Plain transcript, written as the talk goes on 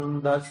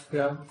दस्य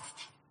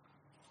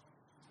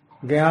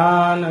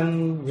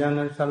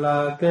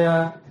ज्ञानञ्जनशलाकया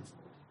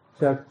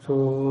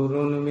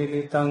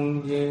चक्षुरुन्मिलितं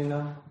येन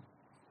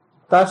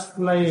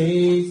तस्मै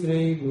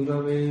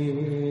श्रीगुरवे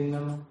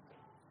नमः।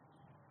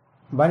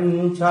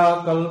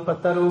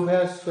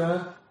 वञ्चाकल्पतरुभ्यश्च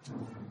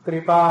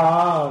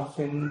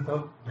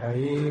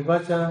कृपासिन्धुभ्यैव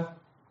च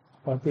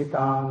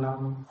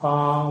पतितानां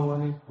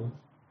पावनेभ्यो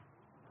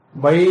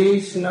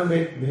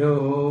वैष्णवेभ्यो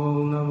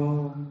नमो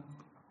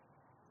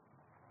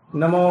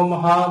नमो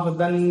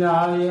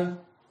महावदन्याय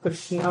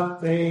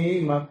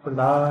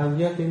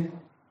कृष्णप्रेमप्रदायते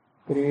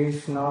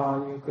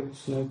कृष्णाय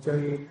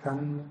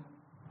कृष्णचैतन्य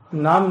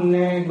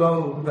नाम्ने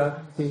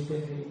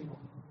गौरक्षिते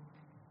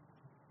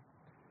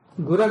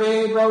गुरवे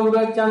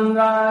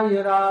गौरचन्द्राय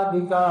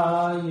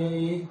राधिकायै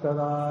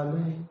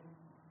तदालये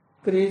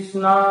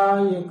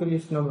कृष्णाय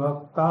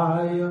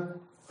कृष्णभक्ताय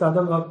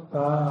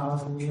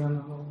तद्भक्ताय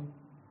नमो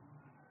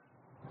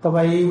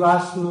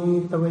तवैवास्मि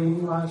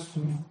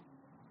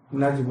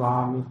न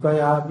जीवामि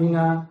त्वया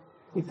विना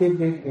इति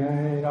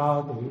विज्ञाय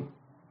राधे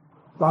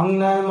त्वं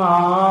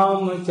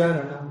मां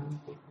चरणं।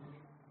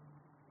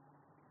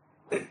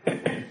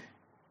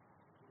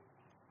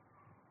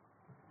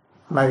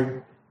 My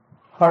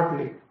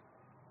heartily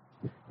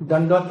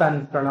Dandot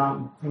and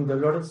Pranam in the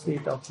lotus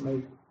feet of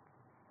my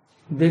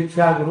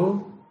Diksha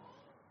Guru,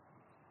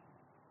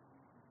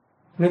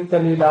 Nitya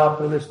Leela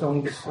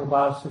Pravishtam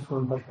Vishwabhas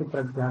Shishun Bhakti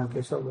Prajnan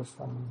Keshav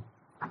Goswami.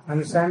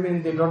 And standing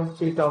in the lotus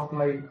feet of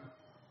my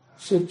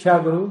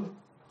Shiksha Guru,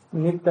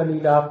 Nitya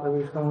Leela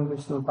Pravishtam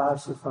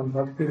Vishwabhas Shishun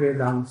Bhakti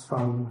Vedanta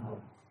Swami.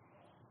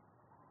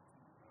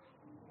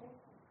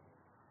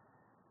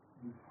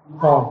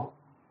 Oh,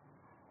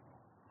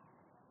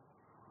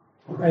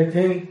 I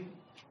think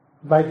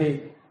by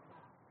the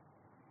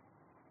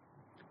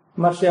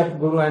mercy of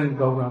Guru and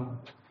Gauranga,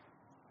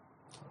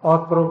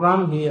 our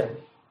program here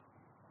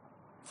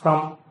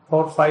from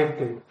 4-5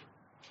 days,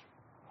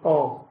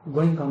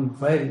 going on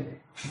very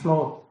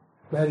smooth,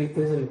 very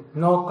easily,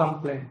 no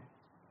complaint.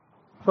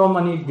 So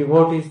many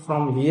devotees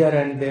from here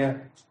and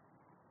there,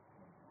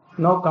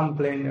 no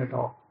complaint at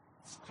all.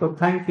 So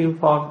thank you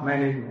for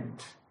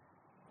management.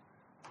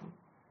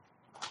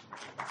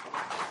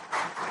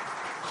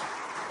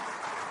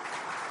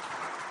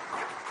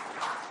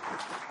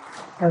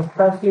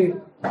 Especially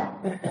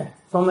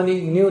so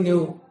many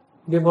new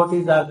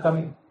devotees are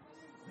coming.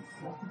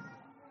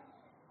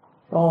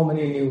 So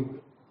many new.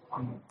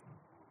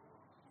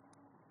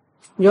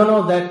 You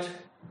know that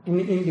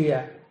in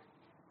India,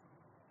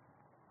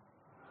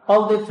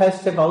 all the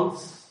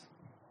festivals,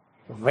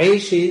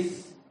 race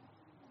is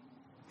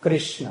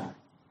Krishna.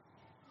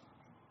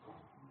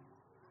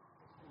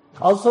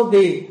 Also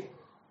in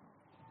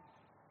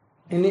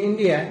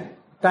India,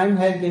 time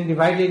has been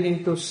divided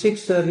into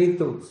 6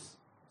 ritus.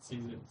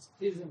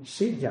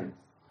 Seasons.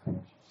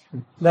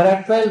 There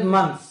are 12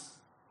 months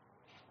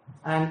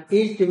and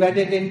each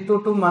divided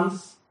into 2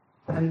 months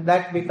and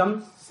that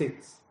becomes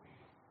 6.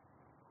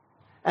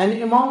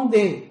 And among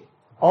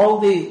all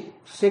the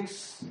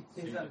 6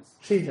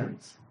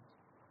 seasons,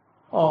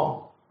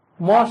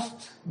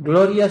 most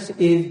glorious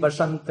is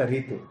Basanta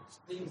Ritu,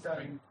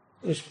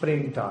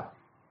 springtime.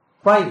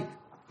 Why?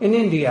 In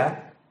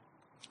India,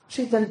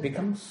 season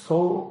becomes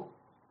so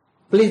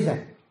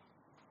pleasant.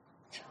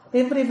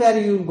 Everywhere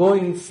you go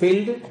in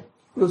field,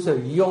 you say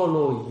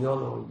yellow.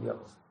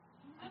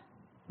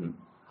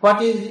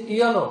 What is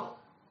yellow?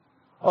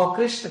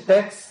 Krishna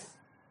takes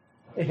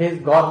his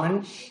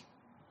garments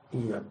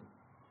yellow.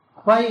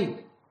 Why?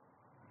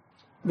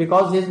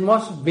 Because his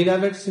most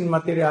beloved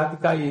Srimati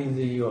Radhika is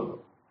yellow.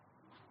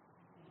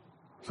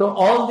 So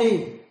all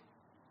the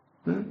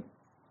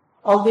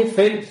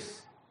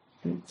fields,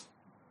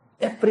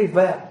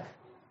 everywhere,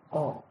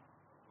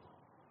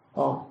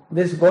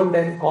 this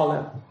golden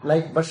color,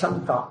 like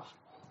Basanta.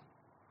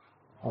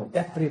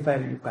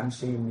 Everywhere you can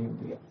see in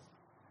India.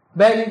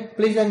 Very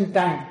pleasant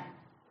time.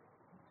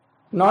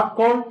 Not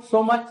cold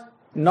so much,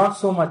 not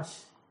so much.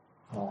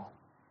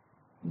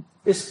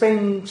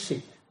 Spring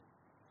season.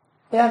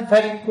 They are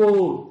very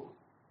cool,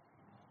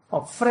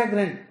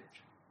 fragrant.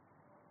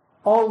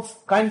 All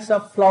kinds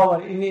of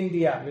flower in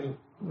India will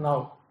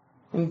now,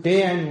 in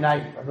day and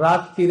night.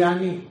 Raat ki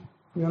Rani,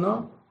 you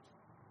know?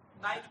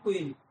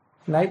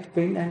 Night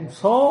queen and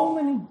so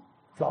many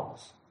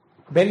flowers.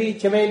 Belly,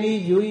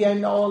 chameli, jui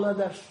and all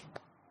others.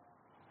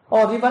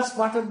 River's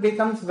water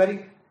becomes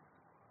very,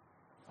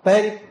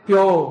 very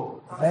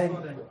pure. Very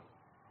pure.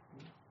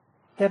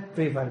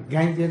 Everywhere,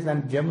 Ganges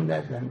and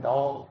Jamunas and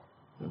all.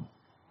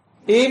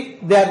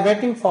 If they are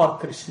waiting for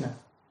Krishna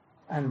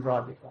and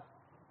Radhika.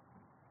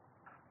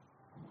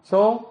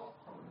 So,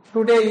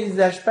 today is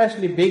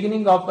especially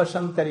beginning of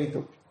Basanta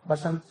Ritu,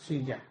 Basant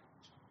season.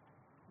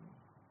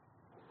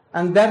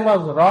 And there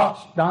was Ras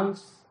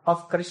dance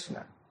of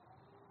Krishna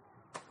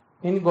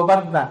in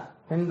Govardhan,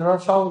 in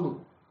Rasaulu,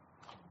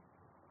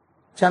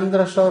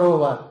 Chandra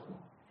Sarovar.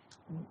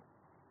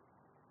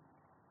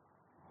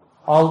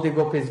 All the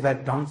gopis were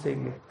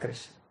dancing with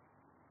Krishna.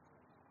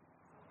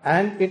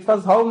 And it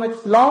was how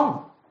much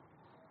long?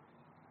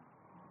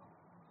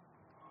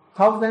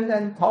 thousands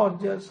and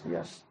thousands of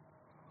years.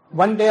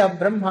 One day of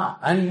Brahma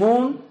and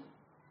moon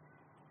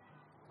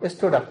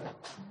stood up,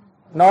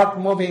 not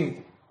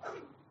moving,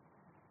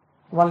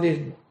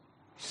 only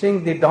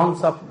seeing the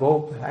dance of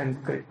Gop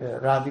and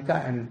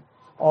Radhika and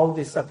all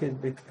the Sakhis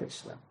with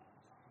Krishna.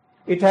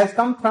 It has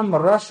come from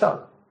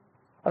Rasa.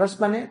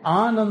 Rasa means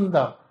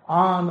Ananda,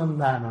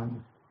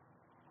 Anandananda.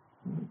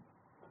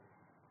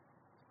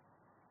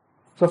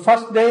 So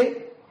first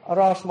day,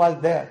 Rasa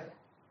was there.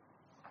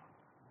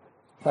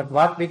 But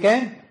what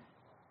became?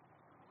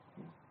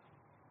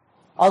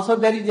 Also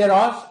there is a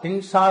Rasa in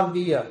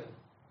Sardiya,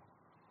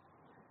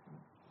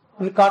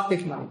 in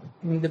Kartik month,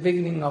 in the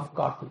beginning of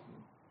Kartik.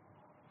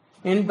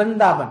 In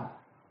Vrindavan,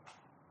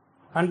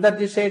 under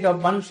the shade of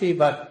Bansi,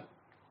 but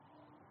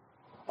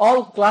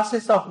all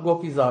classes of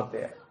gopis are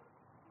there.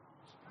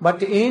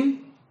 But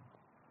in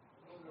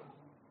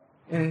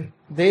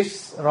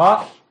this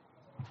Rasa,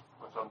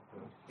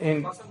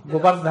 in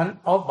Govardhan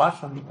or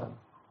Vasanta,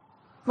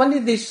 only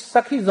these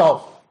Sakhis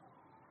of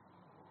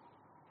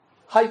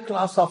high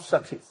class of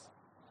Sakhis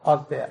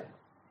are there.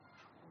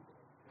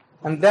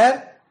 And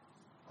there,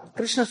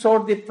 Krishna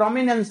showed the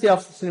prominence of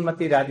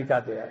Srimati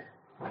Radhika there.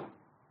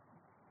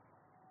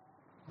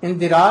 In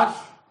the Rasa,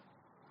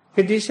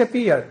 he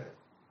disappeared.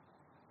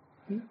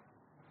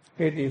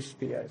 He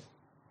disappeared.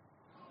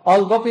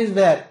 All gopis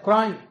were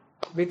crying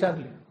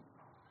bitterly.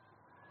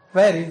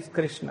 Where is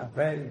Krishna?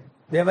 Where is?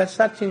 They were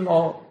searching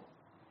all.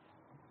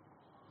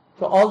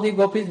 So all the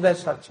gopis were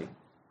searching.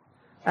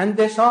 And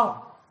they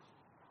saw,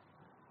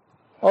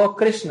 oh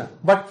Krishna,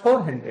 but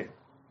 400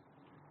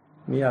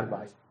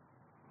 nearby.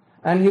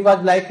 And he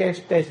was like a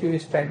statue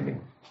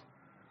standing.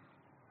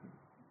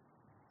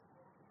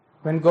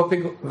 When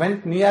Gopi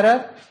went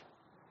nearer,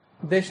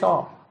 they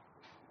saw,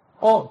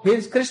 oh, he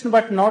is Krishna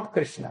but not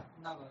Krishna.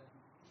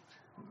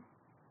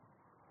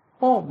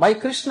 Oh, my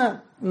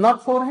Krishna,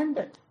 not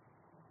 400.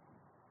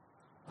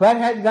 Where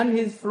had gone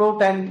his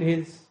float and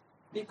his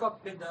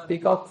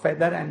peacock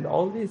feather and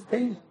all these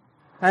things?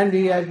 And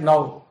he has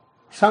now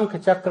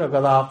Shankh, Chakra,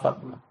 Gada,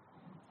 Padma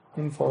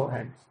in 4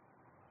 hands.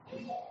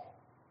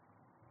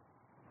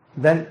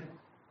 Then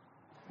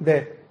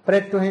they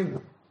prayed to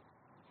him.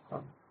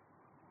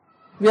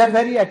 We are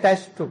very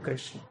attached to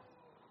Krishna.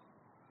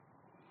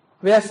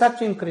 We are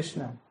searching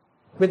Krishna.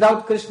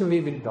 Without Krishna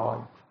we will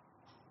die.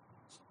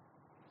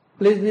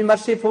 Please be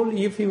merciful.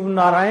 If you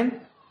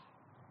Narayan,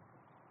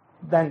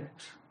 then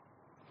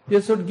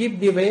you should give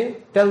the way,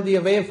 tell the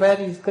way where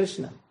is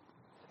Krishna.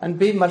 And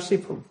be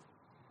merciful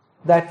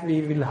that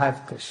we will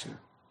have Krishna.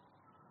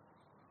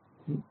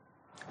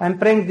 I am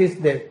praying this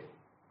day.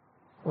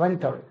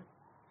 Went away.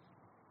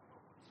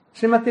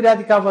 Srimati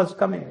Radhika was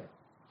coming.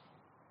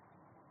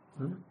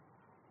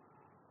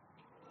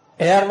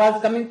 Air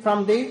was coming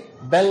from the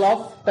bell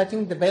of,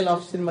 touching the bell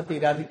of Srimati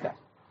Radhika.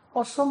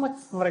 Oh, so much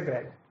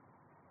fragrant.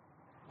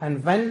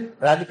 And when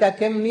Radhika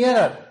came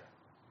nearer,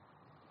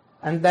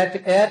 and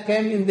that air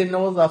came in the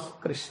nose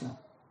of Krishna,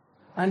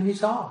 and he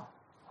saw,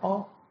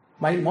 oh,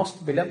 my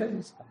most beloved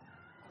is coming.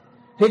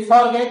 He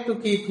forgot to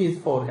keep his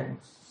 4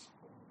 hands.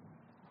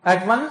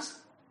 At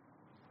once,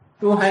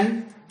 2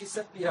 hands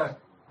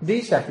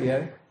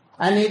disappeared,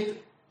 and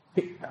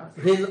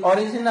his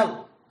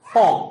original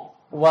form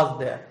was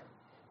there,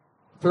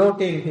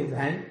 floating his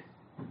hand.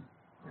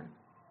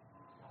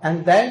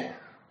 And then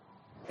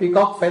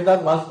peacock feather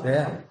was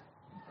there,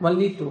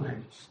 only 2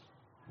 hands.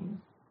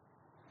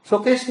 So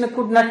Krishna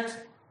could not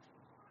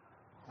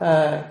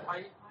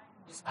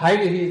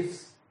hide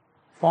his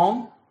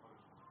form,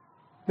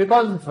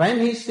 because when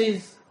he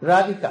sees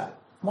Radhika,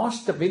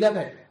 most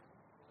beloved,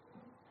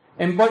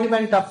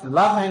 embodiment of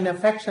love and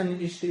affection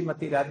is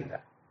Srimati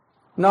Radhika,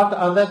 not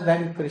other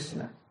than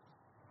Krishna.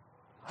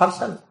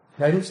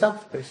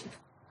 Himself Krishna,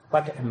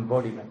 but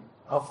embodiment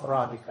of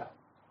Radhika.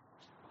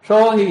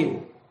 So he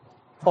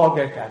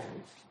forgot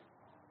everything.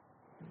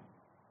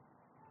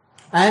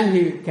 And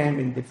he came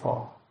in the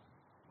form.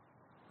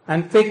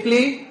 And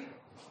quickly,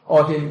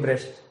 he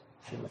embraced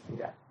Srimati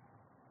Radhika.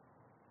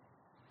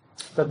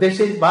 So this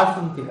is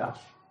Vasanti Rasa.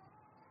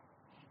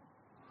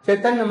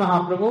 Chaitanya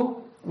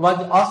Mahaprabhu was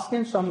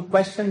asking some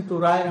question to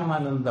Rai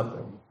Ramananda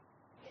Prabhu.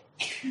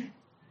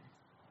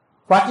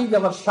 What is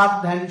our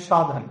sadhana and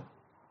sadhana?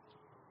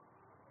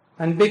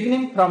 And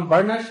beginning from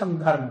Varnashram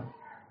Dharma,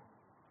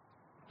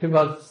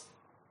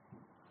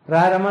 Rai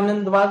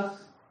Ramananda was,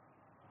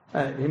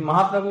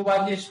 Mahaprabhu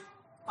was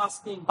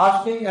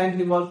asking and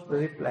he was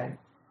replying.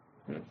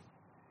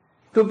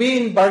 To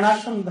be in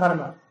Varnashram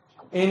Dharma,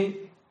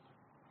 in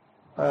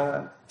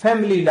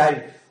family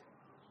life,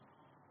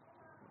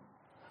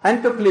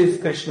 and to please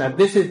Krishna,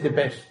 this is the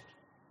best.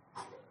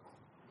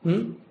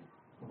 But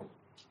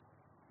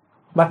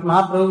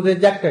Mahaprabhu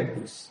rejected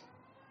this.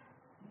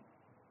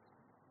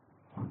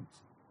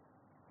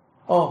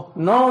 Oh,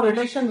 no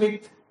relation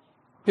with,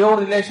 pure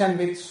relation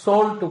with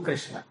soul to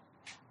Krishna.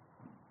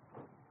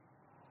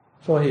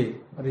 So he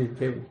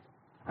refused.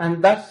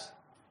 And thus,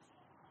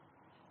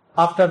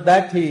 after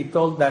that he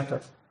told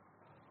that,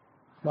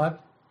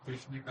 what?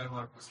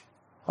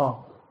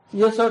 Oh,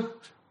 you should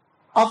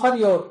offer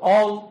your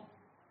all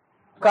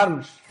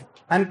kernels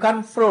and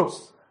kern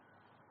fruits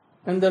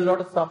in the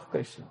lotus of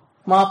Krishna.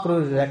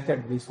 Mahaprabhu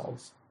rejected this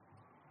also.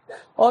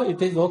 Oh,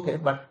 it is okay,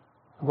 but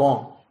go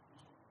on.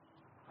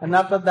 And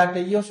after that,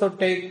 you should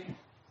take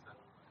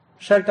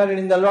shelter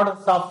in the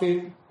lotus of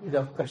feet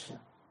of Krishna.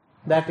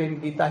 That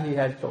in Gita he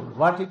has told.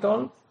 What he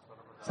told?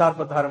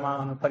 Sarva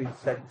dharman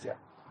parisajya.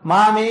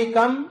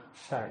 Mamekam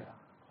sharanam.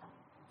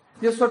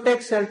 You should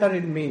take shelter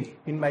in me,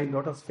 in my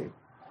lotus feet,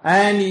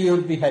 and you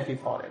will be happy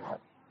forever.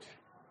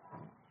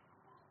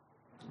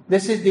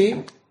 This is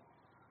the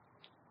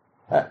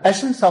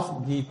essence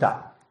of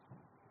Gita.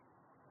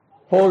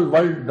 Whole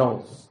world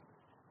knows.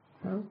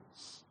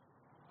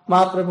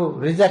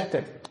 Mahaprabhu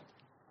rejected it.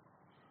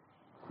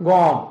 Go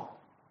on.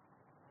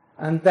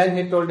 And then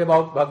he told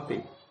about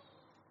bhakti.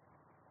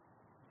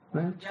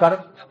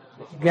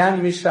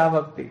 Gyan Mishra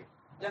bhakti.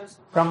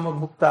 Brahma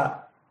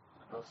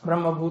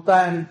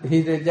Bhuta, and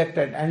he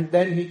rejected. And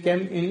then he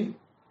came in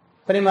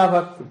Prema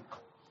Bhakti.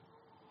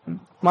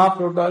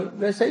 Mahaprabhu told,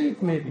 they say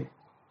it may be.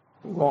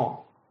 Go on.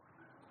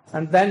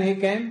 And then he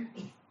came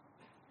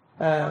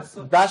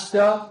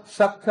Dasya,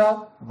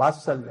 Shakya,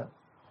 Vatsalya.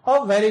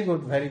 Oh, very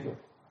good, very good.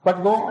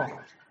 But go on.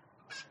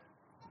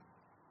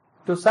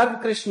 To serve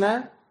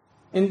Krishna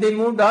in the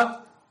mood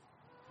of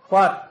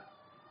what?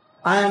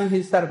 I am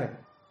his servant.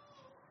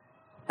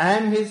 I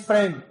am his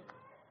friend.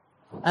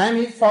 I am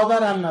his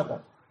father and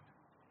mother.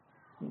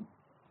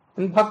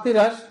 In Bhakti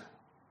Ras,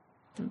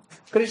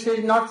 Krishna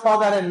is not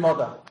father and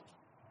mother.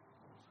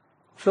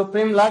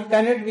 Supreme Lord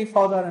cannot be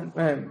father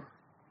and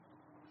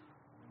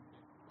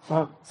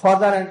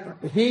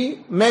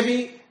he may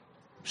be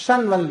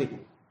son only.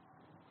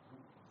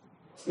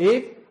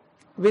 If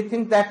we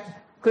think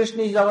that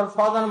Krishna is our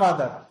father and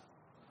mother,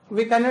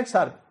 we cannot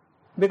serve,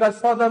 because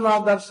father and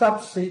mother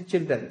serves his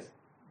children.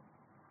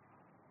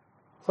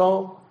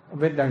 So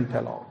we don't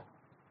allow.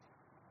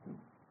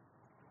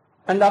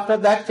 And after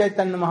that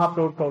Chaitanya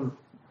Mahaprabhu told,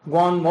 go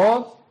on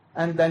more,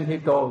 and then he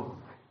told,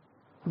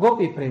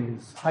 Gopi Prem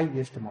is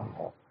highest among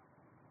all.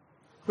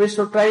 We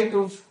should try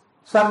to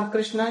serve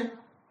Krishna,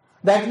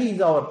 that he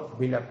is our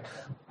beloved.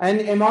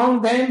 And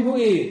among them who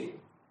is?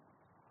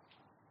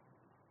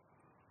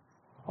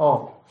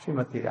 Oh,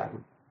 Srimati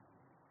Radhika.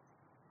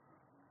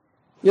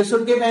 You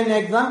should give an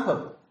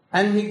example.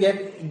 And he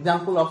gave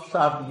example of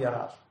Sardiya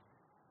Rasa.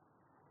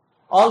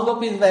 All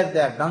gopis were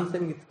there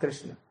dancing with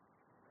Krishna.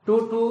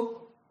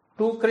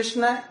 Two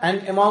Krishna,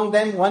 and among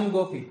them one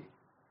gopi.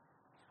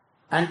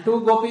 And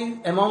two gopis,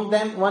 among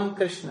them one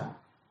Krishna.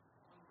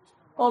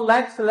 Oh,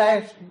 lakhs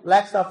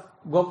of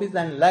gopis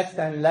and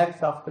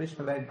lakhs of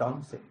Krishna were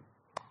dancing.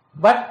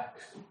 But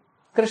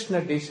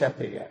Krishna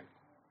disappeared.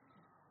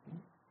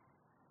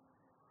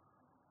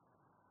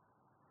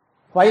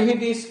 Why he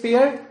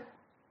disappeared?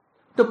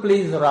 To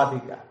please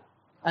Radhika.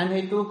 And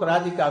he took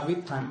Radhika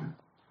with him.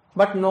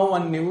 But no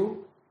one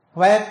knew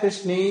where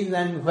Krishna is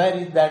and where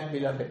is that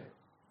beloved.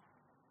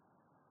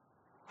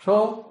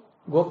 So,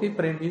 Gopi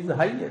Prem is the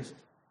highest.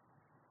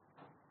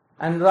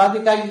 And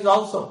Radhika is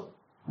also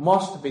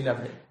most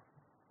beloved.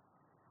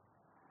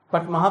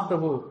 But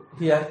Mahaprabhu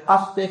here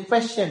asked a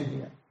question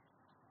here.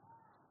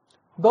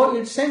 Though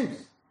it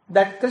seems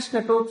that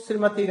Krishna took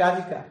Srimati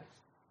Radhika,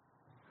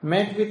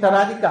 met with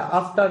Radhika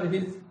after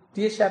his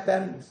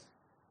disappearance,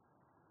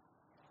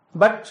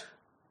 but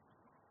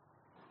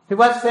he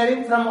was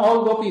sharing from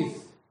all gopis.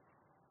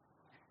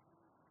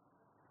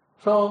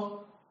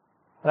 So,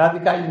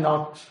 Radhika is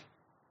not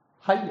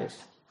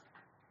highest.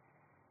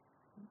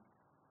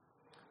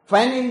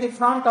 When in the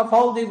front of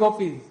all the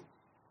gopis,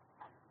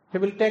 he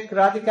will take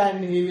Radhika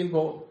and he will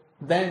go.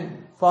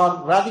 Then for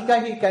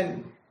Radhika he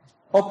can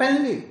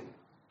openly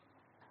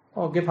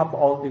give up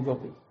all the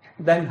gopis.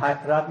 Then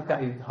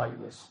Radhika is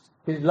highest.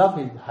 His love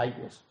is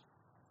highest.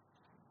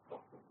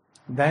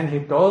 Then he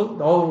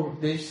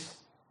told, this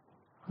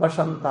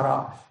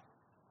Vasantara.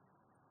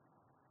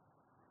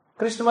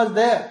 Krishna was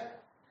there,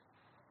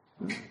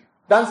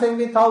 dancing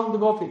with all the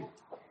gopis.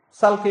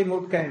 Salki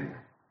mood came.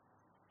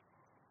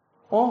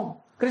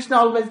 Oh, Krishna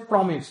always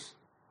promised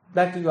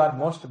that you are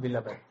most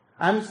beloved.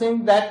 I am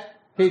saying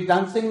that he is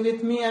dancing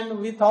with me and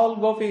with all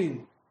gopis.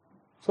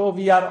 So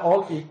we are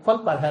all equal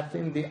perhaps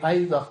in the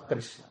eyes of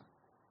Krishna.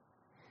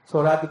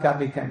 So Radhika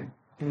became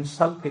in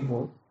sulky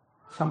mood,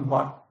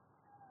 somewhat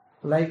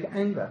like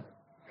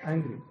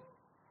angry.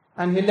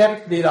 And he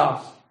left the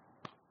Ras.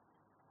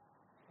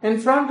 In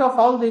front of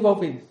all the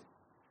gopis,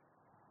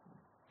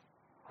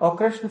 oh,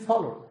 Krishna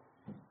followed.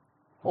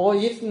 Oh,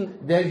 if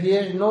there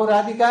is no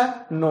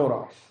Radhika, no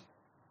Ras.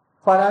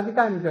 For Radhika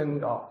I am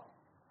going off.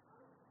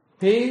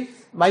 He is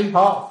my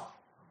half,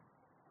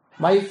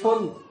 my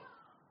full.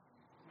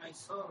 My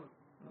soul.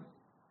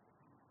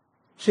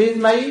 She is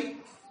my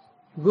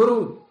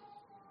Guru.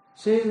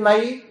 She is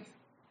my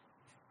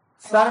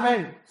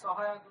servant.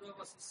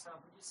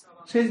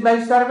 She is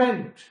my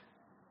servant.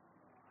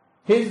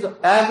 He is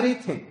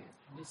everything.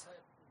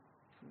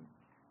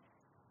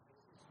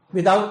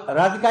 Without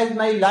Radhika is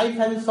my life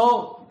and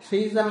soul.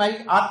 She is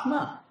my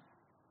Atma.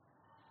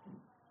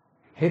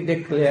 He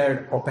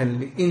declared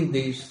openly in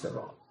this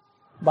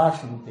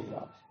Vasanti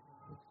Rasa.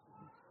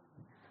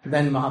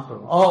 Then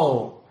Mahaprabhu,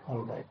 oh, all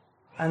right.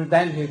 And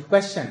then he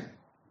questioned,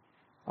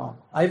 oh,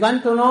 I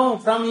want to know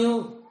from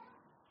you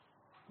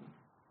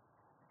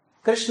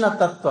Krishna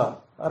Tattva,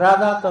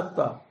 Radha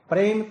Tattva,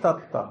 Prem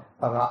Tattva,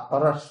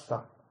 Ras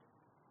Tattva.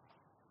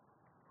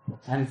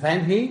 And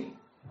when he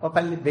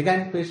openly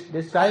began to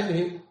describe,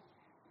 he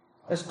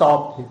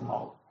stopped his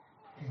mouth.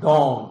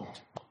 Don't.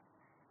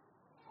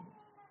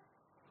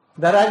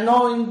 There are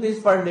no in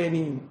this world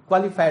any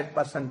qualified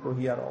person to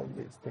hear all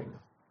these things.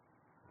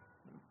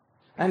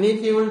 And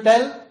if you will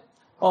tell,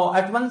 oh,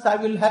 at once I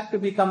will have to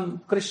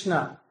become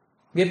Krishna,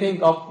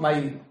 giving up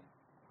my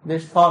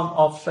this form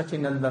of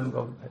Sachinandan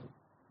Gaudhari.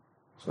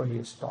 So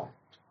he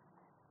stopped.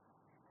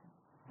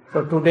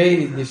 So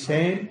today is the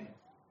same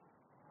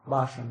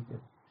Bhashan.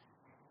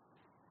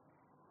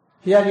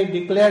 Here he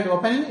declared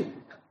openly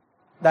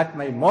that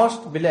my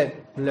most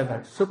beloved,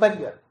 supermost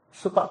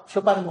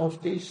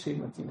is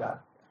Srimati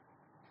Radha.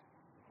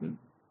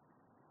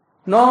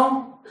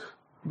 No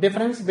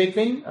difference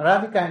between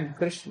Radhika and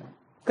Krishna.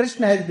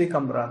 Krishna has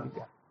become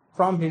Radhika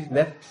from his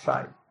left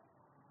side.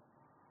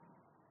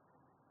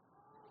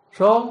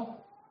 So,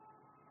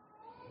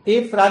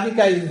 if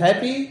Radhika is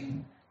happy,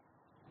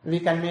 we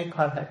can make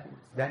her happy.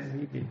 Then we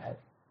will be happy.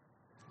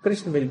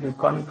 Krishna will be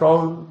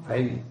controlled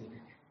very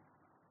easily.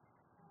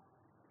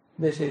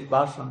 This is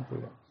Bhashan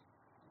Puja.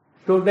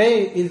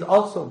 Today is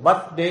also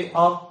birthday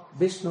of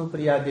Vishnu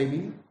Priya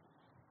Devi,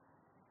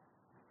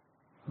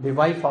 the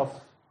wife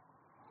of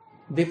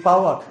the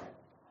power,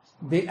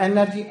 the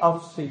energy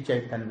of Sri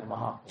Chaitanya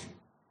Mahaprabhu.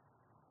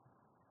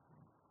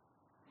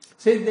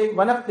 She is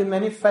one of the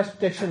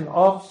manifestations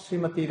of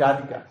Srimati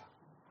Radhika,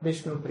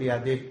 Vishnu Priya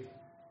Devi.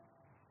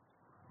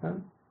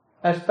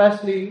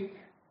 Especially,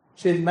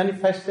 she is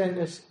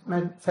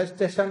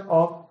manifestation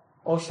of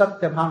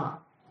Satyabhama,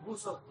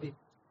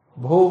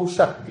 Bhu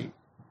Shakti.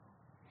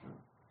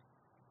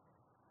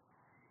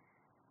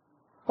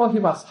 Oh, he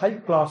was high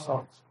class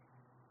of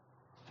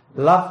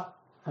love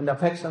and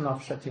affection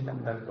of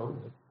Sachinandan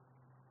Gaudhari.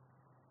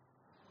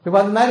 He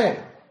was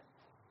married.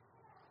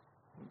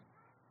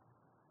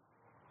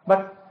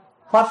 But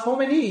for so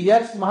many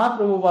years,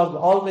 Mahaprabhu was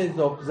always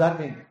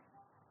observing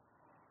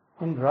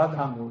in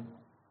Radha mood.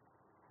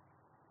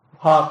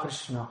 Ha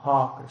Krishna,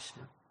 Ha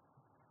Krishna.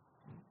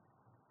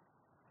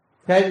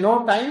 He had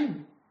no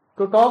time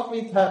to talk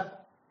with her.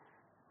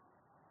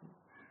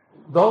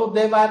 Though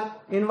they were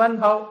in one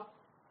house,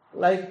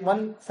 like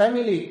one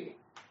family,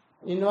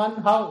 in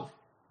one house.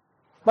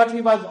 But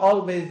he was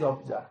always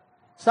observed.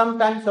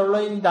 Sometimes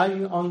lying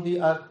down on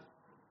the earth.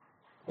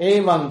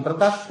 Evam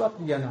pratasvat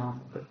yanam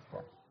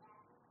pritya.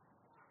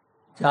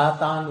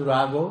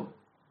 Jatanurago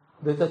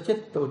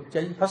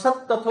dritachittochai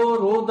hasattato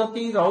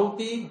rodati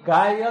rauti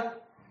gayat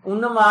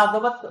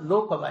unamadavat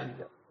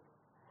lokavaya.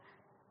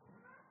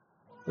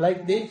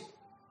 Like this.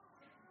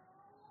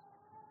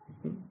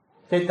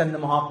 Chaitanya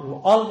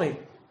Mahaprabhu always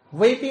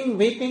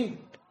weeping.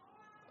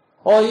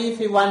 Oh, if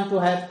you want to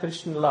have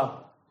Krishna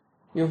love,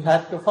 you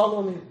have to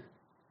follow me.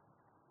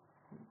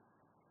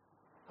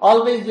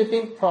 Always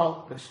weeping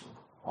for Krishna.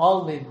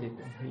 Always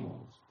weeping.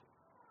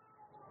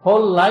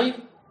 Whole life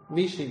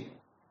we see.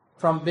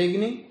 From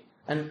beginning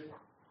and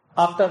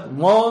after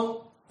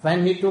more,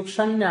 when he took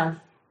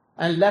sannyas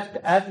and left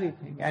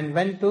everything and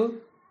went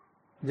to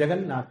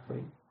Jagannath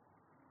Puri.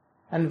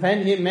 And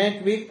when he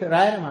met with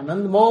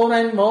Rayamanand, more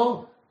and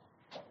more,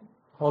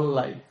 whole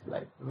life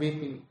like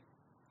weeping.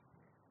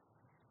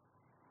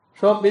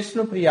 So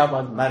Vishnu Priya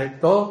was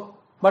married though,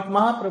 but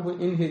Mahaprabhu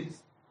in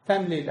his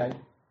family life,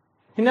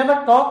 he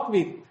never talked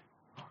with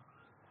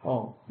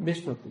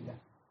Vishnu Priya.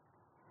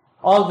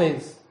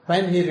 Always,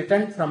 when he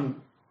returned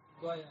from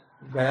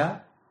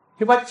Gaya,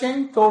 he was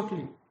changed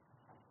totally.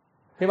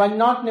 He was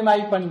not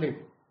Nimai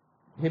Pandit.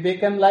 He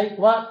became like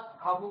what?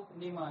 Bhavuk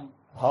Nimai.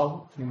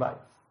 Bhavuk Nimai.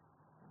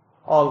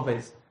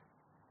 Always.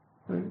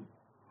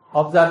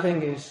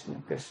 Observing is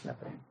Krishna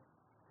Prem.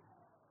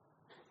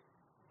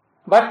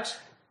 But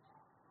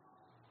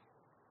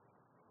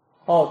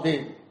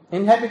the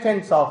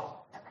inhabitants of,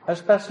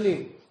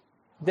 especially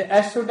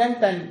the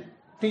students and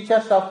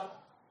teachers of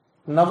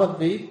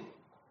Navadvip,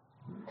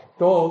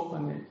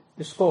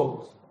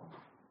 schools,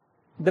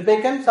 they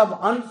became some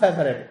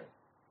unfavorable.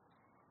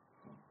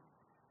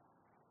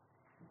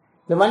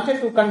 They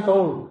wanted to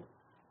control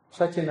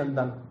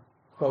Sachinandan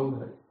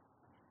Gaudhari.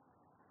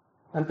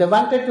 And they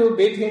wanted to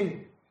beat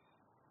him.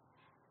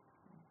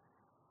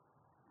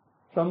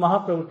 So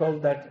Mahaprabhu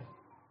told that,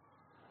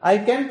 I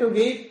came to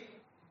give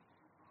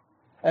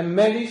a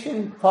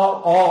medicine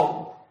for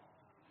all,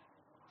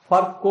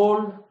 for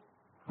cold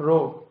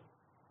road,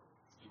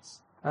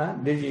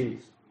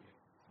 disease.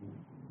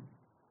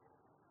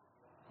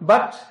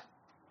 But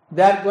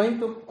they are going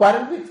to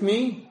quarrel with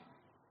me,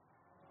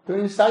 to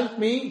insult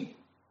me.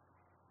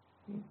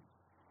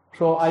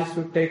 So I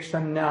should take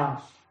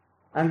sannyas.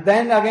 And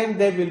then again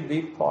they will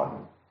weep for me.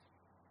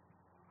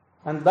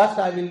 And thus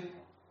I will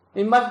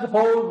immerse the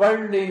whole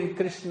world in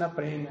Krishna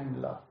prema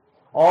and love.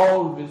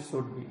 All will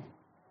should be.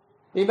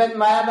 Even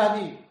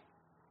Mayavadi,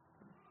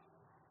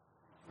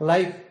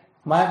 like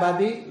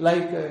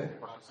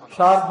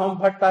Sarvabhauma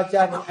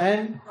Bhattacharya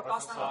and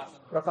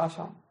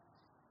Prakasam.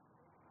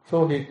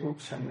 So he took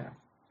sannyas.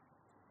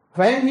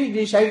 When he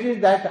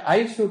decided that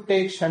I should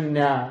take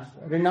sannyas,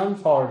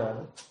 renounce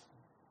order,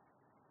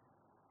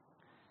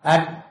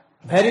 at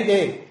very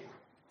day,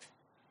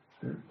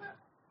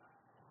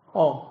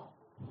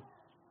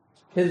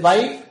 his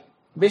wife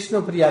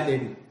Vishnupriya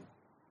Devi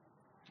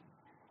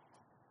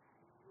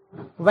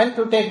went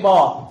to take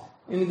bath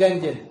in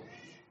Ganges.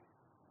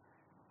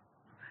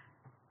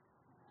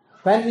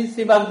 When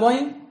she was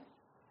going,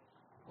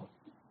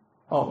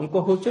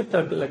 उनको हुचट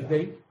लग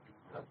गई.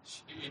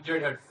 She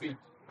injured her feet.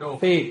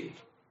 Feet.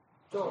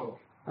 Toe.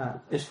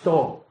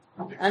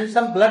 And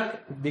some blood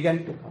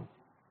began to come.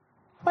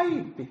 Why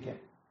it became?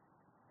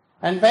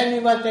 And when he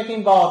was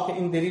taking bath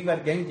in the river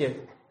Ganges,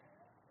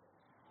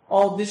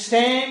 the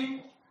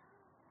same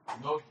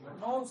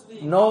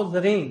nose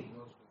ring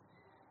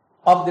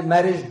of the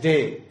marriage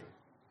day,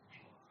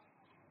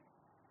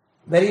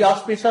 very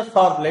auspicious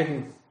for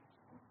ladies.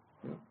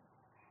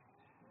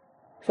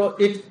 So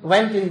it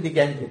went in the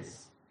Ganges.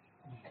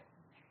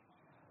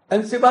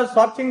 And she was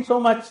searching so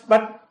much,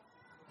 but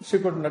she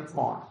could not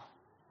find.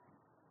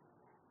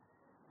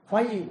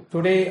 Why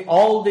today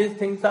all these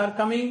things are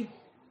coming?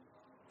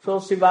 So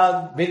she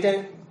was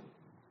weeping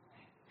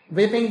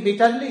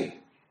bitterly.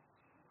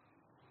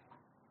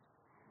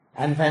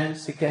 And when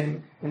she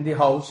came in the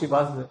house, she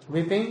was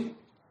weeping.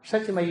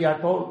 Sachi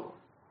Maiya told,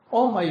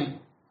 "Oh my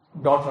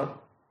daughter,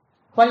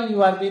 why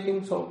you are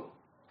weeping so?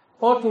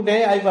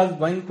 Today I was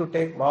going to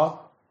take bath.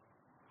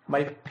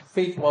 My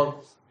feet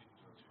was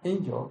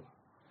injured.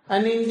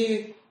 And in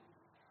the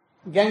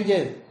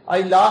Ganges,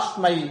 I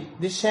lost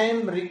the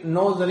same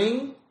nose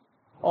ring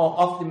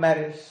of the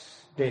marriage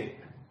day.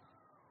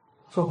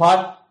 So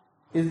what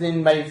is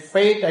in my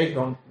fate, I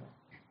don't know."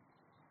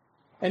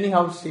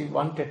 Anyhow, she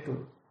wanted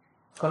to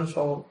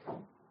console.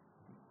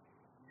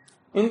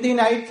 In the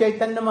night,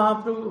 Chaitanya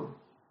Mahaprabhu,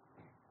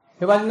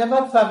 he was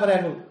never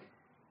favorable,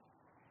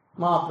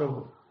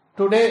 Mahaprabhu.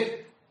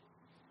 Today,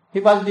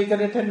 he was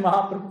decorated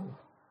Mahaprabhu.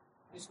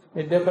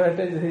 He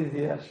decorated his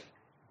ears.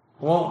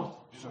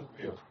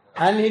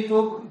 And he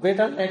took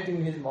betel nut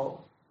in his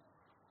mouth.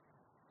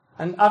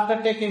 And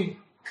after taking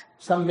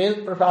some milk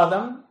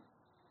prasadam,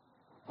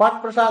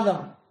 what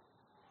prasadam?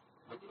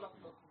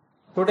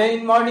 Today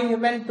in morning he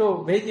went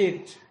to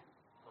visit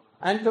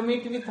and to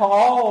meet with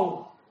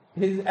all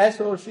his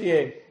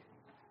associates.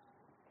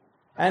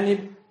 And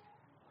he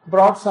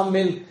brought some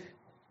milk.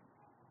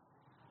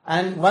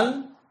 And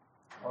one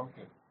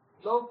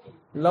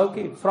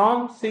Loki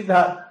from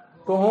Siddhartha,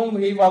 to whom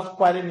he was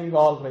quarreling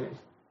always.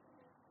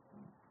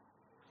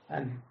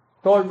 And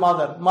told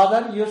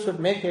mother, you should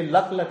make a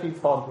lucky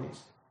for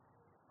this.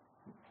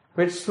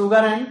 With sugar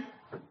and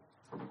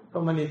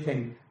so many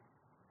things.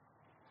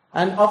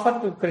 And offer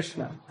to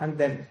Krishna and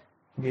then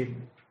give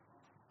me.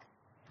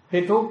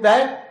 He took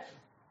that,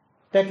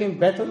 taking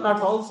betel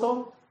nut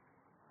also,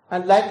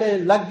 and like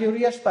a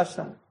luxurious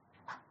person,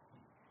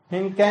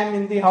 he came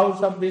in the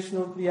house of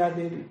Vishnupriya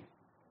Devi.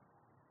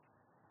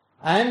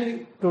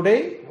 And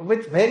today,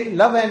 with very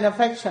love and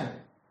affection,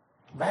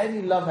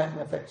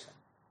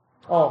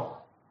 "Oh,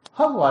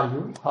 how are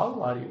you?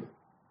 How are you?"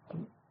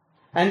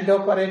 And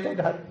decorated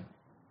her,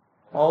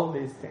 all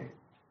these things.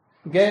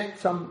 Gave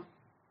some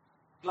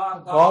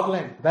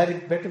garland, very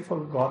beautiful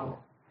garland,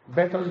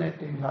 betel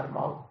nut in her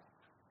mouth.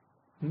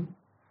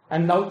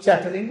 And now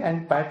chattering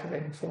and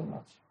pattering so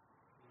much.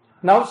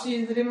 Now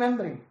she is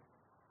remembering.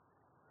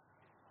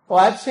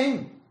 I have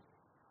seen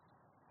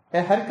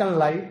a hurricane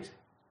light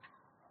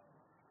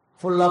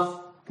full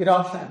of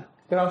kerosene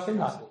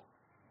oil.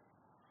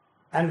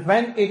 And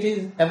when it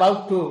is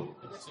about to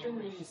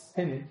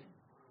finish,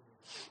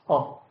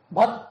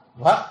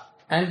 what?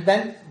 And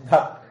then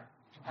dhak.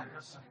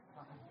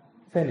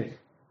 Finish.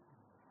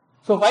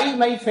 So why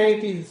my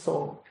fate is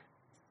so?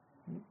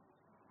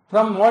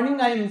 From morning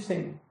I am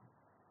saying.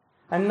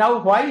 And now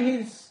why he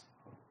is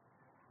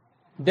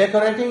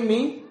decorating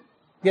me,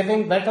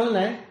 giving betel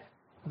nut,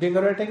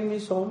 decorating me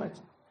so much.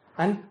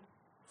 And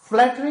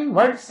flattering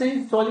words he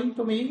is telling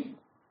to me,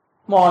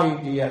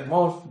 "My dear,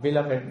 most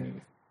beloved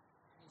me."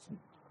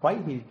 Why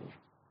he is doing?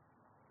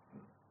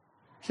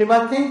 She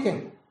was thinking.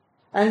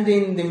 And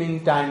in the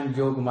meantime,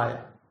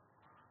 Yogamaya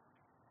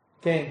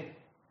came.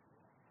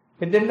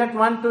 He did not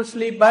want to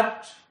sleep,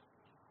 but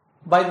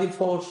by the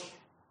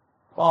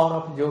power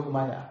of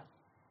Yogamaya,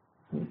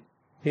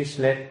 he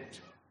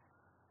slept.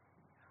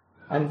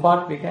 And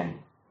what began?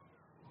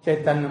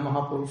 Chaitanya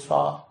Mahaprabhu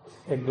saw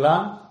a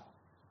glance,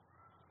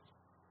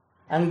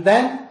 and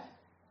then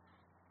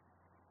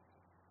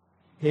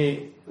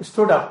he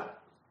stood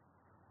up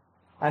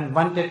and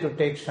wanted to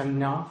take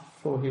sannyas,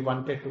 so he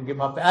wanted to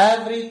give up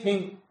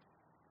everything.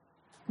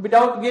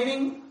 Without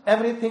giving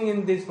everything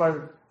in this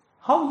world,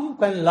 how you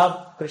can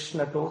love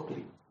Krishna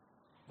totally?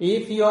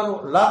 If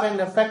your love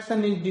and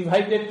affection is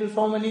divided to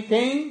so many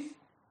things,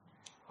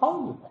 how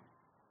you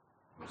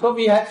can? So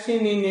we have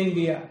seen in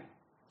India,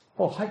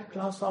 high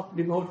class of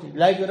devotees,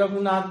 like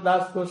Raghunath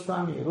Das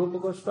Goswami, Rupa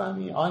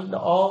Goswami, and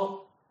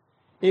all,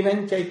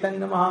 even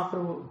Chaitanya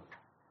Mahaprabhu.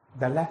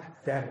 they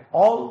left their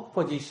all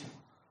position,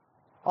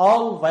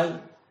 all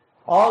wealth,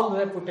 all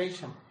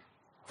reputation,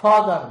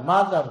 father,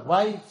 mother,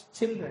 wife,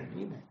 children,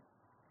 even,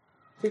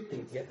 sit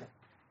together.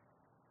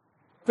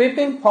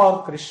 Weeping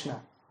for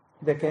Krishna,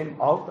 they came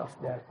out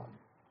of their home,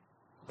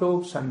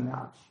 took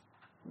sannyas.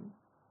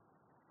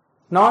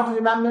 Not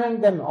remembering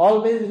them,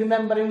 always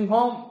remembering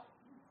home.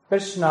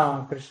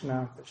 Krishna,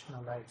 Krishna, Krishna,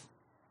 right.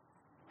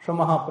 So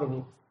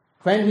Mahaprabhu,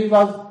 when he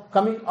was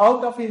coming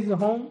out of his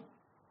home,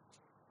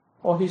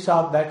 he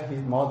saw that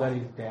his mother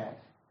is there.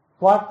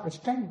 What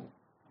standing?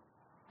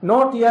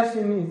 No tears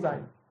in his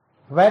eyes.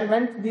 Where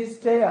went these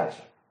tears?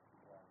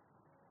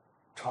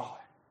 Joy.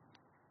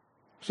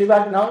 She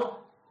was now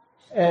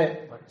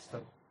a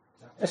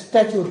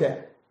statue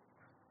there.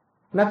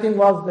 Nothing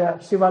was there.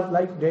 She was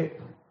like dead,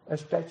 a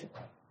statue.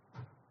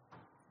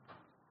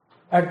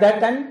 At that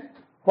time,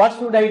 what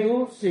should I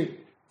do? She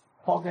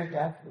forget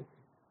everything.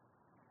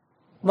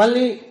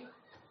 Only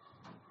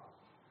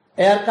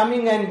air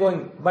coming and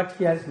going, but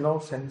he has no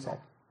sense of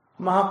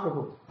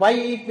Mahaprabhu. Why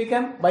it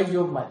became? By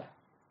Yogmaya.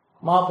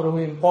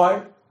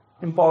 Mahaprabhu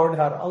empowered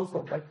her also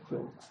by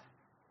Yogmaya.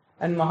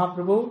 And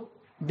Mahaprabhu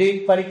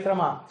did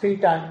parikrama 3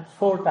 times,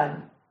 4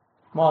 times,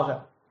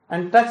 mother,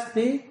 and touched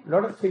the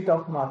lotus feet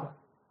of mother.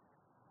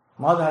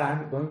 Mother, I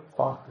am going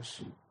for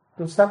Krishna,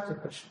 to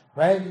serve Krishna.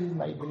 Where is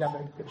my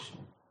beloved Krishna?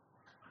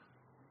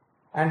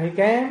 And he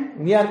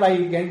came nearby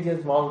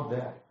Ganges was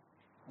there.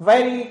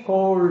 Very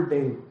cold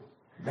day,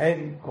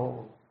 very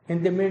cold,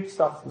 in the midst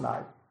of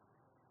night.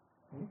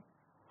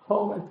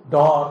 Oh,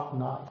 dark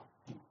night.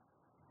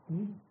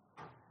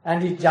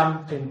 And he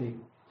jumped in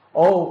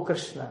the,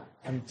 Krishna,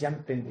 and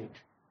jumped in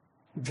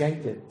the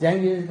Ganges.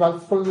 Ganges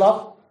was full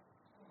of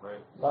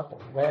water,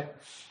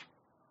 wet.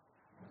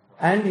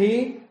 And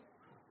he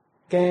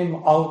came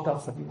out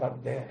of the river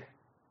there.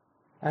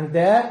 And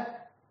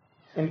there,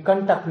 in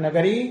Kantak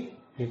Nagari,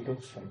 he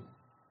took sannyas.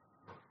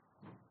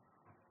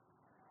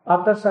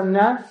 After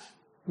sannyas,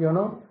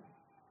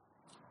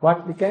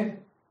 what became?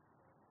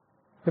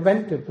 He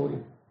went to Puri.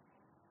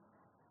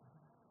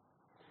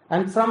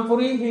 And from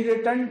Puri he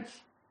returned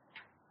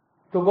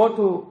to go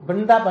to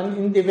Vrindavan.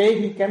 In the way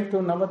he came to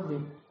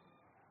Navadvip.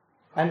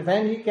 And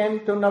when he came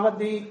to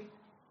Navadvip,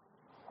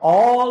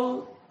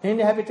 all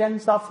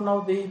inhabitants of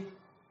Navadvip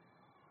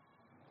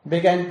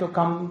began to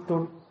come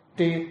to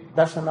take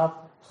darshan of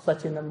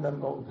Sachinandan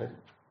Gaudari.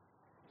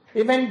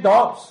 Even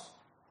dogs,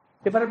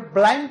 even a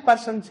blind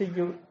person see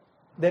you,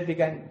 they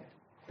began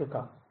to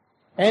come.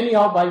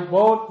 Anyhow, by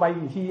boat, by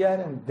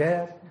here and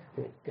there,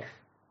 they came.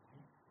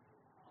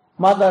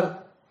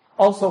 Mother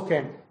also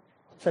came,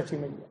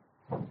 Sachimaya.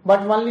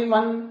 But only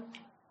one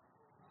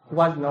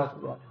was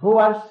not there. Who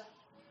was?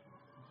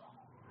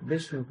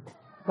 Vishnu.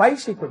 Why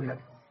she could not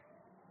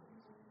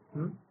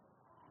come?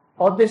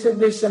 This is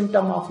the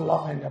symptom of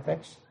love and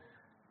affection.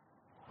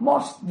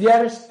 Most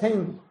dearest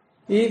thing,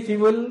 if you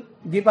will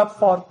give up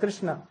for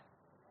Krishna,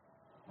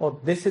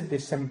 this is the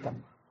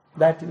symptom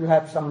that you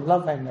have some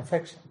love and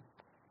affection.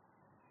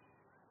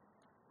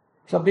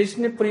 So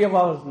Vishnu Priya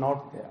was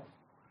not there.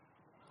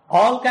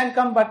 All can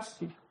come but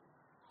she.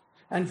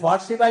 And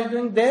what she was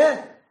doing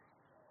there?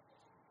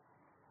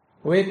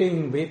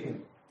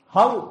 Weeping.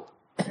 How?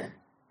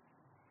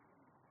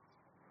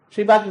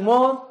 She was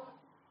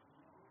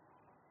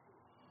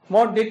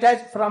more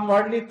detached from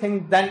worldly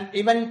things than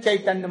even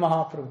Chaitanya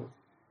Mahaprabhu.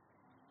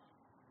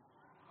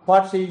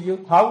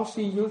 How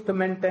she used to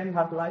maintain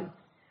her life.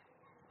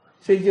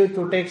 She used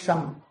to take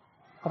some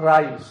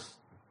rice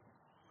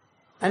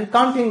and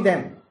counting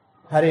them.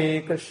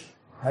 Hare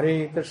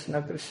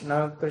Krishna,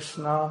 Krishna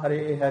Krishna,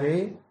 Hare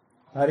Hare,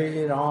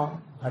 Hare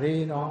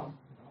Ram.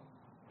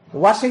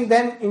 Washing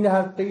them in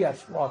her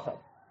tears, water,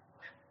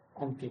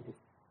 and keeping.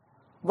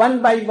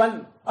 One by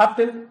one, up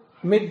till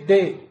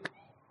midday,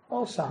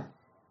 sun.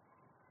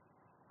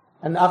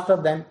 And after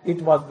then,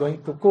 it was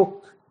going to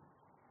cook.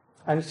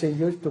 And she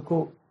used to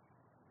cook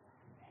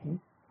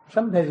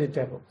some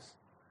vegetables.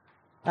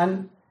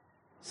 And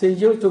she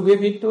used to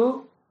give it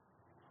to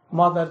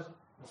Mother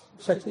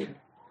Sachi.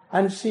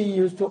 And she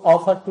used to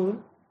offer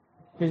to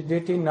his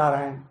deity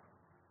Narayan.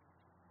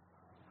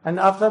 And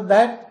after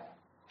that,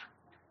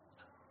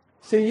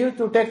 she used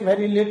to take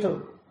very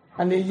little.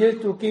 And he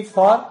used to keep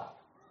for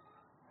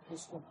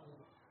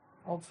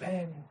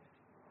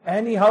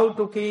anyhow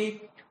to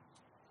keep.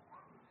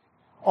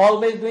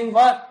 Always doing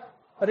what?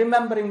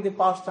 Remembering the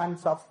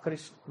pastimes of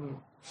Krishna,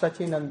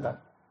 Sachinandan.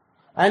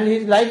 And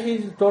his life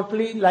is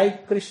totally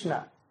like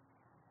Krishna.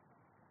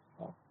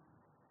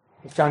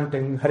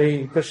 Chanting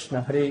Hare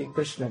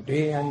Krishna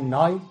day and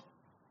night.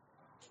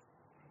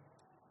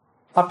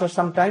 After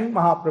some time,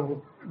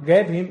 Mahaprabhu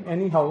gave him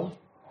anyhow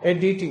a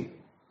deity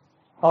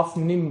of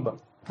Nimba,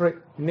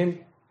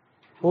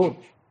 wood.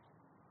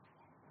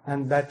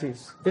 And that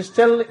is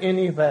still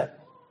anywhere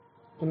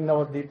in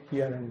Navadvip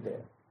here and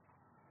there.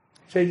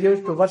 She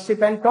used to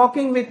worship and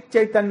talking with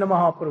Chaitanya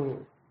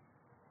Mahaprabhu.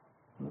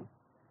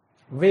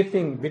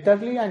 Weeping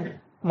bitterly, and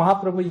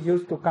Mahaprabhu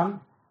used to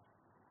come.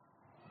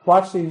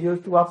 What she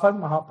used to offer,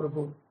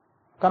 Mahaprabhu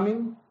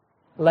coming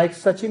like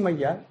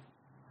Sachimaya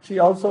She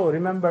also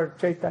remembered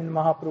Chaitanya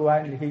Mahaprabhu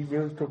and he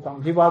used to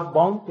come. He was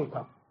bound to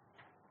come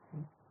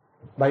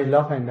by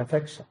love and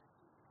affection.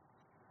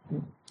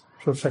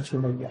 So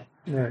Sachimaya,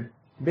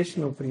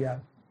 Vishnu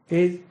Priya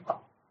is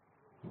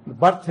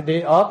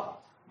birthday of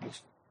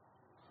Vishnu.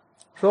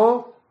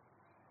 So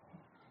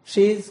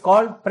she is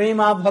called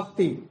Prema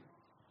Bhakti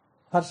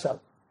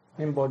herself,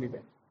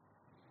 embodiment.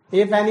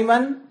 If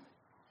anyone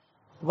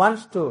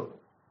wants to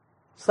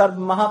serve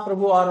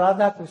Mahaprabhu or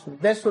Radha Krishna,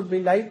 they should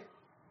be like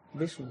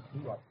Vishnu.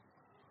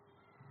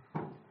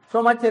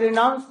 So much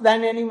renounced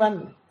than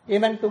anyone,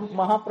 even to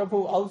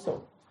Mahaprabhu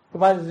also. He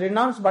was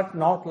renounced but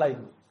not like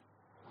this.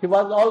 He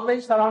was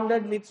always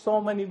surrounded with so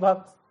many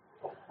bhakts.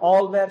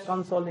 All were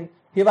consoling.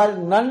 He was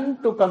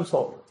none to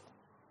console.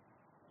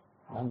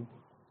 None.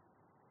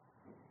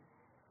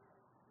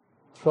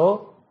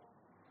 So,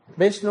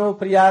 Vishnu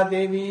Priya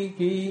Devi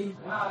ki.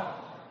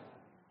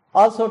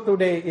 Also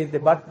today is the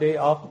birthday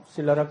of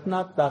Srila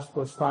Raghunath Das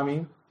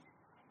Goswami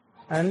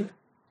and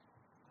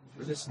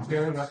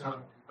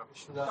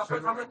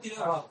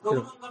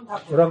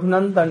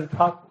Raghunandan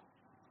Thakur.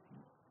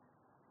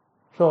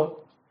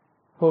 So,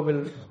 who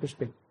will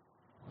speak?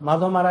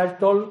 Madhav Maharaj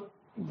told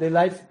the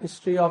life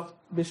history of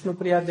Vishnu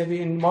Priya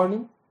Devi in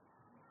morning.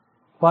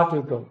 What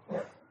you told?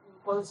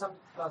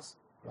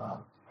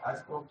 I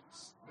spoke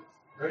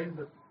very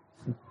good.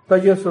 So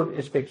you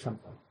should speak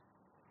something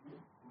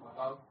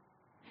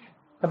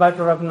about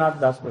Raghunath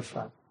Das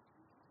Goswami.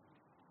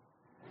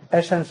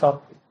 Essence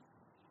of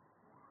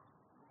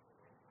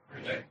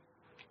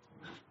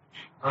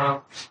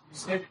You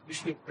said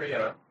Vishnu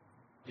Priya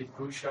is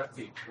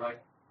Purushakti,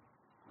 like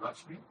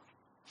Lakshmi?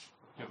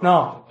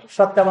 no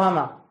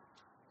Satyabhama.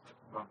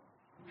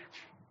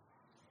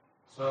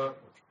 So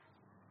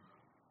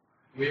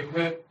we're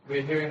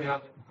hearing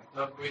now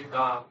that with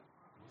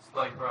it's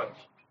like Raj.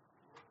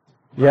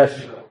 Yes.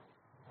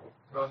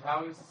 So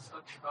how is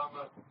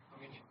Satyabhama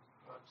coming in?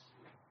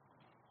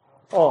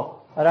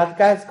 Oh, Radhika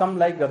has come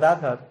like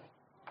Gadadhar.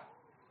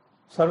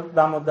 Sarup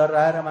Damodar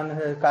Raya Raman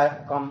has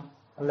come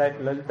like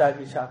Lalita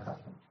Vishakha.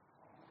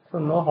 So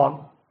no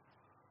harm.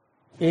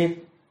 If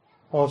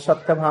or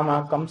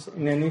Satyabhama comes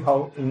in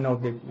anyhow in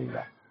Navadip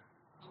Leela.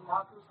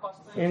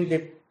 In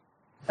the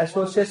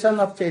association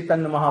of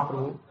Chaitanya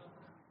Mahaprabhu,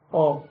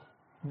 or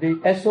the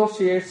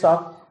associates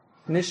of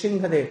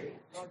Nishingadev,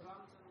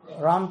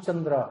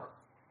 Ramchandra,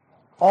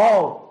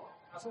 all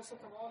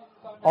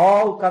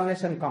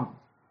carnation come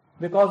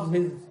because he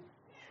is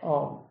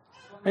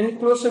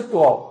inclusive to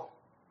all.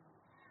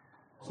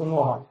 So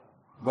no harm.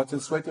 But in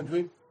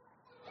Swaitadvip?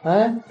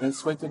 Eh? In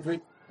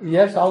Swaitadvip?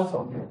 Yes,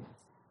 also.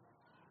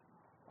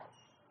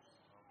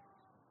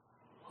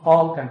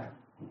 All can.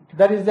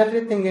 There is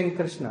everything in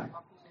Krishna.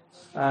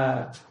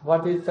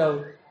 What is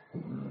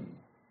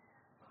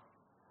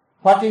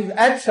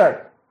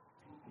absurd?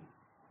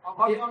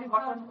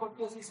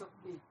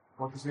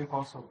 What is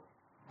impossible?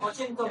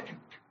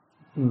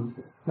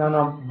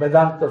 No,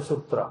 Vedanta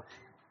Sutra.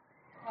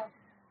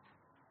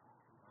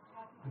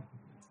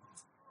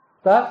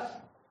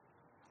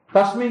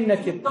 Tasmin na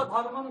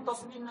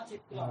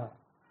chitta.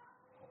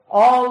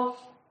 All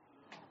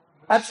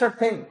absurd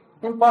thing,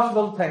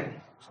 impossible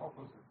thing,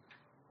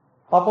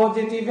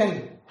 opposite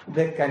even,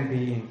 they can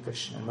be in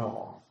Krishna,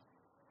 no.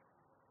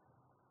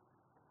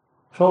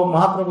 So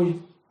Mahaprabhu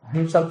is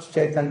himself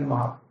Chaitanya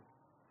Mahaprabhu.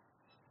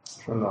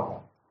 So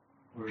no.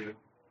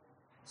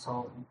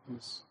 So it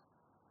is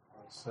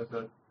said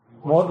that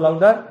More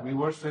louder? we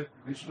worship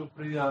Vishnu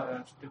Priya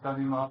and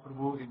Chaitanya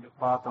Mahaprabhu in the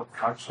path of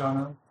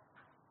Archana,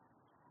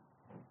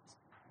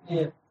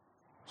 Yeah.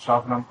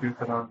 Shravnam,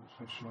 Kirtanam,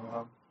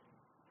 Shishmanam,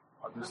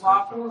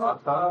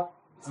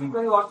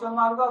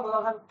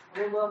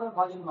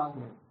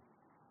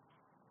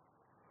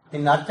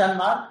 In Archan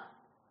Marg,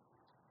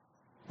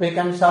 we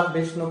can serve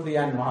Vishnu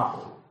Priya and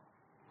Mahaprabhu.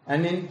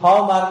 And in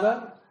Bhav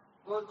Marga,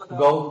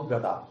 Gaur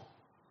Gada.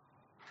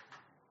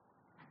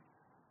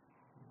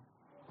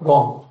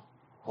 Go.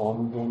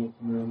 Om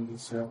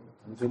Ganatmandasya,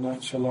 Anjana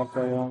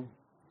Shalakaya,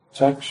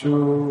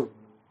 Chakshu,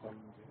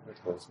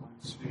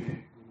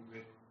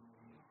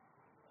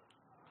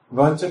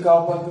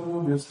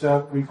 Vanchakapadu,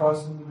 Vista,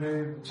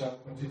 Kripasundre,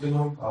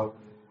 Chakatitanam,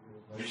 Avne,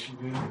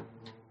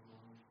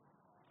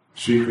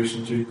 Shri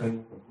Krishna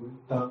Chaitanya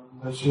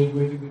Prabhu, Shri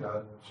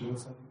Vedagada, Shri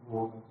Sati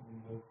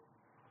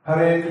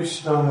Hare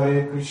Krishna,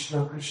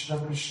 Krishna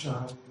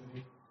Krishna,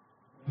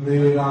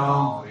 Hare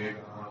Ram, Hare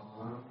Ram.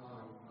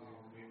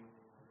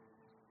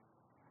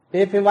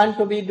 If you want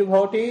to be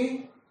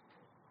devotee,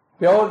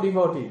 pure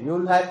devotee, you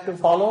will have to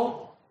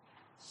follow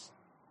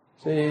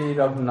Sri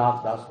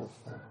Raghunath Das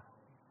Goswami.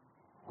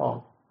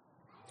 Oh.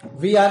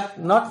 We are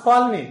not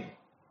following.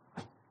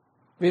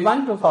 We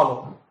want to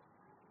follow,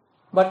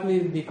 but we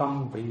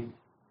become weak.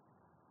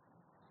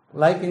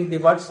 Like in the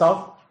words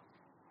of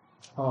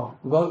Gaur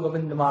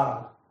Govind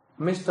Maharaj,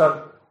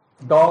 Mr.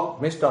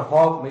 Dog, Mr.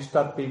 Hog,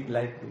 Mr. Pig,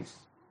 like this.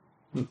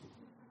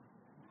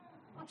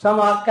 Some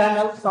are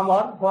camels, some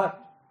are what?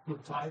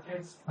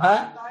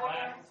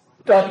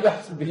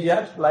 Tigers, we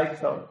are like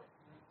so.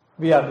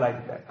 We are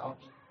like that.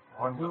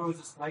 Guru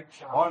is like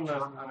honest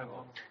and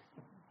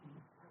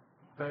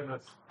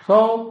famous.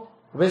 So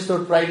we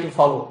should try to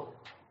follow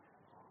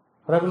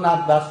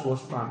Raghunath Das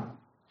Goswami.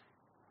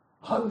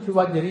 How he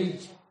was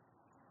rich,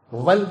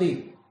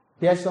 wealthy,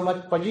 he has so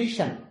much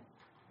position.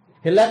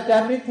 He left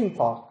everything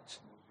for us.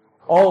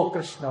 Oh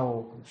Krishna,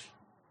 oh Krishna,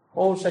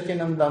 oh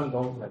Sachinandan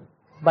Gaura,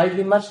 by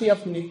the mercy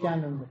of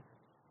Nityananda,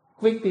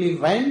 quickly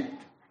went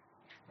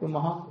to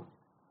Mahaprabhu.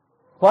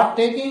 What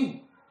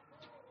taking?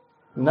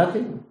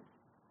 Nothing.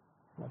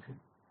 Nothing.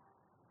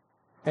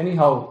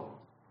 Anyhow,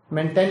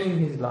 maintaining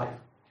his life.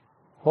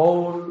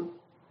 Whole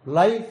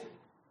life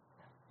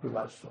he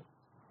was so.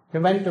 He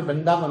went to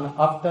Vrindavan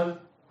after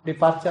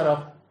departure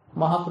of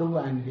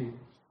Mahaprabhu and he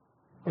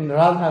in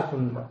Radha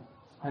Kunda,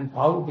 and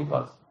how he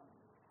was.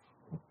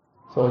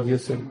 So you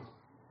should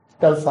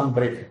tell some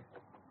brief.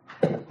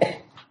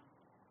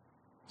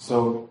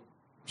 So,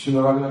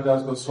 Srila Raghunath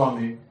Das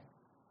Goswami,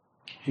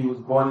 he was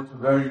born into a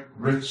very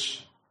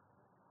rich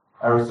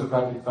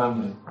aristocratic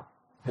family.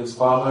 His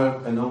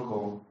father and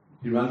uncle,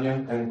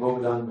 Hiranyan and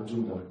Govardhan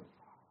Majumdar.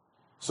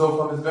 So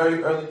from his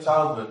very early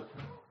childhood,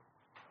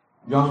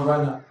 young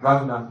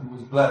Raghunath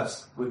was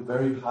blessed with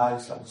very high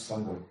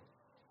satsanga.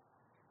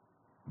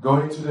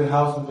 Going to the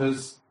house of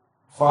his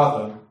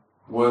father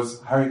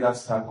was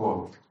Haridas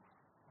Thakur.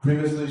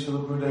 Previously,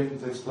 Srila Gurudev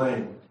has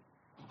explained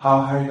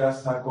how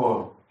Haridas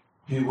Thakur,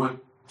 he would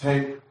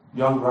take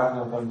young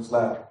Raghunath on his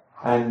lap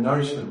and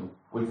nourish him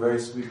with very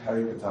sweet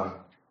Harikatha.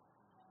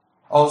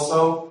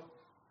 Also,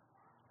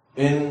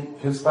 in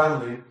his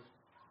family,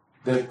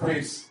 the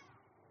priest,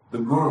 the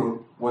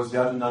guru, was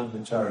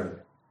Yadunandanacharya.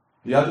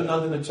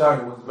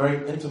 Yadunandanacharya was a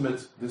very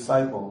intimate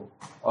disciple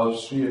of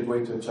Sri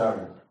Advaita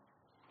Acharya.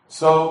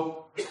 So,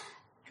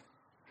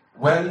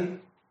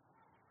 when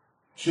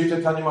Sri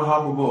Chaitanya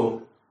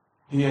Mahaprabhu,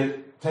 he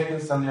had taken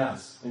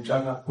sannyas in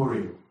Jagannath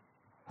Puri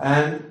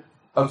and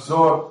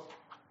absorbed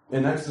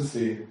in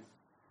ecstasy,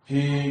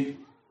 he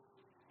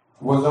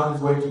was on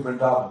his way to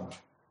Vrindavan.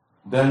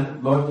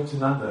 Then Lord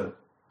Nityananda,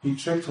 he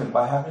tricked him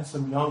by having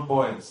some young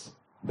boys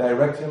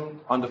direct him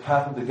on the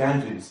path of the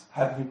Ganges,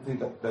 having him think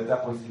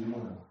that was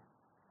Yamuna.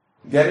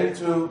 Getting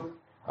to,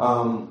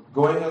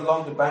 going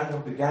along the bank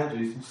of the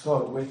Ganges, he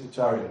saw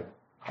Advaitacharya.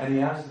 And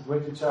he asked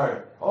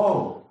Advaitacharya,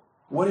 "Oh,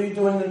 what are you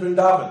doing in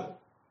Vrindavan?"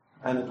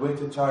 And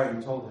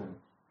Advaitacharya told him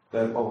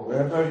that, "Oh,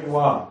 wherever you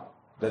are,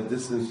 that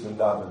this is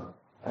Vrindavan."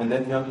 And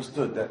then he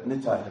understood that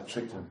Nitai had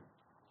tricked him.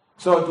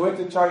 So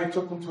Advaitacharya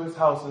took him to his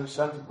house in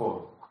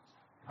Shantipur.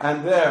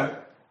 And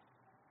there,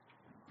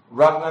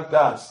 Raghunath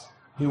Das,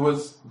 he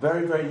was a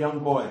very, very young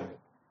boy.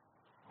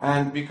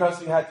 And because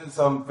he had this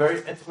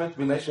very intimate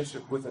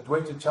relationship with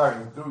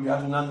Advaitacharya through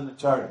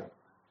Yadunandanacharya,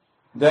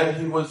 then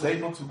he was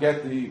able to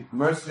get the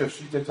mercy of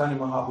Sri Chaitanya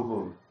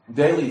Mahaprabhu.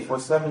 Daily, for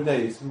 7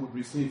 days, he would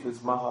receive his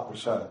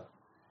Mahaprasad.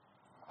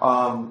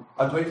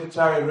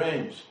 Advaitacharya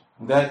arranged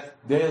that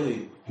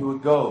daily he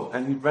would go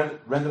and he'd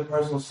render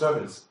personal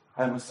service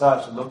and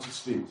massage the lotus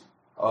feet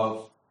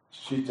of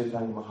Sri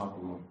Chaitanya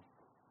Mahaprabhu.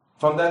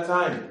 From that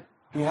time,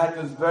 he had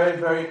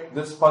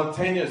this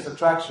spontaneous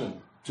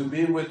attraction to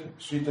be with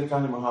Sri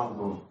Chaitanya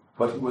Mahaprabhu,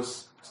 but he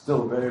was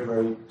still a very,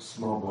 very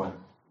small boy.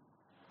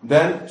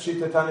 Then Sri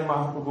Chaitanya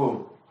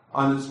Mahaprabhu,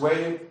 on his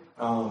way,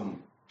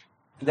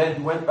 then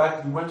he went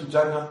to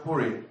Jagannath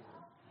Puri,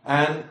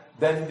 and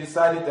then he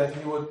decided that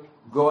he would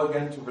go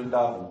again to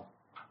Vrindavan.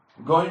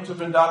 Going to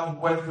Vrindavan, he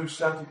went through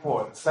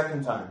Shantipur,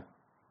 second time.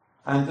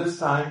 And this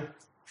time,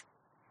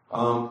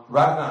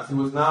 Raghunath Das, he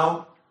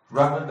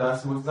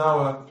was now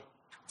a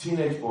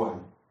teenage boy.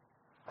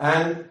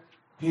 And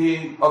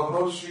he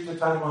approached Sri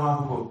Chaitanya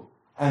Mahaprabhu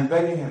and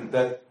begging him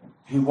that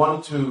he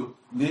wanted to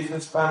leave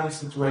his family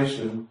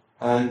situation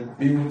and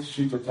be with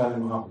Sri Chaitanya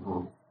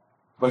Mahaprabhu.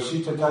 But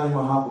Sri Chaitanya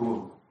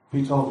Mahaprabhu,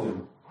 he told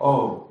him,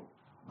 "Oh,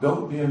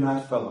 don't be a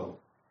mad fellow.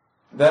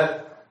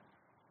 That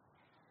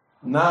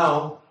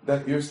now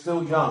that you're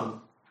still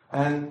young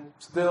and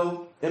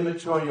still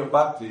immature in your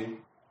bhakti,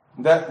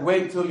 that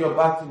wait till your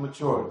bhakti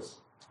matures.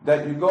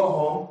 That you go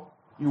home,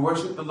 you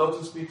worship the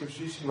lotus feet of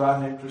Sri Sri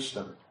Radha and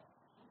Krishna.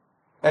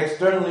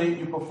 Externally,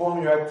 you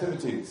perform your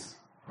activities,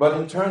 but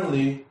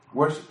internally,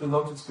 worship the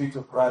lotus feet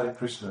of Radha and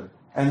Krishna.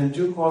 And in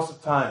due course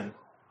of time,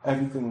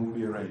 everything will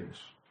be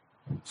arranged."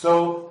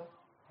 So,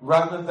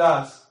 Raghunath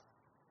Das,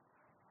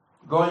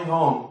 going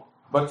home,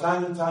 but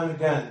time and time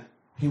again,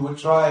 he would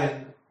try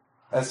and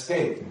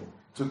escape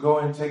to go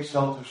and take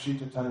shelter of Sri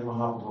Chaitanya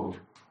Mahaprabhu.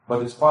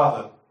 But his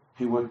father,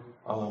 he would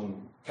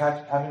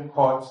have him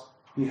caught.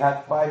 He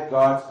had 5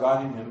 guards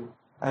guarding him,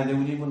 and they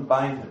would even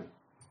bind him.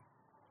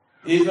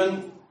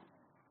 Even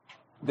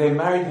they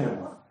married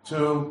him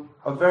to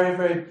a very,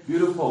 very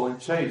beautiful and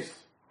chaste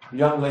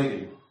young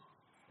lady.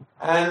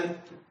 And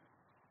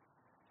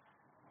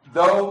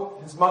though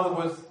his mother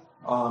was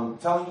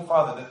telling the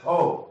father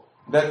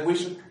that we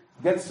should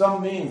get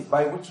some means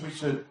by which we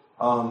should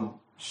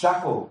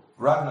shackle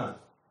Raghunath,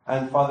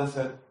 and father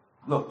said,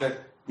 "Look, that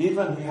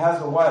even he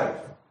has a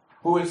wife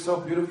who is so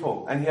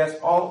beautiful and he has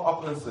all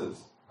opulences,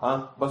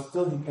 but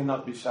still he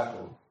cannot be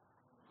shackled."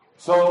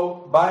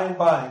 So by and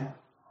by,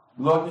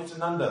 Lord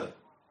Nityananda,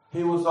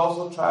 he was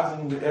also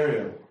traveling in the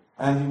area,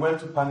 and he went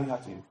to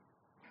Panihati.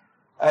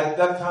 At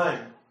that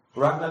time,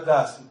 Raghunath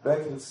Das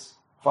begged his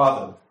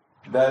father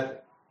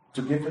that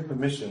to give him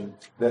permission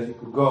that he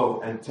could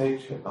go and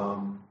take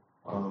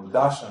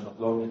darshan of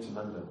Lord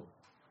Nityananda.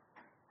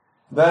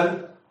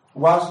 Then,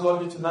 whilst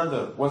Lord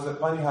Nityananda was at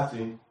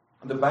Panihati,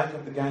 on the bank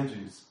of the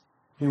Ganges,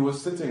 he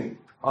was sitting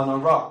on a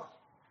rock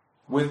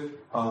with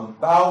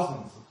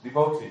thousands of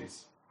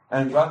devotees,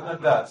 and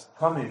Raghunath Das,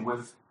 coming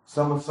with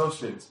some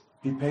associates,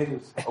 he paid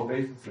his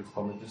obeisances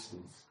from a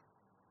distance.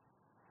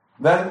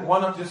 Then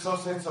one of the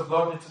associates of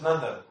Lord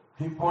Nityananda,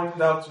 he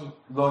pointed out to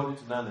Lord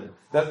Nityananda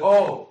that,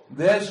 oh,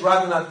 there's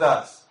Raghunath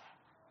Das.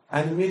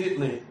 And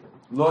immediately,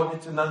 Lord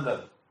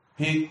Nityananda,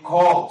 he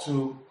called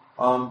to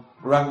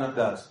Raghunath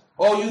Das,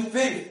 oh, you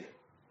thief,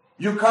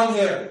 you come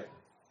here.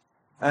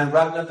 And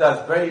Raghunath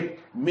Das, very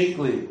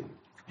meekly,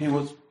 he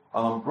was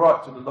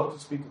brought to the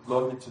lotus feet of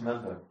Lord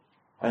Nityananda.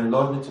 And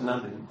Lord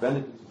Nityananda, he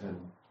benedicated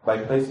him by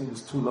placing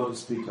his 2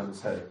 lotus feet on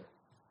his head.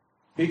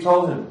 He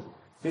told him,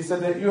 he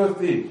said that you're a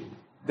thief,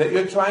 that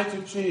you're trying to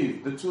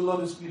achieve the 2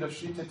 lotus feet of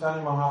Sri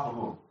Chaitanya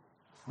Mahaprabhu.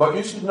 But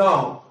you should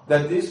know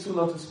that these 2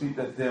 lotus feet,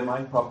 that they're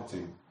my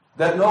property.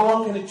 That no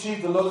one can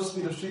achieve the lotus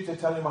feet of Sri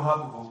Chaitanya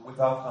Mahaprabhu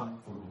without coming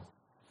through me.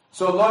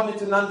 So Lord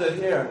Nityananda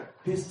here,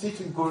 he's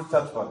teaching Guru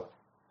Tattva.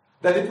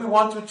 That if we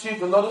want to achieve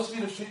the lotus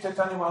feet of Sri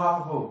Chaitanya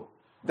Mahaprabhu,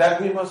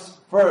 that we must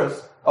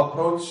first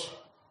approach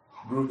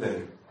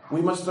Gurudev.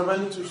 We must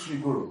surrender to Sri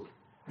Guru.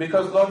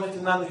 Because Lord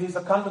Nityananda, he's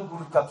a Khanda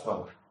Guru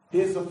Tattva. He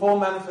is the full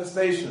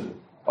manifestation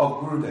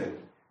of Gurudev.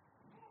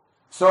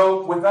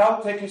 So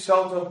without taking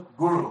shelter of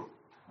Guru,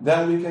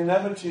 then we can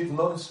never achieve the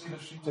lotus feet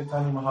of Sri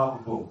Chaitanya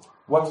Mahaprabhu.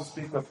 What to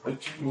speak of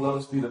achieving the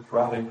lotus feet of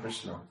Radha and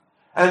Krishna.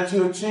 And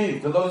to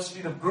achieve the lotus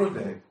feet of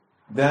Gurudev,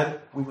 then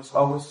we must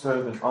always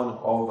serve and honor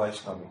all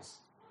Vaishnavas.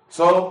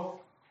 So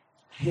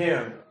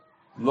here,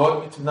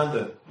 Lord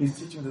Nityananda, he's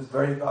teaching this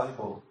very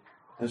valuable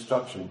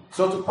instruction.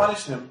 So to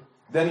punish him,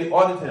 then he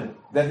ordered him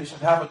that he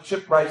should have a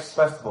chip rice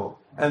festival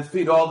and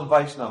feed all the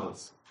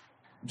Vaishnavas.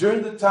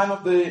 During the time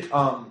of the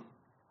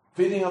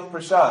feeding of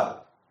prasad,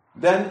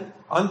 then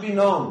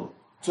unbeknown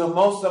to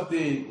most of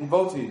the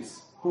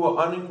devotees who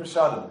were earning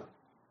prasadam,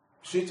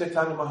 Sri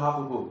Chaitanya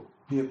Mahaprabhu,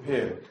 he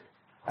appeared.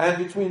 And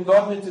between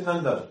Lord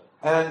Nityananda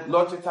and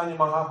Lord Chaitanya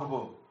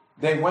Mahaprabhu,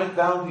 they went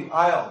down the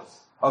aisles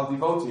of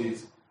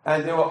devotees,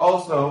 and they were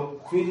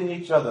also feeding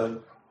each other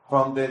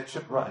from their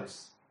chip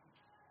rice.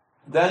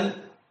 Then,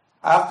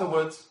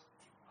 afterwards,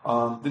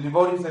 the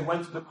devotees, they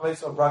went to the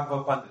place of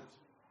Raghava Pandit.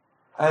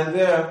 And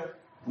there,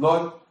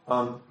 Lord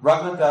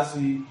Raghunath Das,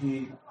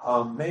 he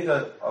made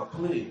a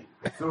plea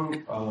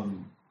through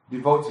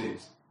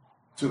devotees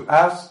to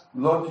ask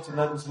Lord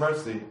Nityananda's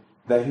mercy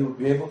that he would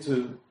be able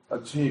to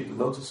achieve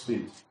the lotus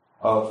feet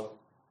of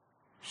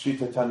Sri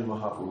Chaitanya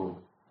Mahaprabhu.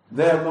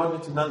 There, Lord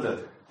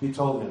Nityananda, he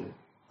told him,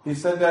 he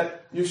said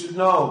that you should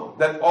know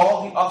that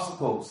all the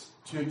obstacles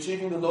to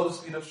achieving the lotus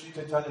feet of Sri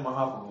Chaitanya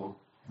Mahaprabhu,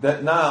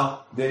 that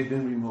now they've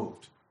been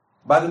removed.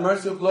 By the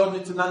mercy of Lord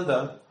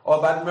Nityananda,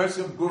 or by the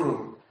mercy of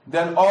Guru,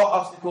 then all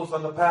obstacles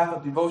on the path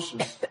of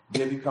devotion,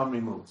 they become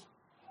removed.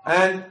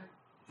 And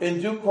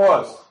in due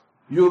course,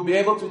 you'll be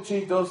able to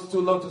achieve those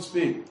 2 lotus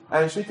feet.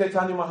 And Sri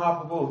Chaitanya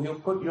Mahaprabhu, he'll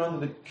put you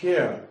under the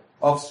care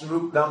of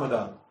Sarup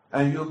Damodar,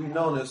 and you'll be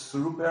known as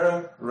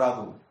Sarupara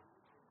Raghu.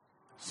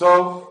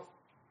 So,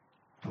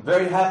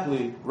 very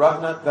happily,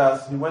 Raghunath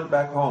Das, he went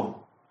back home,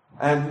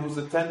 and he was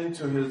attending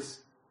to his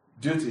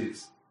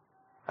duties.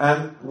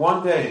 And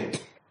one day,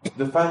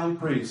 the family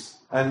priest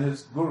and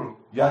his guru,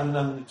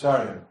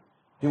 Yadunandanacharya,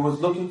 he was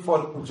looking for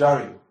the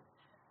pujari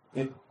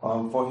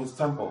for his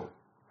temple.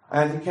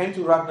 And he came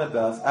to Raghunath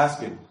Das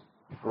asking.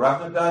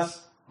 Raghunath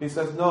Das, he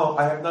says, no,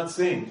 I have not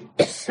seen.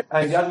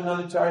 And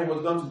Yadunandanacharya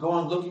was going to go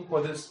on looking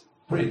for this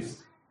priest.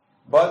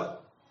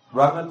 But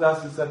Raghunath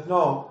Das, he said,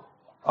 no,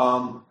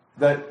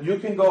 that you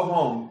can go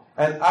home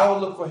and I will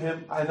look for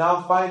him and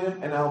I'll find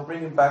him and I'll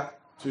bring him back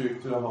to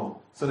the home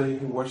so that he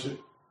can worship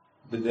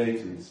the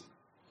deities.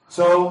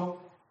 So,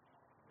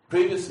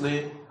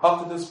 previously,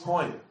 up to this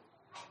point,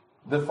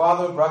 the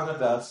father of Raghunath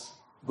Das,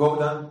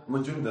 Govardhan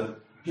Majumdar,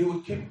 he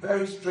would keep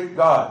very strict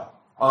guard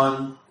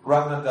on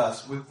Raghunath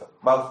Das with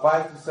about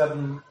 5 to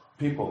 7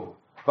 people.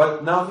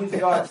 But now these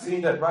guards,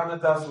 seeing that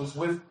Raghunath Das was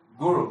with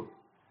Guru,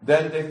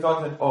 then they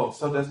thought that, oh,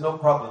 so there's no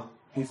problem,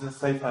 he's in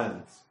safe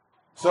hands.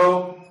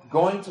 So,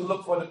 going to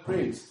look for the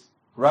priest,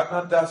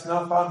 Raghunath Das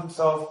now found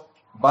himself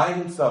by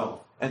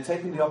himself, and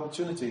taking the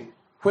opportunity,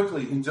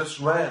 quickly he just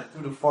ran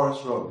through the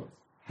forest road.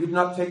 He did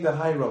not take the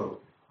high road,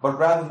 but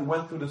rather he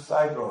went through the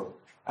side road.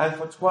 And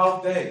for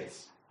 12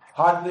 days,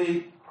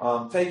 hardly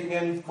taking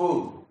any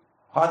food,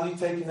 hardly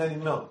taking any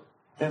milk.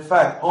 In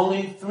fact,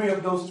 only 3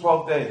 of those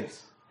 12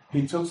 days,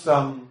 he took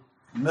some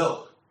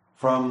milk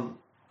from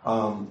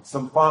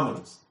some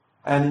farmers.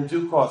 And in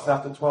due course,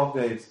 after 12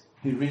 days,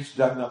 he reached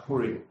Jagannath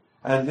Puri.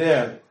 And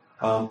there,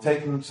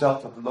 taking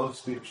shelter of the lotus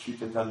feet of Sri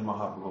Chaitanya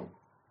Mahaprabhu.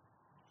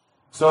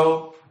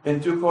 So, in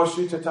due course,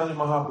 Sri Chaitanya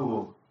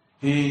Mahaprabhu,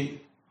 he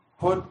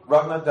put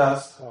Raghunath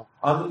Das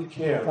under the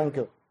care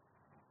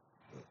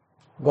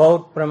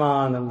Gaur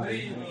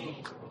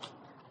Pramanand.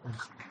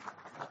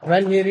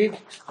 When he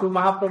reached to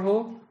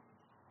Mahaprabhu,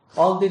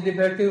 all the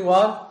devotees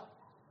were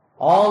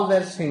all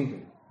their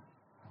singing.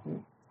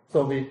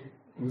 So we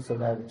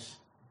should have this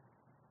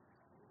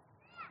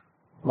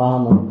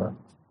Mahamantra.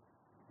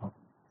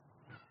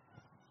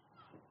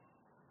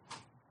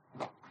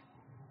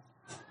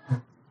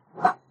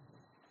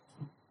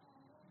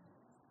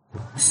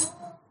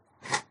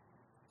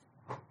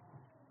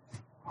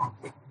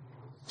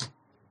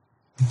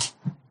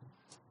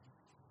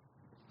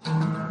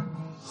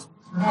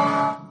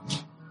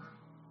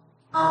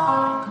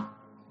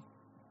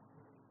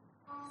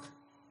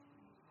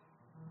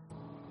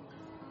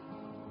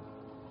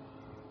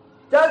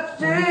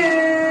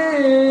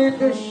 Shri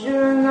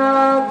Krishna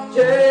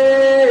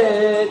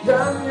Chaitanya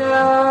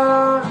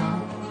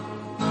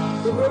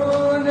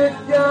Prabhu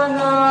Nityananda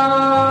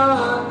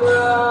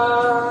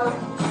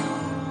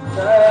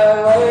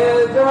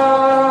Sarveda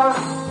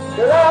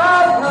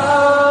Radha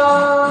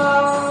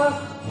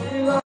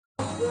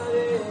Shivasari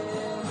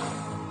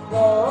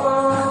Gauranga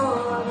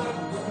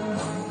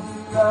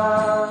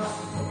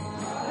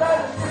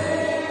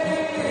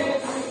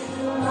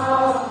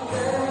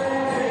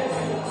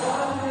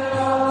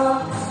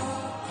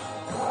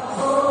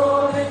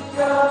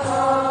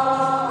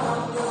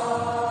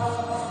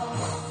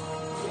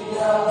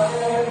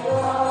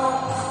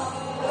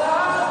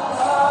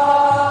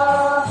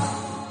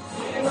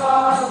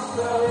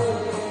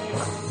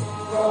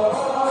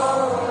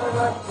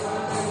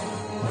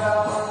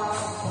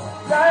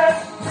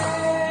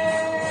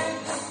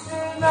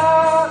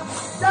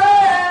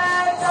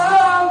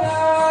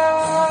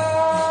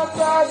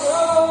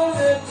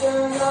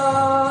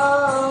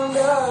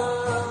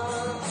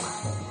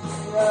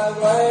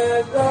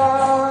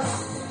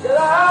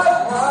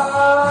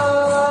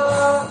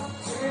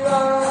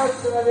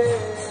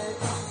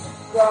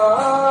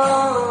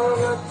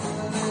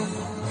Shri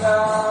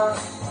Krishna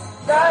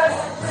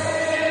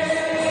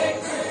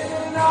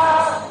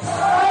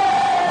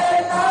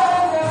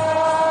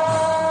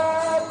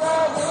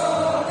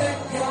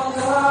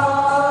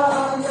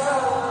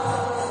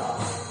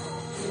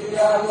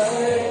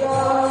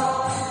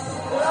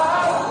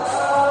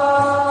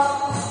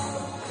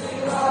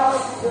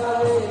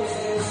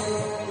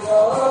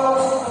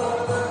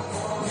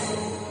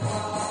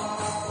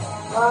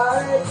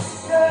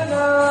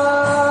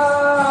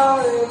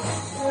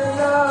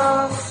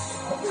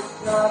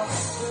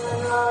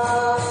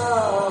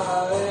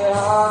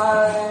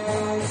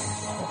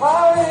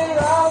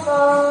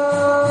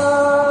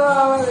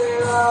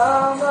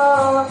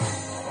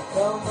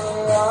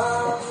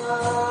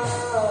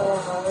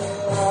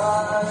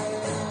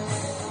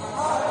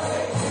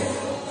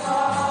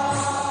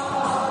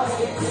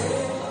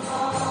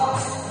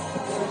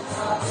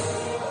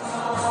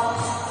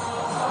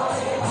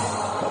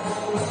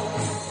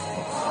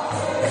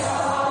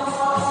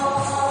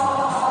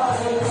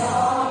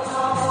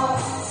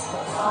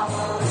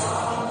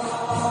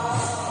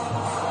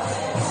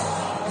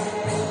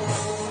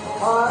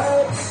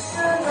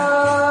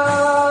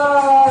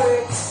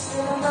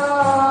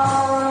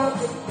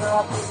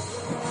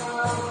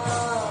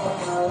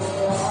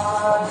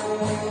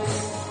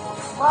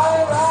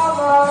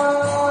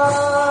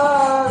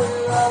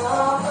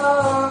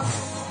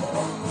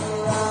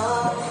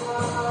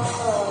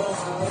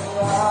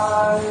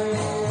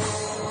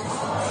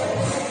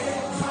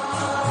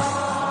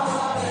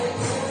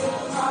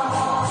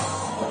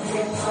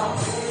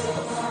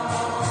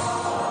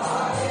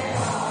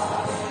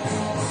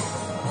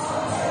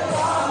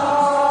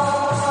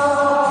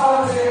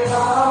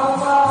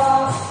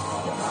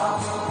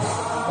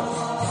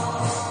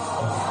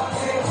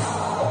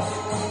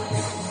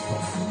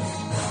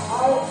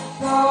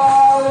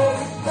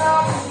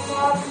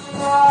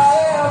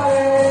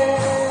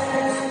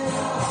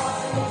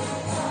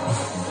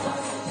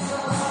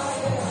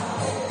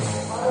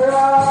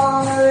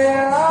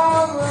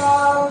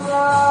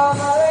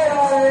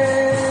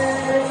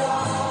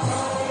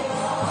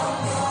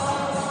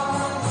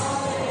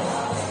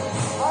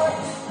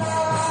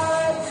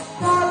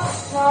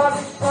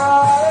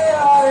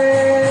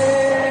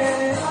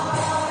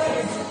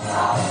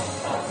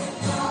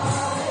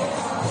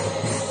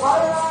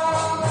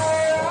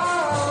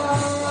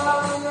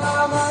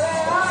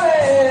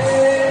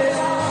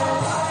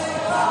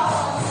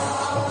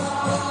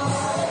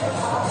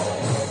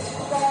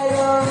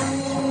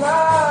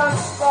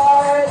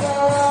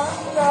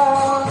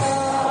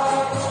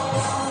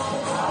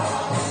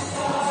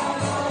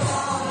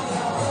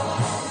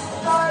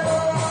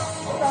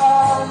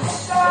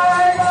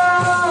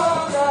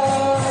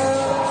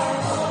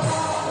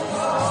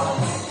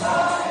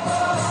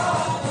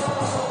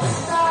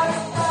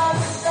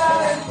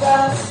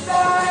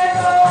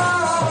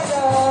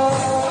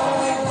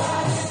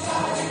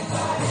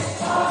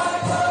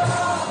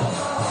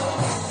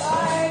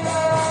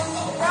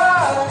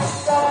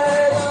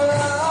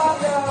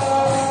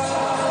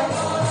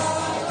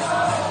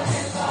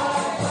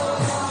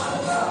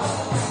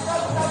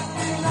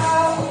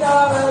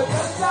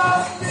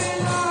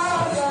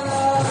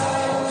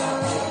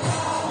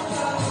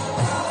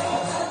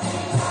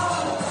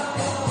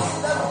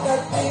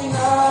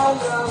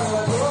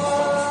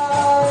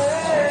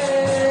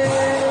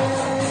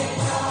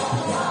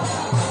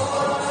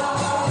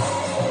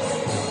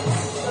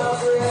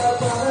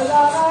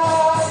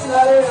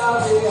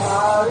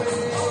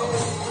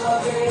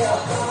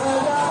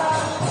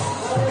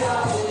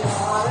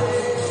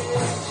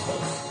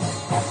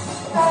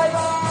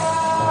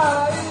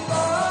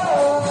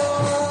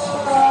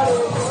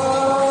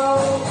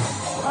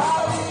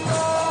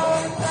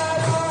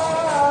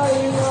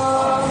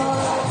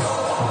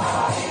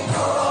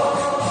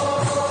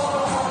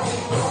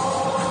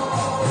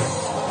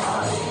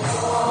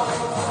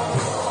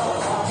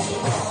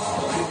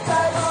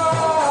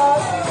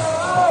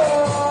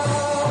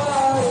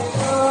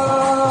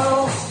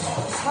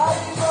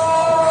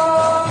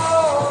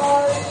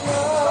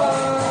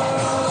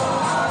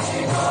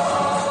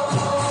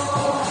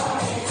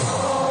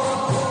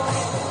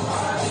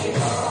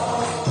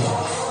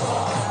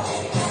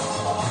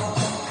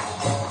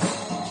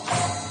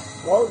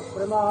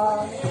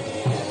Maharaj.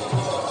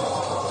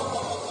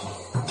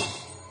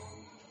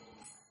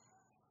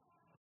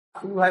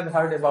 You have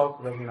heard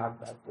about Raghunath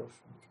Das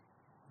Goswami.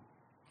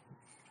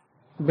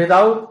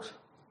 Without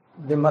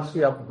the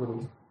mercy of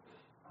Guru,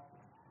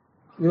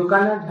 you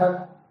cannot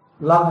have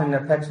love and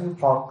affection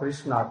for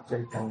Krishna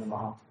Chaitanya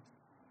Mahaprabhu.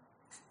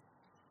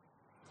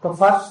 So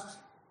first,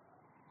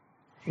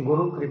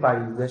 Guru Kripa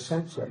is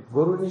essential.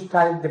 Guru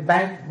Nishtha is the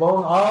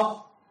backbone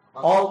of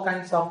all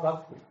kinds of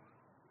bhakti.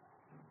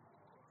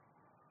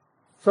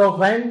 So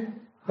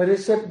when we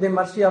receive the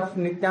mercy of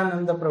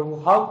Nityananda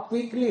Prabhu, how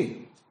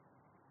quickly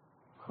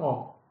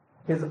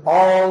his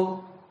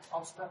all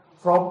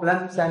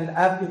problems and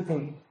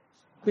everything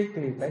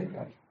quickly went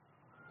away.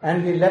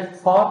 And he left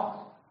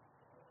for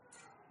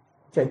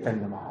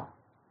Chaitanya Mahaprabhu.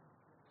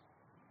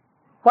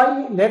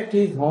 Why he left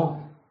his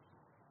home?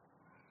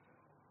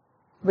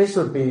 We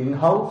should be in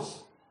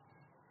house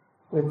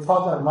with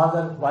father,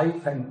 mother,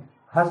 wife and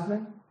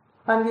husband,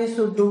 and we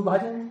should do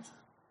bhajan.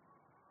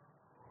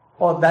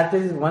 Oh, that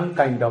is one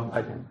kind of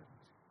bhajan.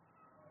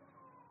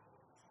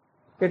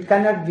 It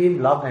cannot give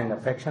love and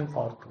affection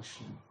for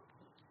Krishna.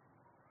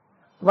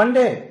 One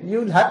day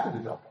you will have to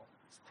love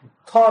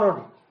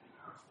thoroughly.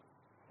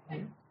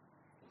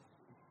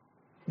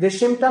 The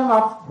symptom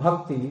of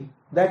bhakti,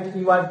 that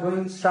you are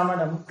doing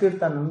Shramanam,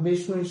 Kirtanam,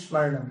 Vishnu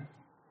Smaranam,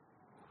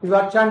 you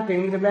are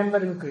chanting,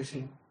 remembering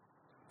Krishna.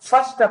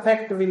 First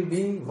effect will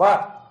be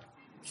what?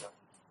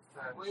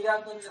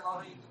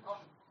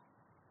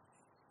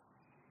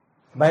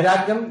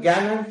 Vairagyam,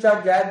 Jnanam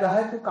cha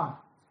jayadaha to come.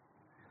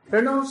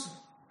 Renounce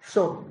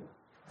so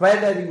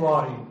whether you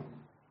are in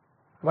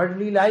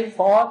worldly life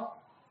or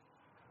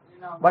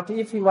but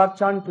if you are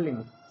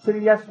chanting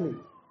seriously,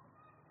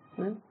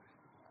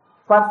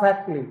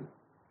 perfectly,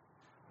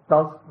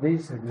 so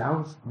these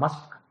renounce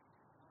must come.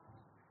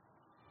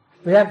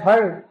 We have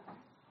heard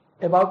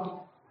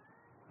about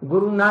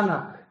Guru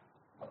Nanak.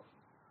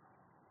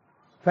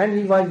 When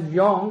he was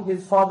young,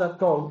 his father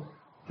told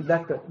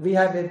that we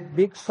have a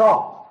big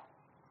shop.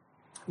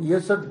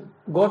 You should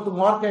go to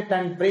market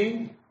and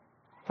bring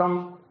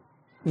from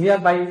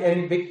nearby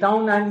any big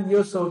town and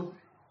you should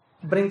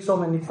bring so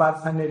many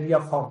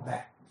paraphernalia for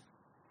that.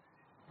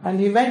 And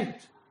he went.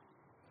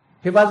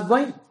 He was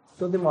going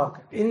to the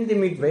market. In the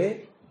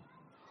midway,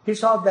 he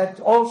saw that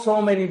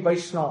so many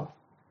Vaishnava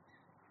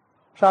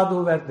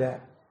sadhu were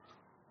there.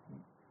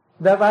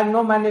 There was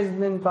no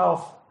management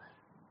of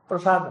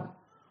prasadam.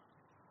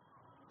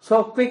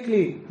 So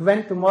quickly he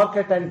went to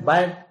market and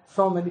buy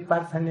so many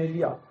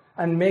paraphernalia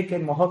and make a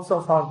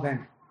mahotsav for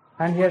them.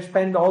 And he had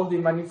spent all the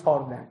money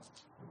for them.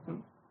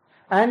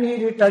 And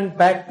he returned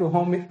back to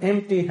home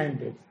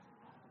empty-handed.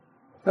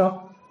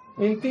 So,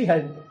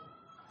 empty-handed.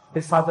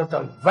 His father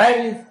told,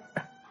 where is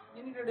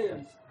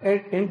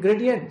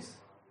ingredients?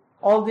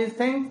 All these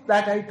things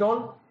that I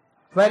told,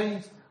 where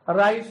is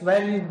rice,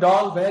 where is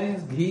dal, where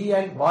is ghee,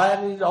 and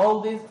where is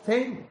all these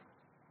things?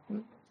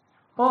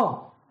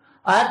 Oh,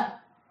 I have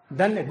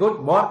done a good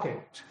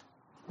market.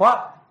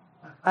 What?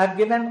 I have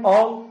given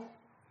all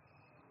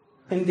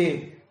in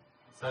the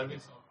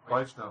service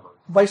of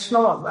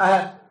Vaishnava. I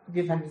have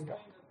given it.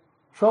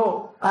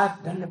 So I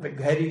have done a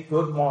very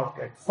good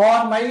market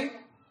for my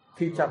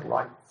future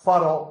life,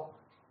 for all.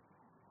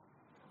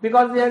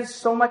 Because there is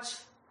so much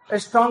a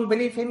strong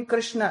belief in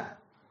Krishna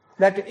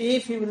that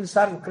if he will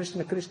serve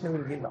Krishna, Krishna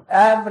will give him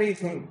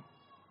everything.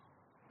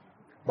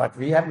 But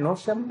we have no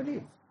such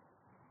belief.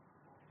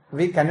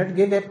 We cannot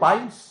give a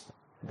price.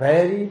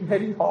 Very,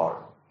 very hard.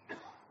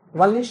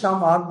 Only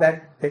some are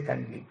that they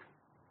can give.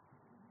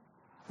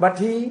 But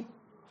he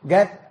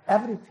get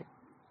everything.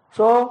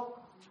 So,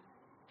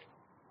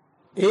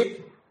 if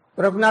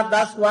Raghunath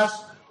Das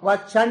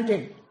was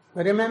chanting,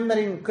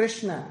 remembering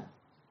Krishna,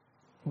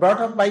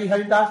 brought up by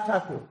Haridas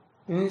Thakur,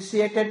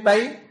 initiated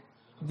by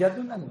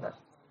Jadunandan,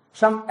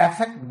 some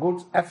effect,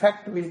 good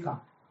effect will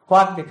come.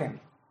 What became?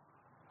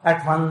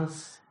 At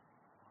once,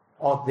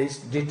 of this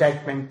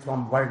detachment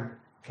from world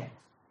came.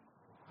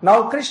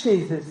 Now Krishna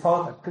is his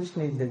father,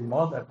 Krishna is his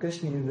mother,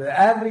 Krishna is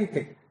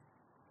everything.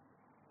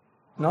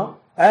 No?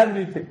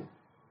 Everything.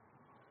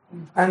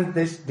 And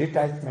this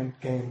detachment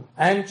came.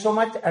 And so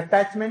much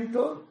attachment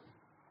to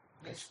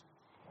Krishna.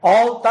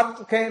 All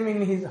tattva came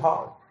in his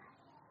heart.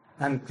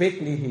 And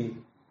quickly he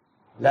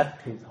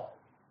left his heart.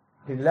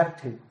 He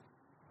left his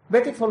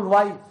beautiful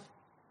wife.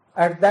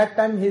 At that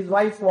time his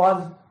wife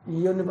was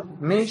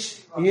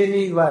Miss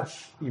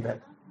Universe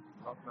even.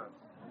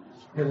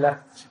 He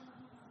left.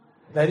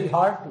 Very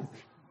hard to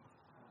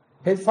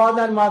be. His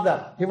father and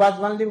mother, he was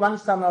only one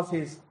son of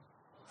his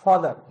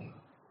father.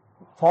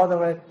 Father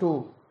were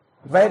two,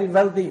 very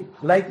wealthy,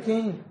 like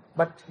king,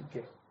 but he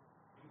came.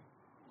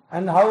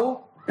 And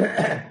how?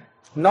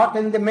 Not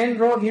in the main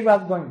road he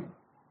was going.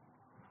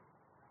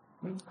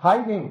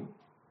 Hiding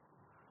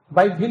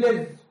by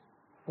village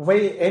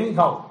way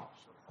anyhow,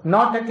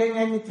 not taking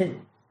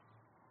anything.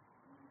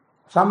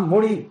 Some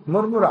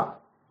murmura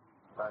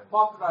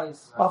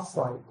of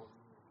soil.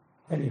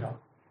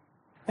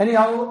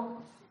 Anyhow,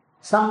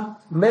 some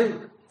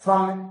milk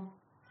from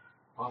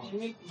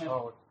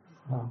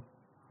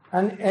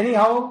And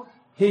anyhow,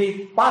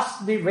 he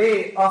passed the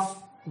way of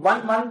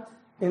 1 month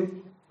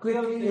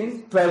quickly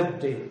in 12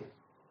 days.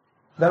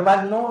 There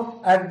was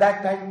no, at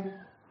that time,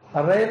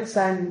 rails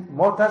and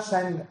motors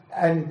and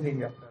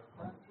anything else.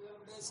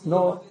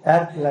 No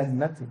airplane,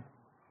 nothing.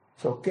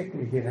 So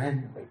quickly he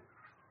ran away.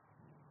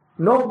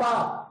 No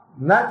bar,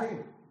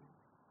 nothing.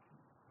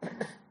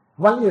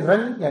 Only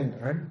running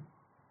and running.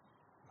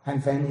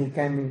 And when he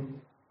came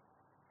in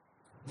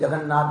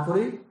Jagannath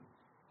Puri,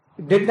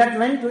 he did not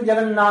went to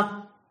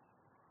Jagannath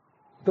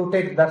to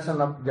take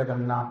darshan of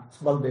Jagannath,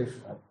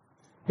 Baldeshwar.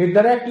 He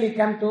directly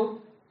came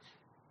to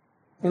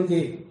in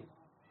the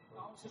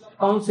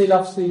Council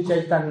of Sri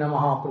Chaitanya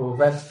Mahaprabhu,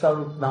 where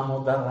Swarup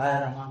Damodar,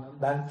 Raya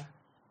Ramananda,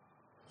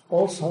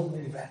 also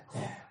they were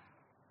there.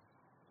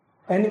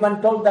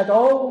 Anyone told that,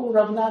 oh,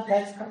 Raghunath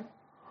has come.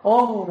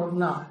 Oh,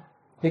 Raghunath.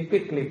 He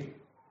quickly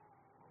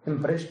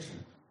embraced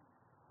him.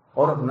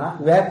 Oh,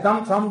 Raghunath, we have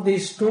come from the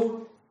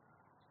stool.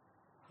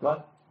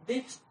 What?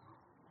 Ditch.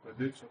 The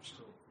ditch of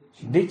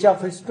stool. Ditch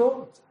of a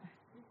stool.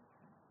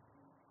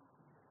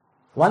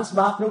 Once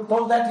Mahaprabhu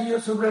told that you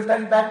should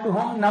return back to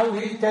home, now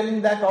he is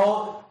telling that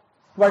all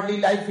worldly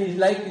life is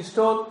like a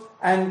stool,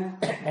 and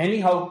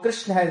anyhow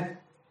Krishna has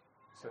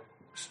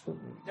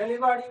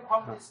delivered you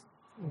from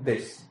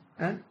this.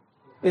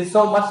 Is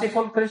so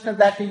merciful Krishna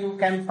that you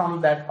came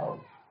from that house.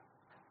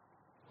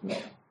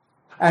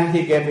 And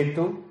he gave it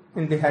to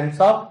in the hands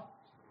of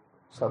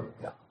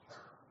Sarvya.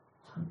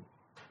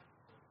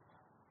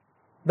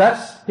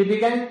 Thus he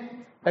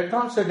began a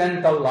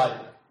transcendental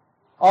life.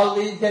 All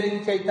these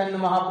hearing Chaitanya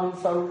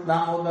Mahaprabhu, Swarup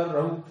Damodar,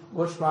 Raut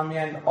Goswami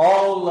and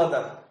all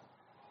other,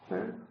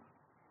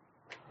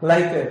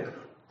 like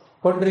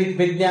Kundrik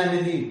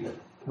Vidyanidhi,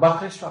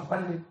 Bhakrishna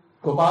Pandit,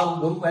 Gopal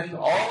Guru and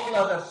all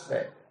others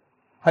there.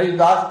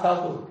 Haridas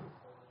Thakur.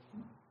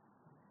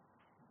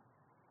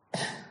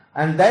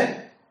 And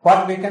then,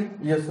 what became?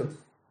 You should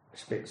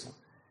speak some.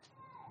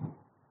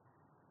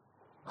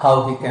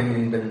 How he came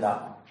in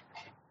Vrindavan.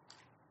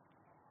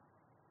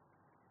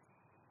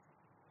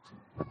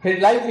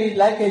 His life is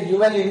like a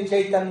jewel in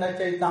Chaitanya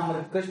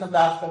Chaitamrita. Krishna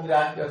Das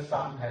Kaviraj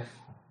Goswami has.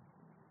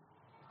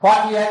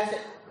 What he has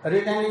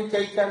written in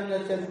Chaitanya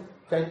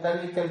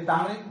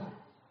Chaitamrita,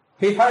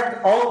 he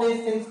heard all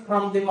these things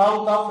from the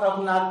mouth of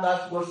Raghunath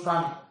Das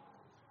Goswami.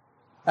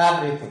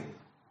 Everything.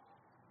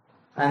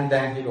 And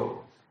then he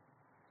wrote.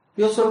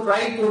 You should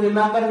try to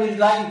remember his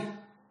life.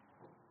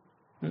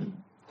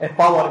 A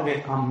power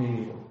will come in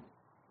you.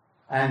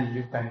 And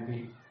you can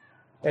be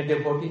a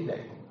devotee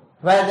life.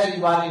 Whether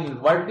you are in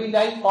worldly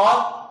life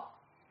or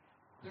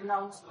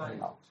renounced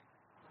life.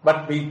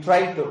 But we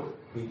try to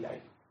be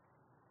like.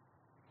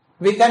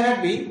 We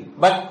cannot be,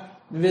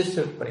 but we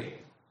should pray.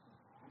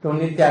 To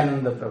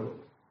Nityananda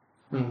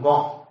Prabhu. Go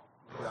on.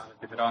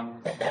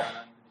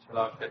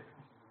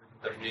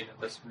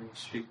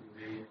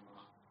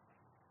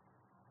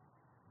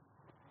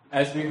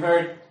 As we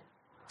heard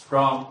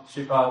from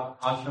Sripad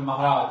Ashram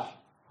Maharaj,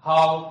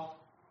 how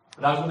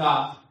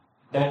Raghunath,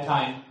 that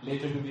time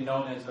later to be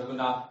known as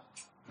Raghunath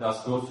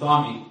Das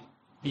Goswami,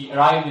 he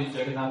arrived in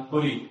Jagannath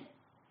Puri,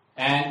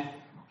 and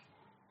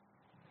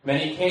when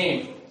he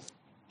came,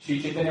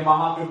 Sri Chaitanya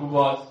Mahaprabhu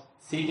was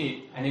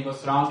seated and he was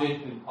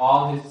surrounded with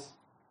all his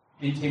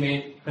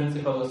intimate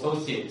principal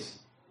associates.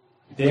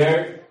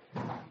 There,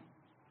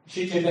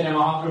 Sri Chaitanya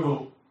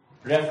Mahaprabhu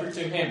referred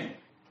to him,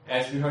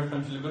 as we heard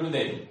from Sri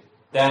Gurudev,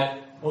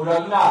 that, O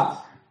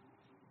Raghunath,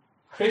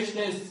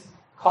 Krishna is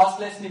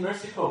causelessly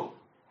merciful.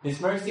 His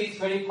mercy is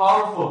very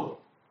powerful.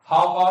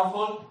 How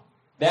powerful?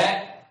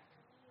 That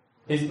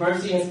His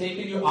mercy has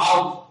taken you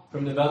out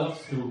from the well of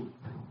stool.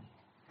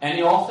 And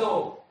he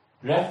also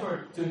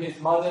referred to his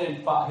mother and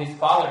his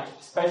father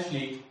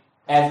especially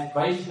as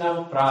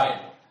Vaishnava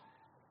pride.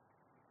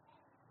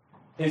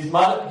 His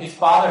mother, his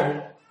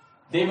father,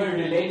 they were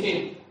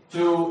related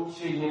to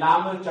Sri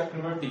Nilambar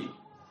Chakravarti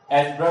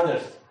as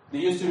brothers. They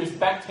used to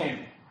respect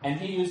him and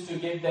he used to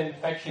give them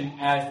affection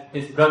as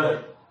his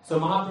brother. So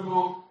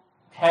Mahaprabhu,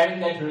 having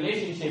that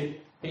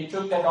relationship, he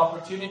took that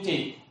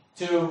opportunity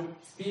to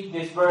speak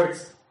these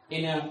words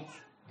in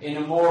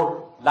a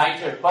more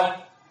lighter,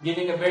 but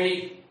giving a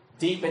very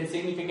deep and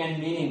significant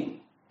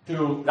meaning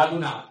to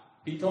Raghunath.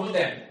 He told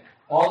them,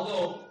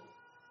 although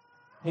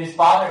his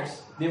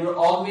fathers, they were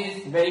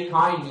always very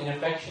kind and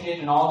affectionate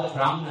in all the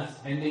brahmanas,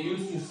 and they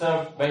used to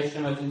serve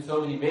Vaishnavas in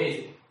so many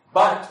ways,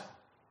 but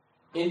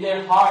in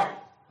their heart,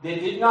 they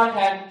did not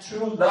have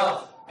true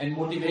love and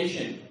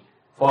motivation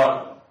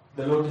for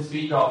the lotus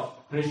feet of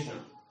Krishna.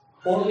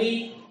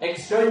 Only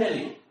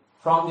externally,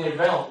 from their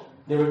wealth,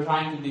 they were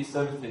trying to do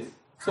services.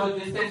 So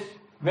this is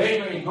very,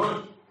 very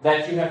good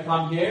that you have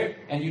come here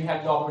and you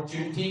have the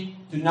opportunity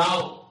to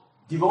now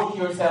devote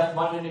yourself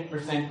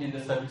 100% in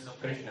the service of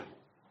Krishna.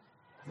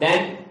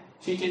 Then,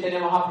 Sri Chaitanya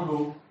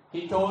Mahaprabhu,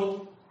 he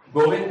told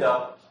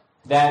Govinda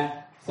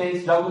that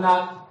since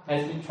Raghunath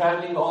has been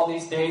traveling all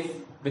these days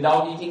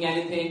without eating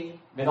anything,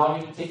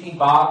 without even taking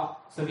bath,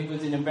 so he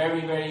was in a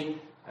very, very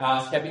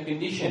steady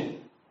condition.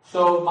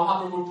 So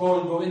Mahaprabhu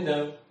told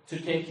Govinda to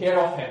take care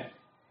of him.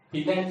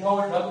 He then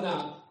told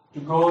Raghunath to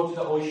go to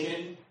the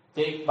ocean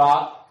take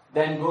bath,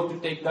 then go to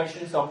take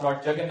darshans of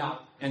Lord Jagannath,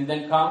 and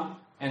then come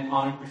and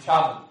honor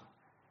Prasadam.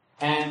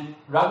 And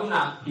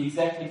Raghunath, he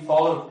exactly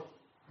followed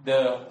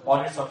the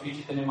orders of Sri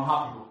Chaitanya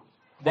Mahaprabhu.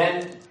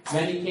 Then,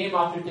 when he came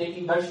after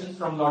taking darshans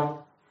from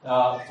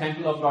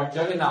temple of Lord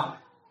Jagannath,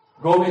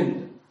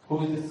 Govind,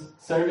 who is the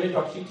servant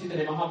of Sri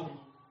Chaitanya Mahaprabhu,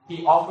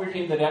 he offered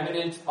him the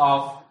remnants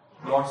of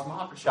Lord's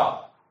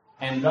Mahaprasad,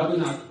 and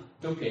Raghunath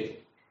took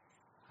it.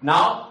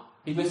 Now,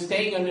 he was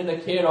staying under the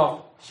care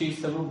of Sri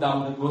Swarup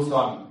Damodar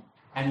Goswami,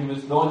 and he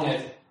was known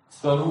as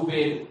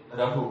Swarupe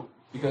Raghu,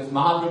 because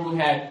Mahaprabhu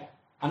had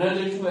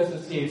another two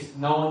associates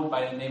known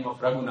by the name of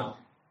Raghunath.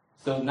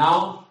 So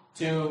now,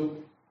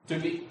 to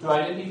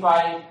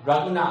identify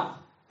Raghunath,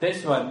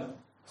 this one,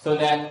 so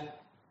that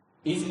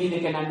easily they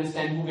can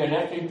understand who we are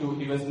referring to,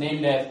 he was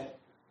named as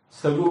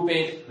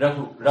Swarupe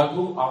Raghu,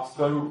 Raghu of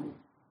Swarup.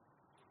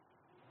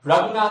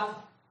 Raghunath,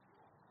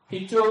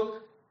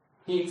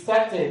 he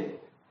accepted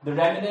the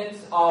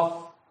remnants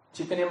of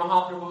Chaitanya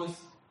Mahaprabhu's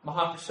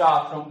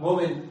Mahaprasad from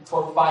Govind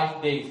for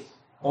 5 days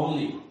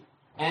only.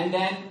 And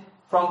then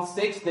from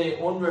 6th day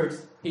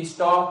onwards, he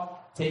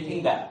stopped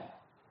taking that.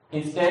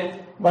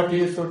 Instead, But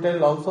you should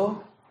tell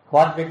also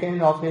what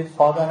became of his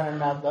father and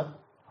mother,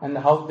 and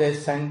how they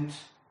sent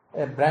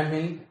a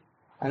Brahmin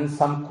and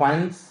some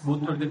coins.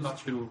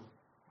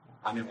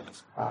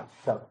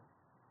 Sure.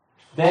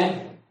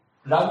 then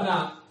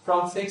Raghunath,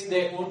 from 6th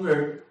day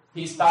onward,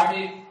 he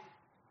started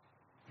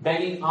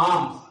begging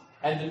alms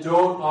at the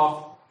door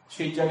of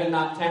Sri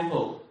Jagannath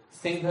temple,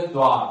 Singha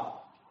Dwar.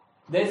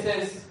 This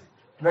is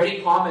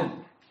very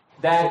common.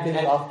 That It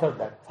is after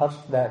that,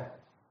 first that.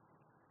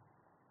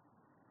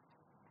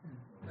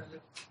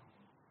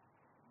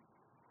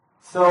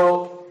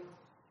 So,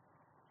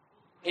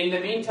 in the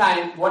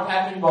meantime, what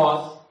happened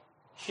was,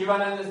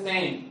 Shivananda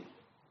Sen,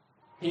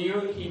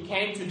 he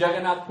came to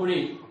Jagannath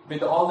Puri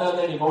with all the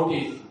other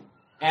devotees,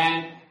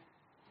 and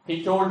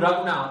he told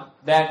Raghunath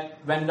that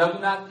when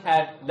Raghunath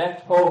had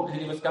left home and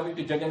he was coming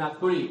to Jagannath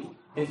Puri,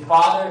 his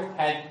father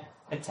had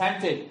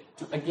attempted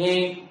to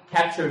again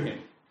capture him.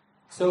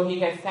 So he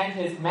had sent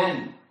his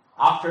men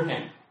after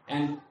him,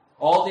 and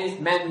all these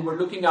men who were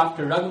looking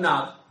after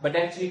Raghunath, but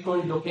actually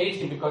couldn't locate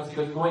him because he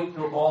was going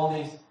through all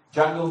these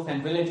jungles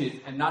and villages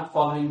and not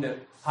following the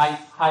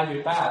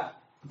highway path.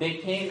 They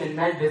came and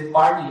met this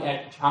party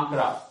at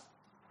Shankara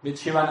with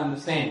Shivananda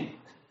Sen.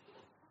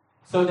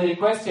 So they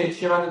requested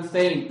Shivananda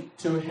Sen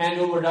to hand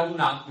over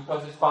Raghunath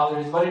because his father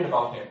is worried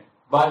about him.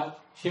 But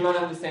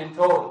Shivananda Sen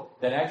told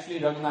that actually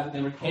Raghunath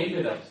never came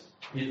with us.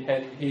 We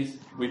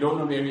don't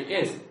know where he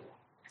is.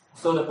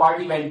 So the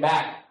party went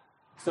back.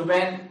 So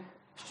when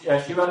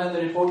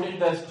Shivananda reported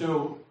this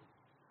to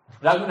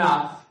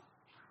Raghunath,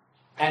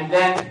 and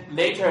then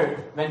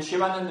later when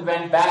Shivananda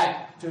went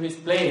back to his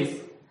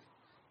place,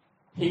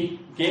 he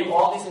gave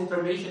all this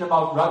information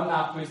about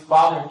Raghunath to his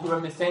father through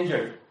a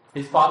messenger.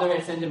 His father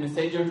had sent a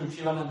messenger to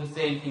Shivananda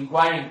Sen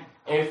inquiring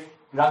if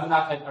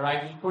Raghunath had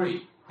arrived in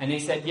Puri. And he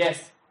said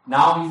yes,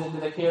 now he's under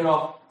the care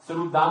of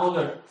Swarup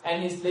Damodar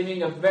and he's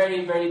living a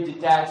very, very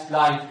detached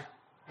life.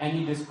 And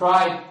he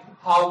described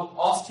how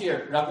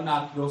austere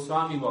Raghunath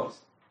Goswami was.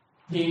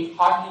 He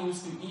hardly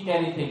used to eat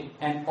anything,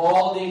 and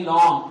all day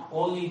long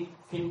only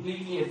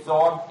completely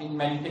absorbed in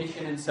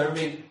meditation and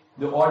serving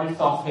the orders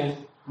of his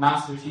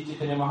master Sri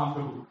Chaitanya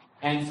Mahaprabhu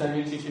and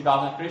serving Sri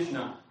Radha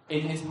Krishna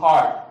in his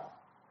heart.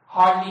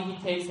 Hardly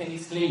he takes any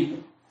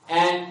sleep,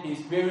 and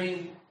he's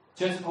wearing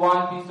just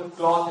one piece of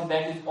cloth, and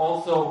that is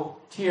also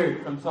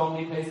teared from so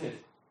many places.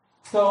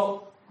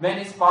 So when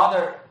his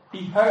father,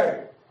 he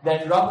heard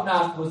that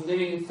Raghunath was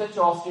living in such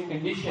austere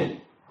condition,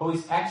 who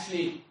is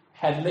actually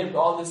had lived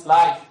all this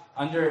life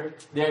under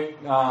their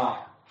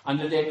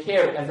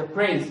care as a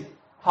prince,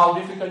 how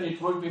difficult it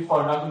would be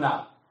for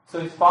Raghunath. So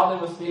his father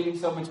was feeling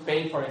so much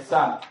pain for his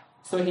son.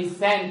 So he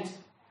sent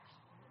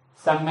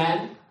some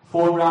men,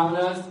 4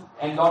 brahmanas,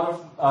 and lot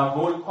of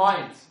gold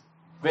coins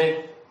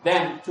with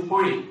them to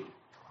Puri.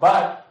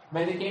 But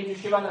when they came to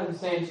Shivananda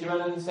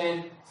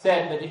Sen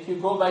said that if you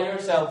go by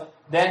yourself,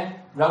 then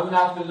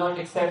Raghunath will not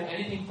accept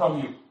anything from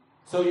you.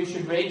 So you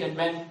should wait, and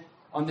when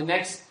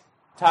next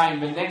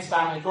time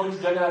I go to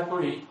Jagannath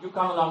Puri, you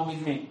come along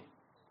with me.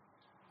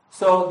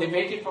 So they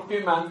waited for a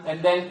few months,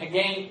 and then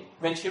again,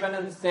 when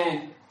Shivananda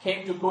Sen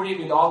came to Puri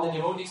with all the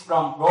devotees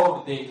from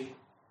Govardhan,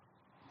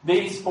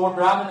 these 4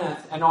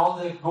 brahmanas and all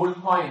the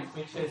gold coins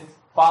which his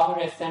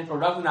father had sent for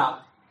Raghunath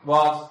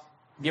was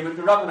given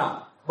to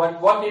Raghunath.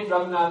 But what did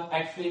Raghunath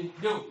actually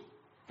do?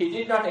 He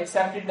did not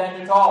accept that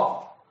at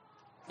all.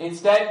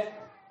 Instead,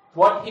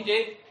 what he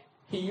did,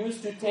 he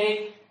used to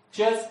take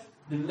just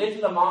the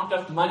little amount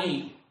of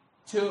money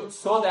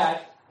so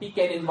that he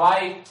can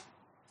invite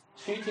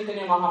Sri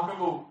Chaitanya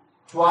Mahaprabhu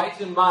twice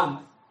a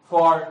month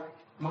for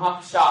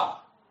Mahaprasad.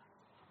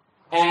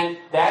 And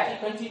that he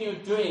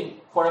continued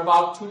doing for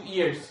about 2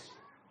 years.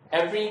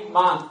 Every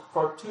month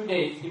for 2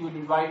 days he would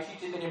invite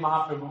Sri Chaitanya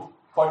Mahaprabhu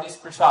for this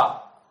prasad.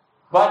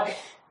 But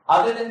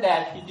other than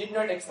that, he did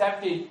not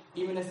accept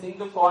even a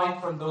single coin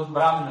from those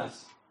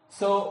brahmanas.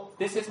 So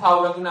this is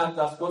how Raghunath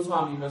Das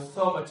Goswami was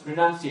so much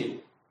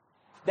renunciated.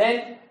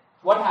 Then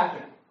what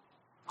happened?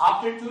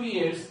 After 2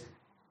 years,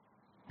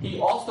 he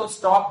also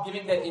stopped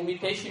giving that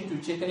invitation to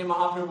Chaitanya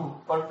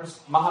Mahaprabhu for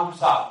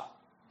Mahaprasad.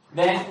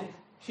 Then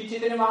Sri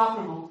Chaitanya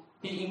Mahaprabhu,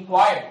 he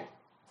inquired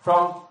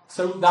from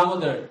Sarup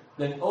Damodar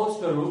that, "Oh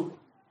Sarup,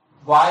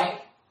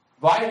 why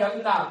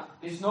Raghunath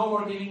is no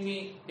more giving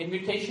me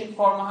invitation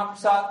for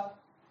Mahaprasad?"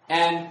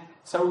 And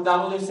Sarup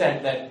Damodar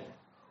said that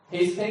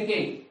he's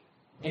thinking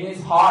in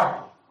his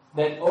heart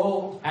that,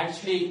 "Oh,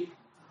 actually,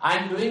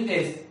 I'm doing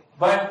this,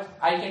 but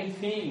I can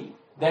feel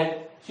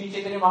that Sri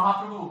Chaitanya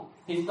Mahaprabhu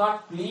is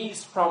not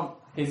pleased from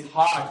his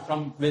heart,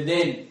 from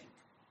within.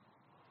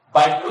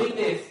 By doing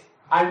this,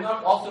 I'm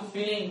not also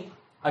feeling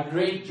a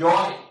great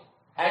joy.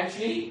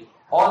 Actually,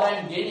 all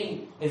I'm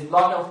gaining is a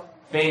lot of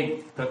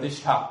fame,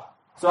 pratishtha.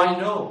 So I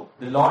know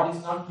the Lord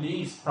is not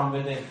pleased from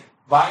within.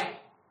 Why?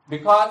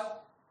 Because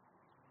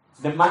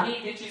the money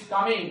which is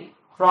coming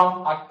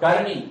from a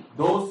karani,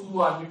 those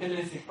who are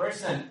materialistic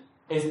person,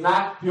 is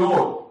not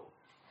pure.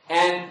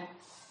 And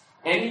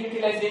any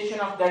utilization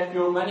of that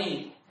pure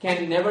money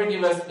can never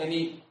give us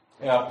any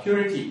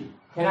purity,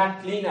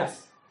 cannot clean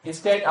us.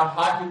 Instead, our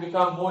heart will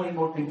become more and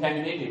more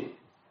contaminated.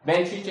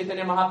 When Sri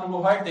Chaitanya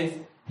Mahaprabhu heard this,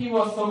 he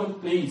was so much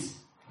pleased.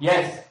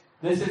 Yes,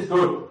 this is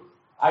good.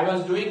 I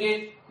was doing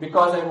it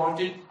because I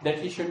wanted that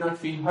he should not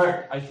feel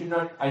hurt. I did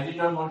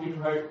not want you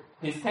to hurt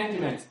his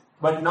sentiments.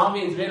 But now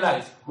he has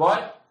realized,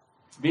 what?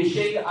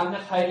 Vishek anna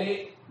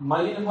khaile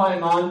malin hoy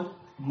man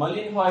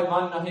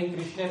nahin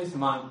Krishna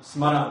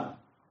smaran.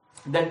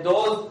 That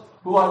those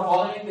who are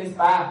following this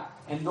path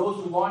and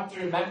those who want to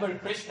remember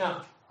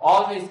Krishna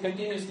always,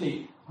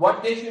 continuously,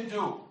 what they should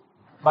do,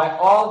 by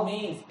all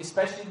means,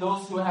 especially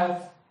those who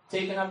have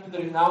taken up to the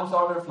renounced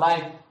order of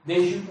life,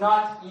 they should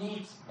not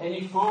eat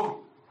any food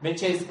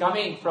which is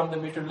coming from the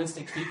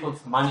materialistic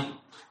people's money.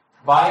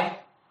 Why?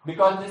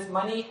 Because this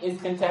money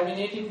is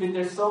contaminated with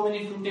their so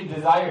many fruitive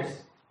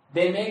desires.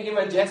 They may give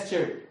a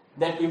gesture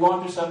that we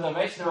want to serve the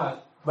Vaishnavas,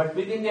 but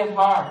within their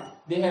heart,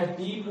 they have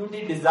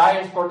deep-rooted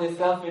desires for their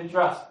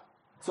self-interest.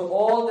 So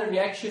all the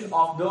reaction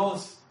of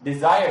those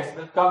desires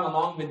will come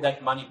along with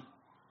that money.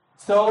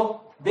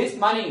 So this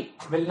money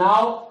will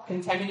now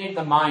contaminate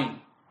the mind,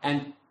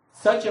 and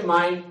such a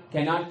mind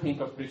cannot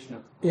think of Krishna.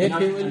 If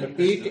you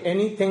will eat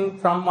anything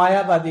from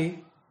Mayavadi,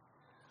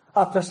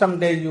 after some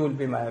days you will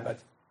be Mayavadi.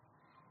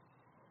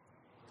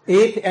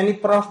 Eat any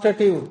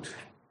prostitute,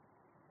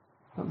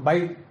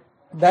 by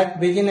that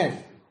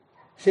business,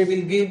 she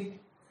will give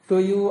to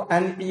you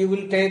and you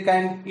will take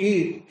and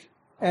eat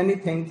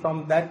anything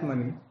from that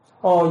money,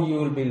 or you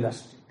will be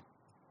lusty.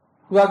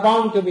 You are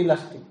bound to be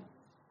lusty.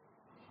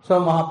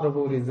 So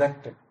Mahaprabhu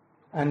rejected,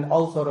 and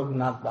also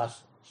Raghunath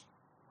Das.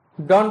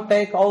 Don't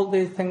take all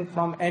these things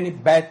from any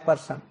bad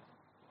person,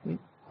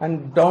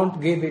 and don't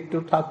give it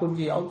to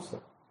Thakurji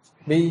also.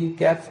 Be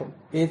careful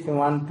if you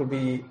want to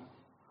be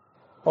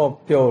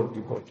of pure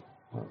devotee.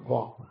 Go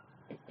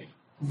on.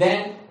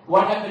 Then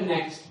what happened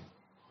next?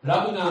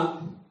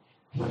 Raghunath,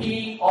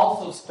 he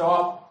also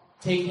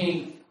stopped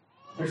taking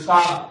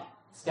prasad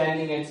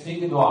standing at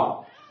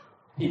Sringadwar.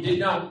 He did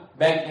not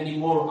beg any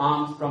more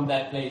alms from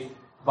that place.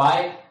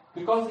 Why?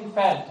 Because he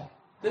felt,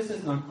 this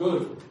is not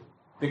good.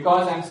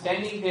 Because I'm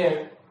standing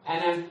there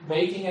and I'm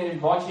waiting and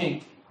I'm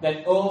watching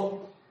that,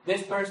 oh,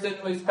 this person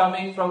who is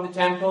coming from the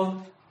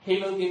temple,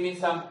 he will give me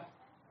some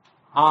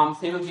alms,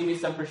 he will give me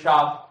some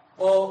prasad.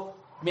 Oh,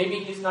 maybe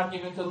he's not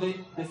giving to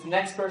this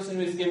next person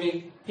who is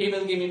giving, he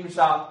will give me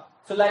prasad.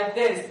 So like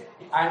this,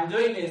 I'm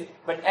doing this,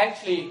 but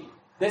actually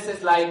this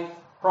is like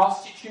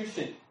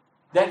prostitution.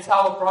 That's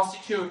how a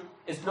prostitute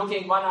is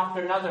looking one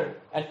after another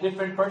at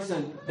different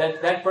person,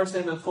 that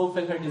person will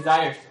fulfill her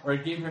desires or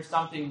give her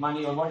something,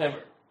 money or whatever.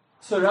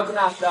 So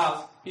Raghunath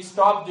Das, he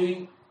stopped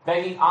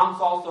begging alms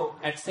also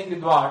at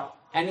Singhdwar,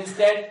 and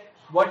instead,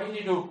 what did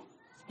he do?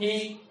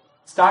 He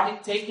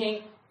started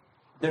taking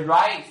the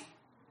rice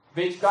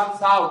which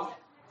comes out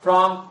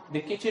from the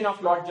kitchen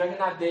of Lord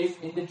Jagannath Dev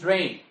in the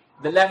drain,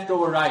 the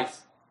leftover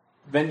rice.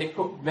 When the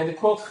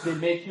cooks, they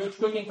make huge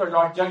cooking for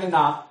Lord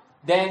Jagannath,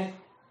 then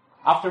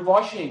after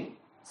washing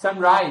some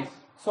rice,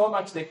 so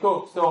much they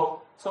cook,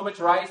 so much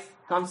rice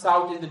comes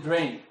out in the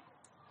drain.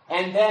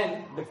 And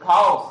then the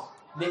cows,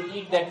 they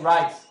eat that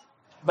rice.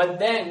 But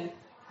then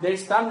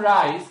there's some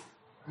rice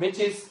which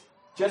is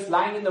just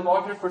lying in the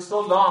water for so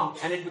long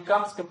and it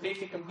becomes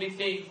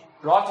completely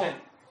rotten,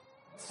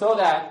 so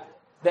that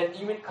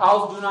even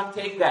cows do not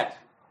take that.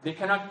 They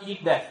cannot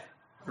eat that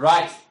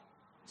rice.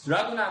 So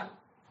Raghunath,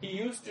 he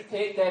used to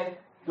take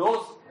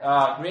those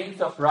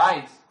grains of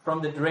rice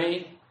from the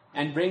drain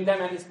and bring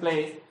them at his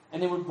place,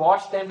 and he would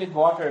wash them with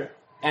water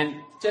and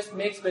just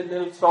mix with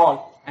little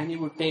salt, and he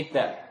would take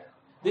that.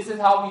 This is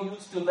how he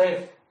used to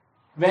live.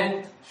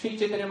 When Sri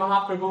Chaitanya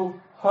Mahaprabhu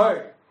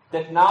heard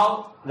that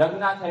now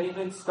Raghunath had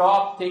even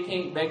stopped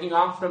begging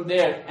alms from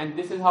there, and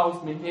this is how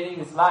he's maintaining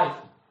his life,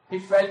 he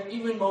felt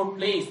even more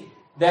pleased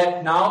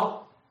that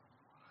now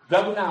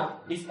Raghunath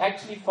is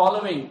actually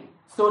following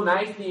so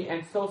nicely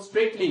and so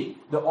strictly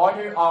the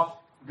order of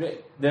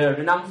the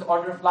renounced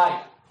order of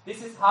life.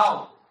 This is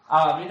how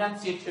a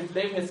renunciate should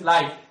live his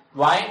life.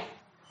 Why?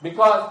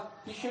 Because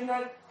he should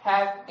not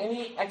have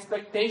any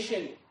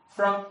expectation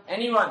from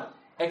anyone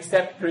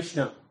except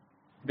Krishna.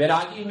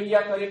 Vairagi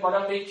huiya kare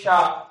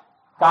parapeksha,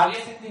 karya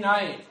siddhi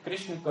nae,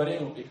 Krishna kare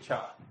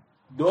upeksha.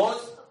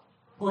 Those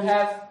who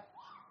have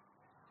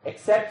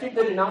accepted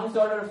the renounced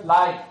order of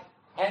life,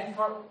 and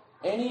for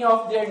any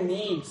of their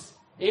needs,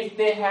 if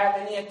they have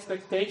any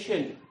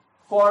expectation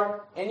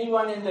for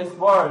anyone in this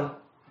world,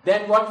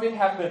 then what will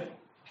happen?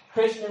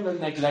 Krishna will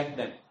neglect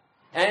them.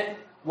 And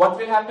what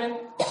will happen?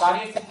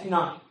 Karya siddhi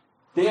nae.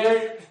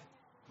 Their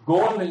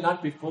goal will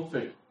not be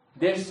fulfilled.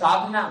 Their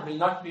sadhana will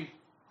not be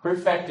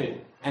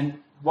perfected. And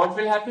what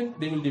will happen?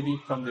 They will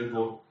deviate from their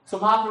goal. So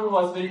Mahaprabhu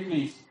was very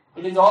pleased.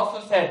 It is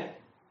also said,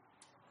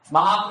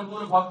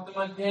 Mahaprabhu Bhakta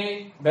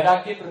Madhye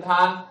Vairagya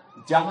Pradhan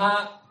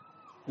Jahan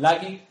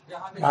Lagi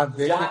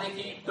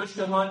Janaki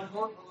Tushtaman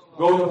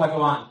Gaura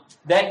Bhagavan.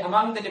 That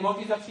among the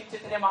devotees of Sri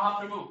Chaitanya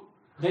Mahaprabhu,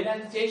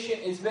 renunciation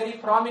is very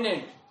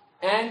prominent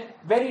and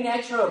very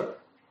natural,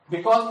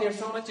 because they are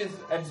so much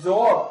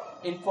absorbed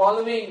in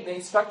following the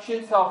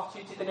instructions of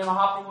Sri Chaitanya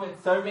Mahaprabhu and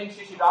serving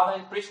Sri Radha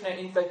and Krishna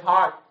inside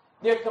heart.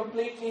 They are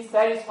completely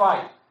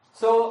satisfied.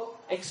 So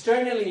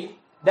externally,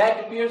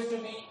 that appears to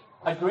be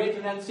a great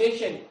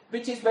renunciation,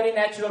 which is very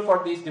natural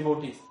for these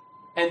devotees.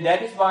 And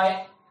that is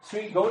why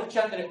Sri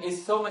Gaurachandra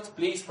is so much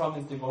pleased from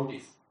his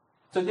devotees.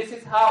 So this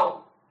is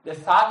how the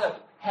sadhak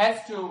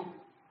has to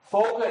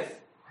focus,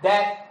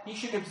 that he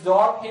should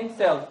absorb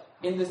himself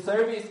in the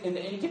service, in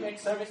the intimate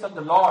service of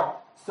the Lord,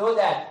 so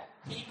that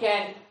he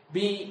can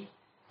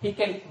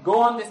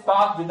go on this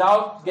path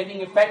without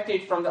getting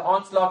affected from the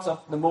onslaughts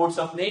of the modes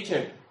of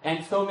nature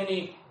and so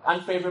many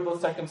unfavorable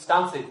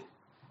circumstances.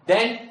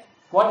 Then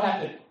what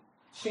happened?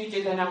 Sri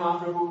Chaitanya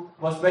Mahaprabhu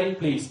was very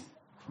pleased.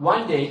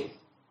 One day,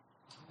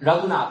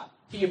 Raghunath,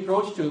 he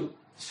approached to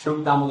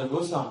Sri Damodar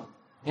Goswami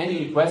and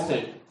he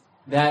requested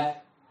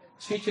that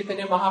Sri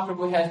Chaitanya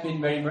Mahaprabhu has been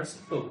very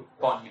merciful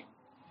upon me.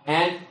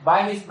 And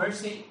by his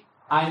mercy,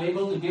 I am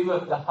able to give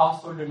up the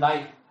householder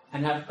life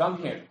and have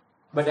come here.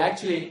 But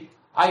actually,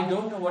 I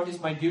don't know what is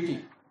my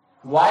duty.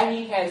 Why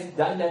he has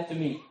done that to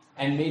me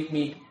and made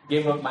me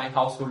give up my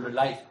householder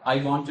life. I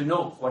want to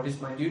know what is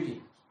my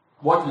duty.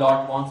 What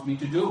Lord wants me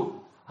to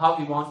do. How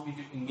he wants me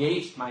to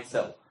engage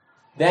myself.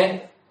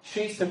 Then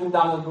Sri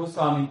Damodar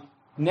Goswami,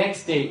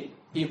 next day,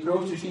 he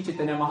approached Sri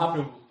Chaitanya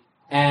Mahaprabhu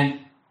and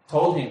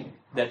told him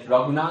that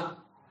Raghunath,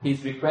 he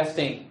is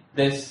requesting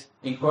this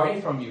inquiry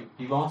from you.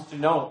 He wants to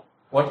know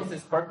what is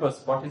his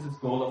purpose, what is his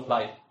goal of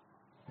life.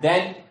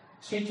 Then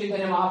Sri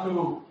Chaitanya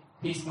Mahaprabhu,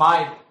 he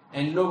smiled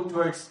and looked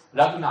towards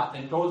Raghunath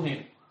and told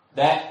him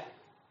that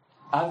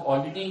I have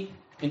already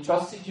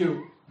entrusted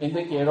you in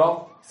the care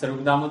of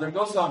Sarup Damodar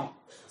Goswami,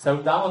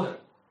 Sarup Damodar.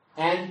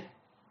 And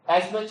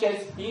as much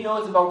as he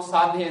knows about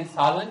sadhya and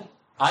sadhan,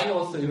 I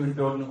also even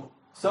don't know.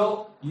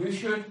 So you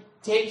should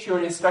take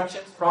your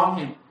instructions from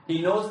him.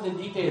 He knows the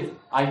details.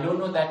 I don't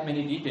know that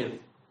many details.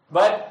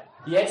 But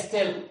yet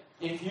still,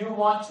 if you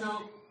want to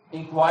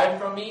inquire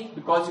from me,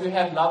 because you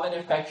have love and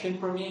affection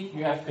for me,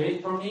 you have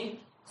faith for me,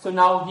 so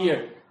now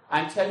here,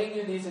 I'm telling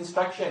you these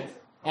instructions,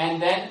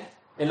 and then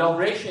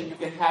elaboration you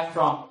can have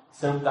from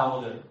Sarup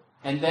Damodar.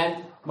 And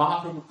then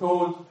Mahaprabhu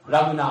told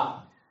Raghunath,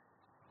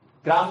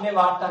 Gramya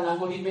Varta na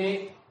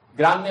koribe,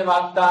 Gramya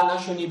Varta na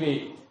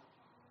shunibe,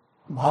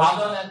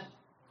 Bhagana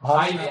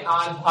bhaibe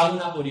an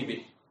bhaluna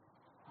koribe.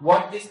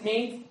 What this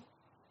means?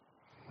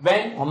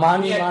 When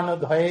Amani mano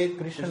dhvaye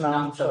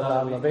Krishnam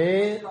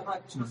sadalave,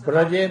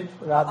 Braje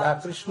Radha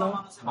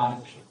Krishna.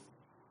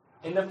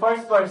 In the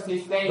first verse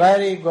he's saying,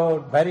 Very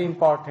good, very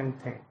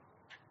important thing.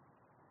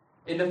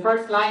 in the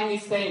first line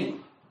he's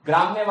saying,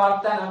 Gramya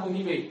Varta na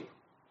koribe.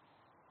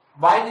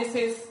 Why this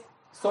is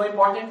so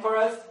important for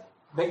us?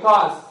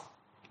 Because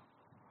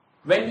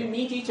when we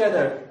meet each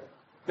other,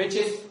 which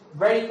is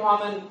very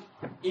common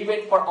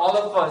even for all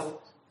of us,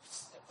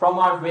 from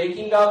our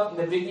waking up in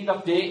the beginning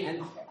of day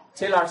and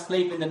till our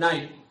sleep in the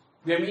night,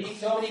 we are meeting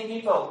so many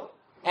people.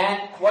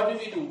 And what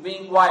do? We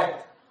inquire,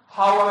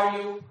 how are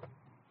you?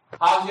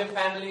 How's your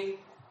family?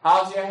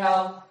 How's your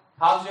health?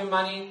 How's your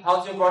money?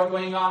 How's your work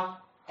going on?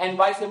 And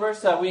vice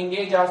versa, we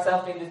engage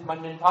ourselves in these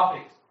mundane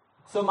topics.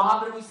 So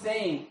Mahaprabhu is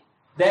saying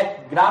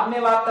that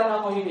Gramya Varta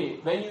na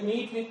mohibe, when you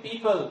meet with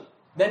people,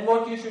 then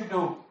what you should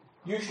do?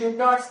 You should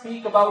not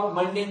speak about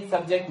mundane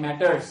subject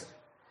matters.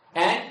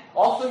 And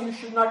also you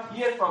should not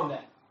hear from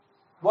them.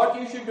 What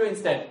you should do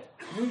instead?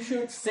 You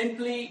should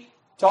simply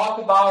talk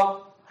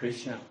about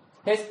Krishna,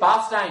 his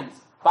pastimes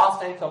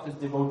of his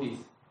devotees.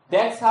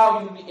 That's how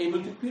you'll be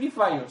able to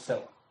purify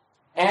yourself.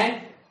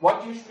 And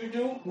what you should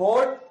do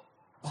more?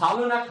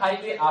 Bhalona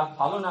khaibe ar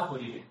bhalona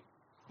koribe.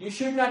 You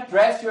should not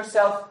dress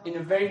yourself in a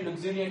very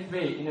luxuriant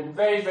way, in a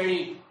very,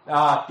 very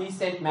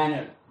decent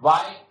manner.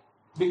 Why?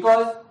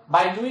 Because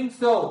by doing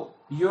so,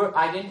 your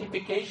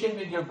identification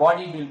with your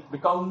body will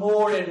become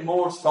more and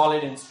more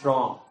solid and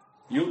strong.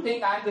 You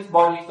think I'm this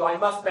body, so I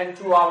must spend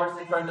 2 hours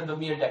in front of the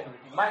mirror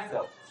decorating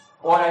myself.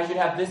 Or I should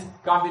have this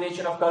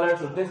combination of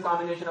colors or this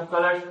combination of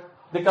colors.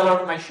 The color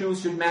of my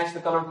shoes should match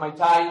the color of my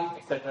tie,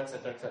 etc.,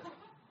 etc., etc.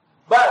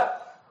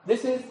 But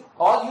this is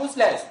all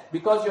useless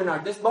because you're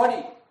not this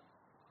body.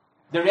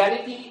 The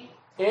reality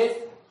is,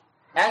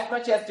 as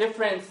much as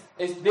difference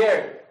is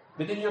there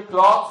within your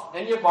clothes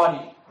and your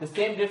body, the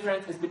same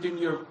difference is between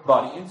your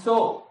body and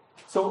soul.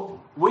 So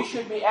we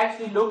should be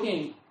actually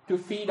looking to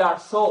feed our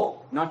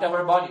soul, not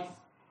our bodies.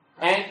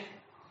 And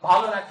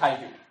bhavana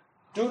khaibi.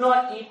 Do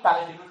not eat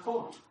palatable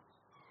food.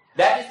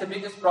 That is the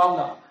biggest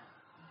problem.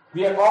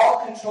 We are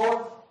all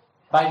controlled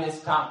by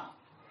this tongue.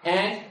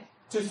 And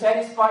to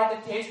satisfy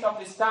the taste of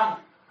this tongue,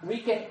 we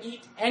can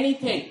eat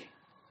anything.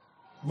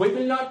 We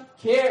will not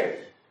care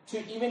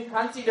to even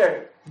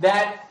consider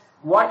that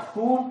what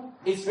food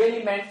is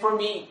really meant for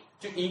me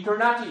to eat or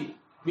not eat.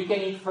 We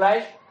can eat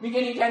flesh, we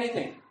can eat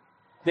anything.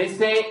 They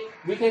say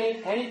we can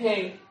eat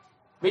anything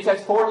which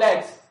has 4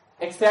 legs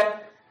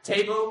except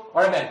table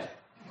or a bed.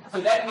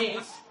 So that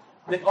means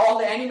that all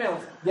the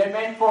animals, they're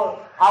meant for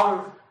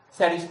our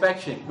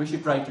satisfaction. We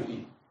should try to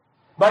eat.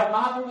 But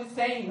Mahaprabhu is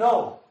saying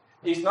no.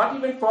 He's not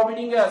even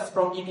forbidding us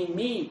from eating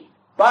meat.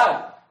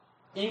 But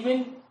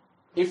even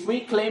if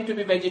we claim to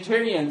be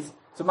vegetarians,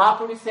 so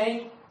Mahaprabhu is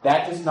saying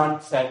that is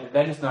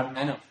not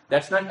enough.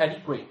 That's not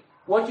adequate.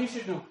 What you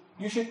should do?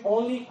 You should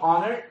only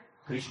honor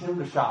Krishna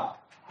Prasad.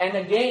 And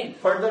again,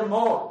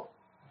 furthermore,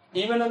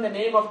 even on the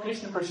name of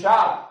Krishna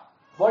Prasad,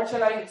 what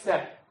shall I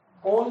accept?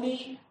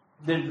 Only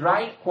the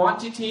right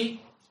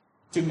quantity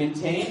to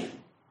maintain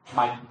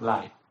my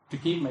life, to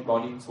keep my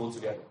body and soul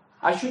together.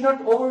 I should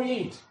not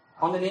overeat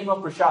on the name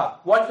of Prasad.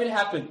 What will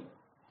happen?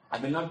 I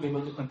will not be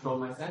able to control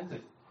my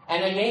senses.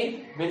 And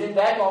again, within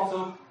that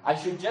also, I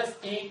should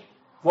just eat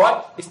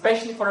what?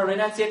 Especially for a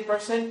renunciate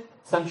person,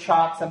 some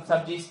shak, some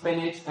sabji,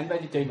 spinach and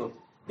vegetables.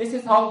 This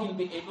is how he'll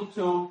be able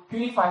to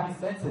purify his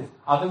senses.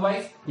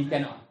 Otherwise, he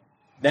cannot.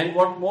 Then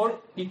what more?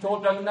 He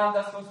told Raghunath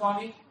Das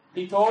Goswami,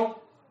 he told,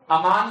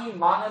 Amani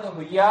manada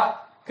huya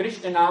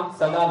Krishnanam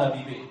sada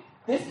labibe.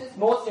 This is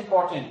most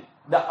important.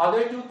 The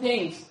other 2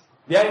 things,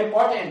 they are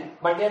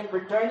important, but they are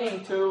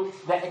returning to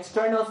the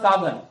external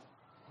sadhan.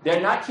 They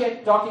are not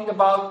yet talking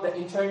about the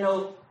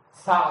internal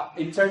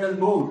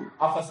mood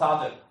of a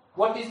sadhan.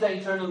 What is the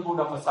internal mood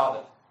of a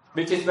sadhan?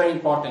 Which is very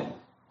important.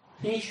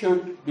 He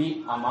should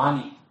be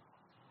amani.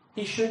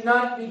 He should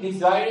not be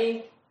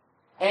desiring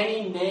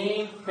any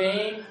name,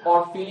 fame,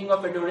 or feeling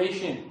of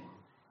adoration.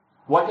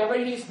 Whatever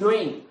he is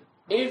doing,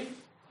 if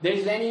there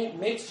is any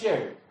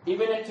mixture,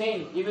 even a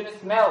taint, even a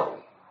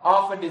smell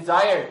of a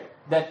desire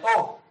that,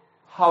 oh,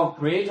 how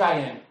great I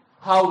am,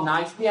 how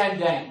nicely I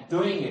am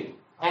doing it,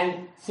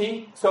 and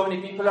see, so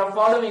many people are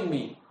following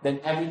me, then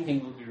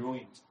everything will be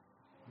ruined.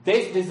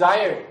 This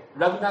desire,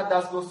 Raghunath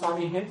Das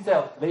Goswami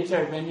himself,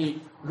 later when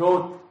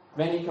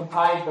he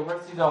compiled the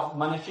verses of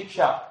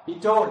Manashiksha, he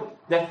told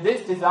that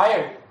this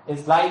desire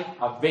is like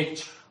a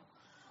witch.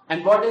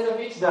 And what does a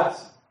witch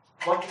does?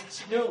 What does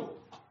she do?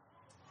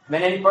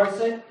 When any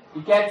person,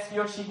 he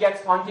or she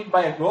gets haunted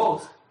by a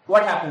ghost,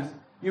 what happens?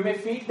 You may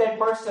feed that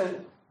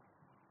person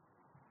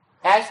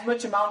as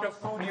much amount of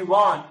food you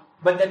want,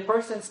 but that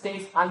person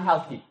stays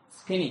unhealthy,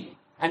 skinny.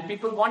 And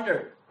people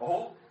wonder,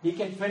 oh, he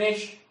can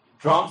finish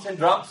drums and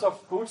drums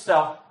of food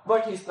stuff,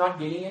 but he's not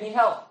gaining any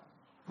health.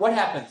 What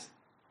happens?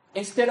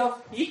 Instead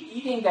of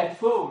eating that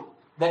food,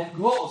 that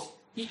ghost,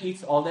 he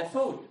eats all that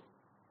food.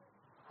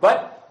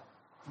 But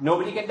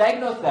nobody can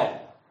diagnose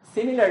that.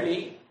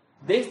 Similarly,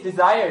 this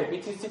desire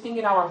which is sitting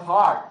in our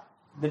heart,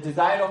 the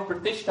desire of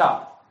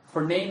pratishtha,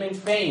 for name and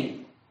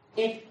fame,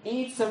 it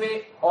eats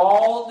away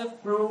all the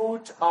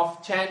fruit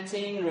of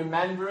chanting,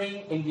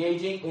 remembering,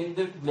 engaging in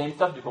the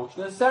flames of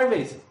devotional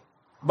service.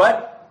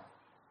 But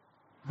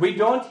we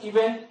don't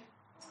even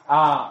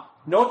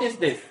notice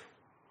this.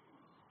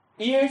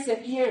 Years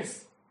and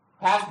years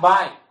pass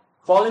by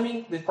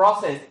following the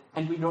process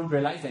and we don't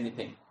realize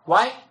anything.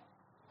 Why?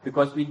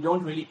 Because we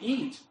don't really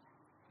eat.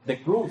 The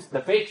grooves,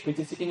 the fate which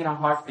is sitting in our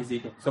heart is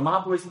eaten. So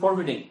Mahaprabhu is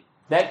forbidding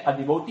that a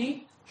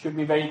devotee should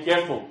be very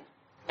careful.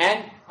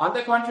 And on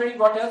the contrary,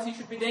 what else he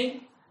should be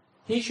doing?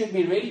 He should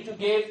be ready to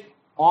give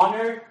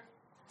honor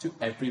to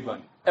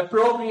everyone.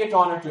 Appropriate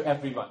honor to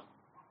everyone.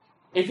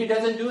 If he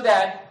doesn't do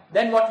that,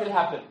 then what will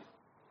happen?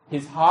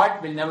 His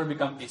heart will never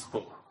become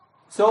peaceful.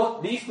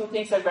 So these 2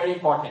 things are very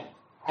important.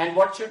 And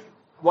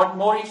what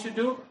more he should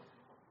do?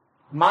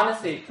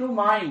 Manase, through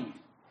mind,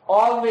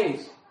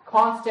 always,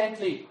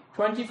 constantly,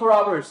 24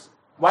 hours,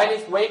 while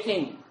he's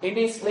waking, in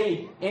his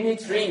sleep, in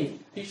his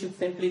dreams, he should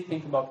simply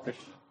think about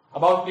Krishna.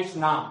 About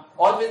Krishna,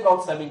 always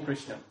about serving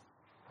Krishna.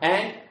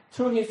 And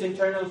through his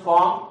internal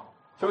form,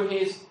 through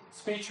his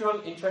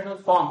spiritual internal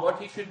form,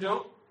 what he should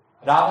do?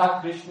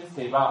 Radha Krishna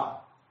Seva,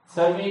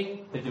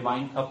 serving the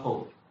divine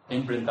couple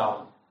in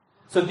Vrindavan.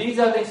 So these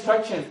are the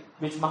instructions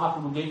which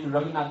Mahaprabhu gave to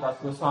Raghunath Das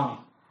Goswami,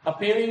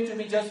 appearing to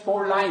be just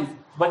 4 lines,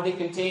 but they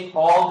contain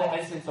all the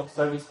essence of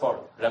service for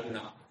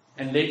Raghunath.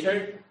 And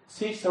later,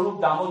 Sri Sarup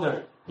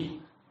Damodar,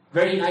 he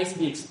very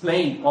nicely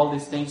explained all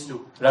these things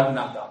to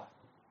Raghunath Das.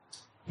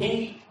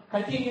 He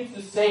continued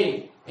to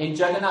stay in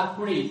Jagannath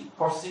Puri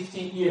for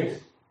 16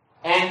 years.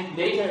 And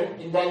later,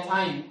 in that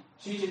time,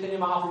 Sri Chaitanya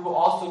Mahaprabhu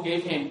also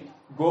gave him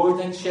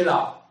Govardhan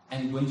Shila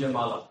and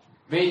Gunjamala,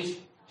 which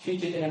Sri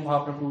Chaitanya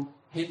Mahaprabhu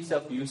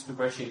himself used to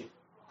worship.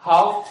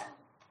 How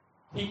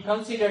He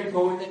considered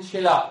Govardhan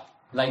Shila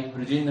like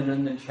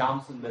Brajendranandan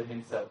Shyam Sundar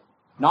himself.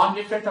 Not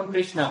different from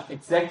Krishna,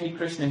 exactly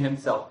Krishna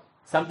himself.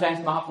 Sometimes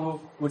Mahaprabhu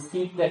would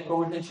keep that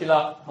Govardhan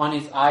Shila on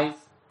his eyes,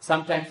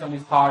 sometimes on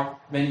his heart,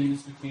 when he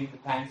used to feel the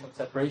pangs of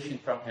separation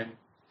from him.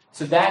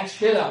 So that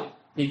Shila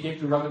he gave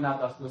to Raghunath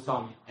Das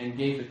Goswami and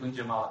gave the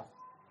Gunjamala.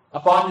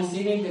 Upon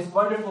receiving this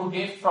wonderful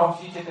gift from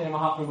Sri Chaitanya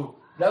Mahaprabhu,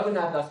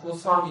 Raghunath Das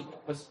Goswami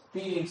was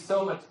feeling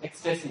so much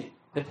ecstasy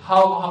that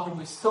how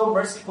Mahaprabhu is so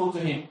merciful to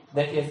him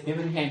that he has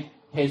given him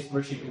his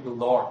worshipable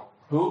Lord.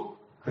 Who?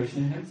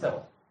 Krishna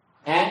himself.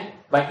 And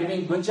by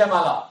giving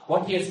Gunjamala,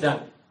 what he has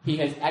done? He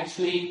has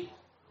actually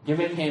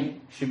given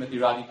him Srimati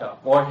Radhika,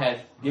 or has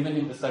given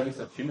him the service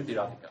of Srimati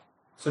Radhika.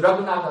 So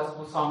Raghunath Das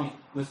Goswami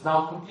was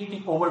now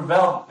completely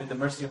overwhelmed with the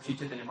mercy of Sri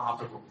Chaitanya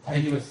Mahaprabhu.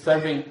 And he was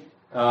serving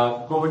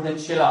Govardhan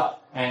Shila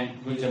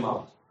and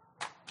Gunjamala.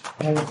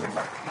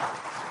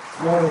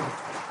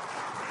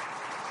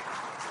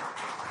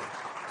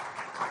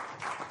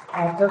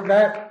 After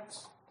that,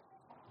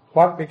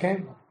 what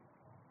became?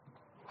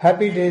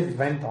 Happy days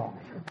went on.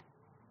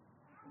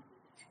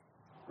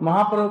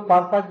 Mahaprabhu's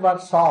purpose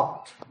was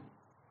soft.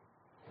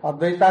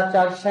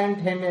 Advaitacharya sent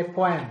him a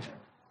poem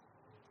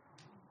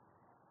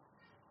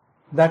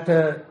that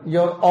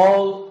your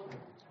all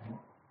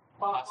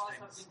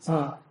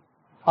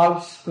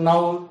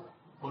now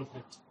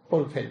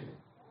fulfilled.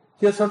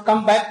 You should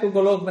come back to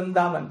Golok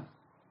Vrindavan.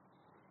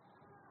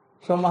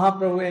 So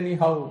Mahaprabhu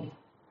anyhow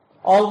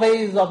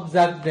always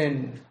observed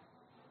in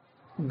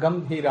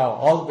Gambhira,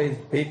 always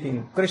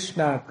beating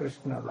Krishna,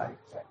 Krishna like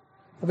that,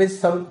 with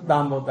Sarup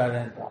Damodar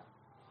and all.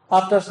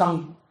 After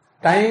some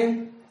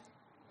time,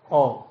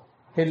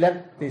 he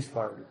left this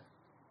world.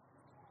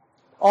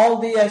 All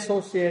the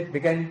associates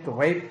began to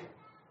weep,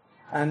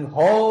 and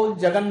whole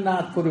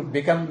Jagannath Puri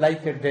became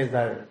like a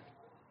desert.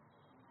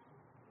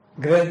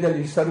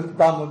 Gradually, Sarup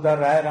Damodar,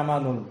 Rai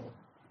Ramanand,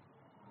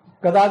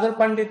 Gadadhar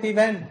Pandit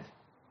even,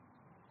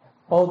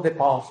 they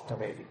passed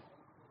away.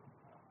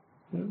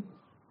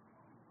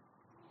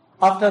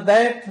 After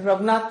that,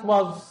 Raghunath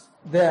was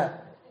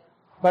there,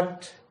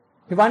 but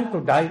he wanted to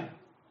die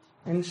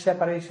in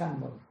separation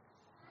mode.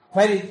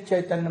 Where is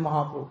Chaitanya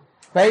Mahaprabhu?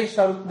 Where is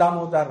Sarup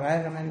Damodar,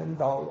 Rai Ramanand,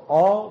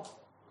 all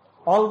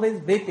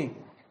always waiting.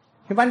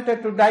 He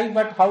wanted to die,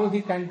 but how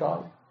he can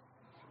die?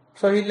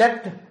 So he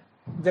left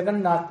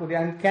Jagannath Puri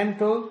and came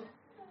to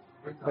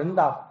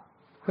Vrindavan.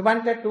 He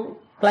wanted to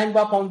climb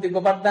up on the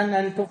Govardhan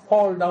and to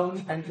fall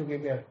down and to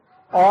give up.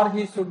 Or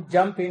he should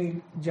jump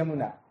in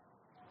Jamuna.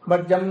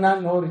 But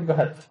Jamuna, no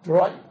river,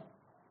 dry.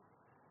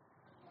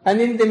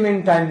 And in the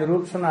meantime,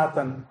 Rup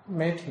Sanatan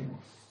met him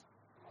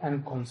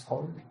and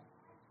consoled him.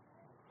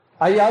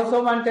 I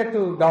also wanted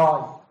to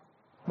die,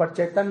 but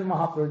Chaitanya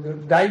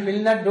Mahaprabhu, die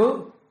will not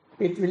do.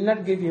 It will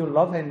not give you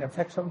love and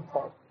affection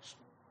for us.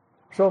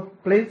 So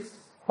please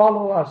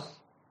follow us,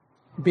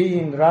 be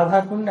in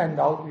Radhakund and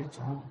outreach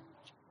home.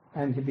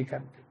 And he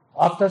became.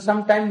 After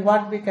some time,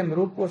 what became?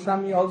 Rup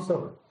Goswami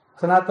also,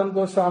 Sanatan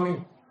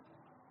Goswami.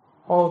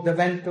 They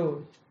went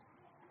to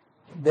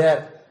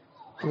their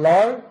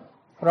Lord,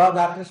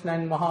 Radha Krishna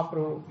and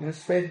Mahaprabhu in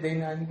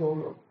Svedina and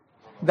Golok.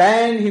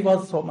 Then he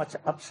was so much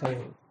upset.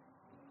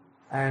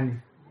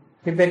 And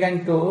he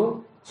began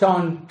to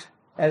chant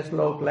a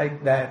slok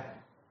like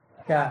that.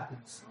 Yeah.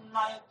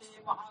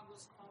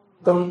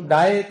 Tum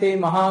dayate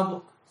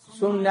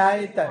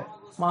sunyayate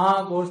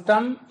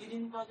mahagostam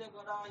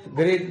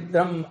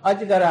gridram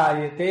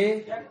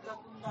ajgarayate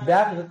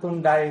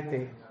vyagratun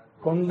dayate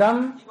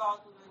kundam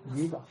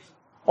jiva.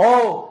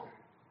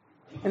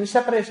 In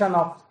separation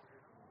of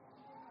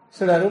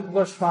Srila Rupa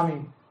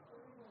Goswami,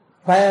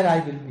 where I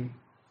will be?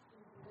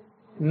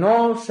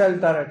 No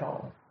shelter at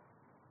all.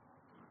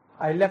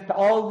 I left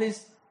all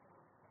these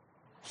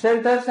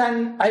shelters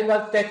and I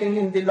was taken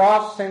in the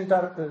last shelter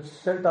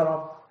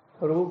of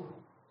Rupa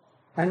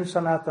and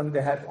Sanatan.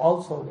 They have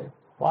also left.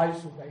 Why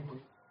should I do?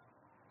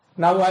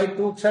 Now I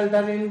took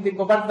shelter in the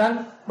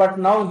Govardhan, but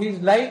now he is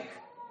like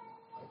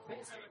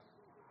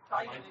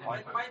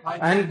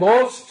and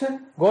ghost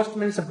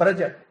means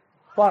Braja.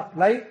 What?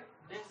 Like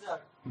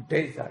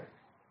desert.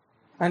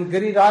 And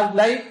Giriraj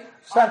like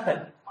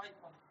serpent.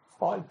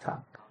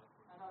 Python.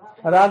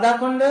 Radha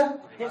Kunda?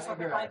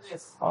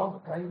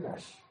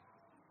 Kailash.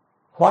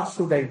 What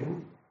should I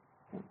do?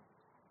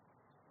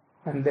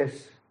 And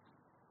this,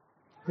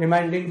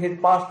 reminding his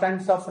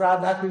pastimes of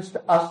Radha Krishna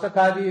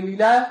Astakari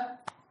Leela,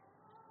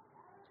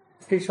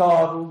 he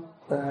saw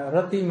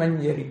Rati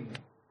Manjari.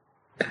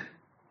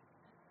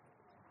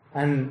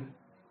 And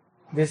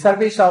the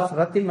service of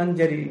Rati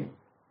Manjari,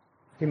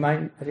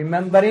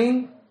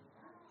 remembering,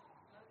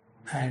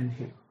 and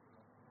he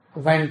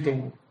went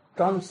in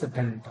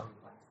transcendental.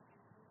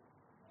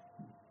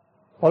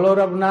 Follow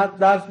Raghunath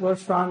Das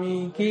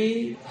Goswami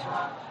ki.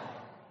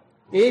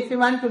 If you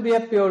want to be a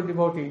pure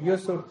devotee, you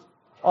should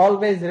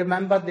always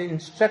remember the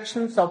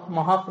instructions of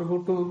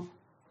Mahaprabhu to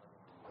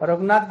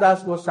Raghunath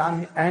Das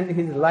Goswami and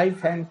his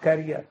life and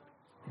career.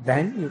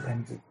 Then you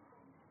can be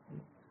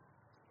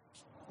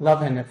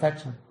love and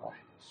affection.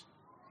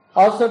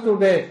 Also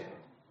today,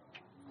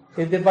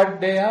 is the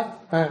birthday of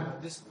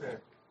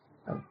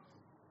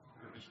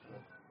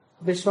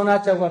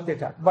Vishwanath Chakravarti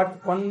Thakur.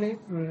 But only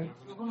who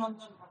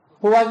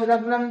was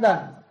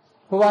Raghunandan,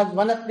 who was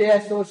one of the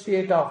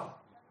associates of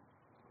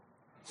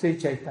Sri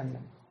Chaitanya,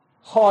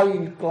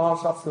 high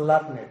class of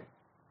learned,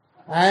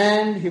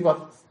 and he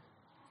was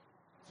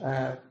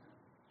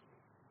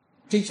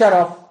teacher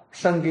of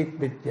Sangeet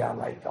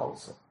Vidyalaya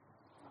also,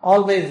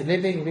 always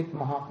living with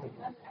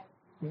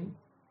Mahaprabhu.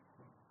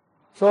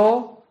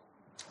 So,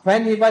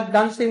 when he was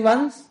dancing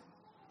once,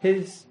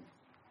 his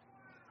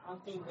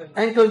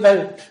ankle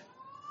belt.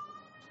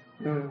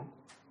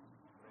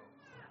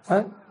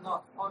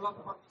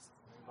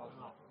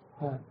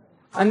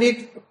 And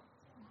it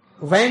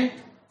went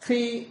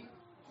 3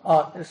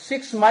 or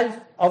 6 miles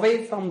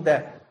away from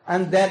there,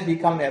 and there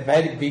become a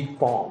very big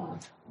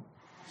pond.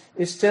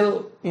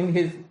 Still in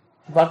his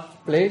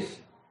birthplace,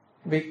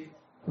 we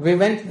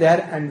went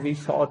there and we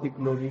saw the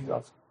glories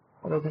of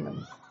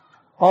Raghunandan,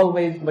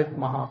 always with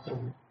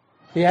Mahaprabhu.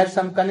 He has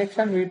some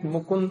connection with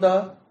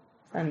Mukunda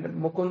and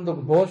Mukunda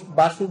Ghosh,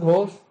 Basu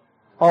Ghosh,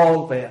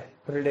 all were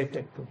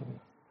related to him,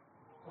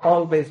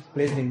 always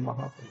praising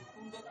Mahaprabhu.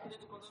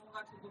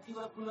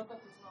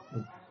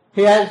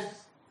 He has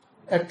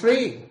a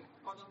tree,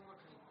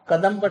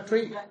 Kadamba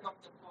tree.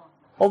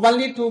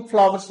 Only 2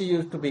 flowers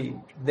used to be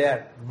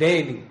there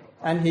daily,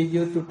 and he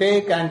used to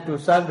take and to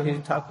serve his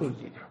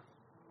Thakurji.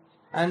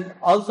 And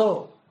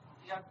also,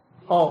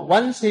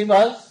 once he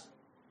was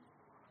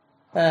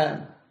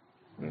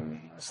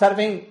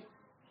serving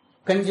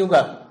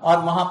conjugal or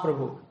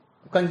Mahaprabhu,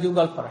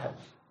 conjugal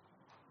perhaps.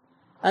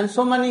 And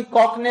so many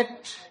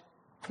coconut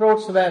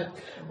fruits were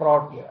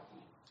brought here.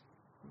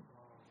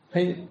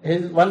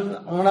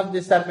 One of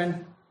the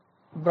servants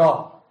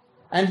brought,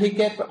 and he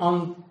kept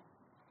on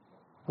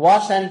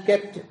wash and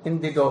kept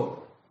in the door.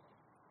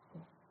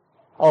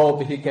 Oh,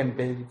 he became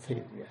very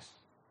furious.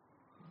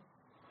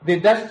 The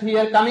dust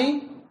here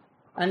coming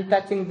and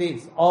touching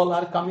these, all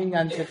are coming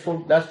and the full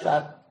dust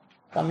are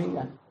coming,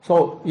 and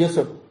so you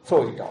should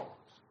throw it out.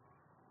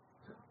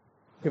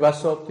 He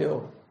was so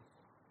pure.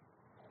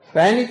 So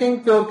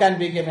anything pure can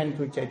be given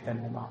to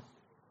Chaitanya Mahaprabhu.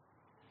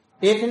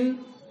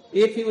 Even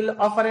if you will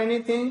offer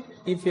anything,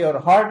 if your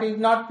heart is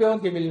not pure,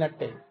 he will not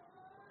take.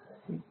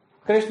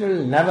 Krishna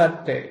will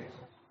never take.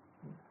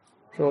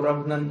 So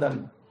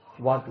Raghunandan,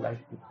 what like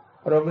it?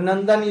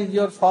 Raghunandan is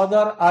your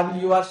father, or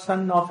you are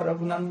son of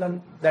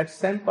Raghunandan, that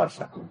same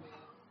person.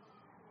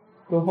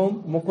 To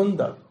whom?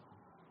 Mukunda.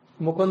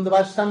 Mukunda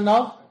was son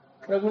of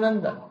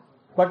Raghunandan.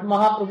 But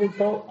Mahaprabhu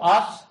told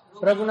us,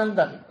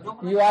 Raghunandan,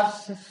 you are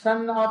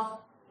son of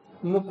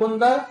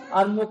Mukunda,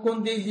 or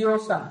Mukund is your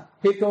son.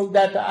 He told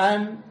that I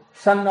am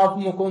son of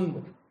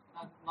Mukund.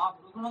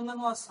 Raghunandan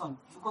was son,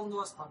 Mukund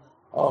was father.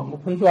 Oh,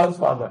 Mukund was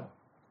father.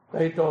 So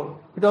he told,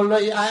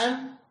 I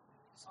am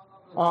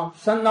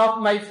son of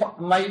my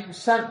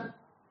son.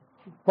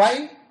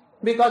 Why?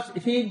 Because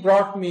he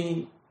brought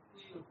me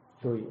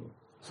to you.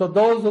 So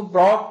those who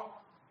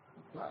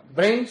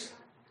brings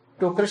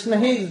to Krishna,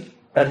 he is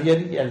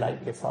really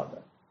like a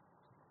father.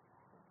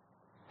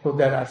 So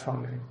there are so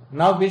many.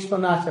 Now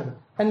Vishwanath,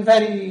 and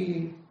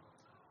very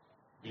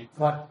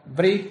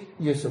brief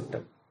you should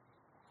tell.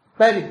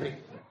 Very brief.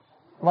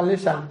 Only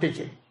some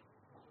teaching.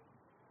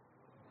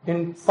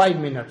 In 5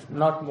 minutes,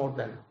 not more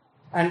than.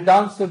 And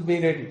dance should be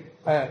ready.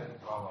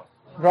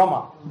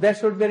 Rama. They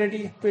should be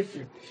ready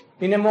quickly.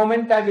 In a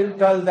moment I will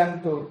tell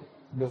them to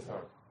do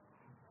so.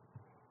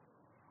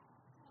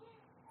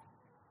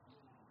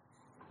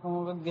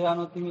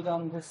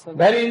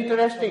 Very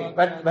interesting,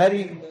 but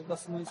very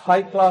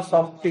high class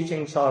of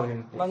teachings are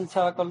in place.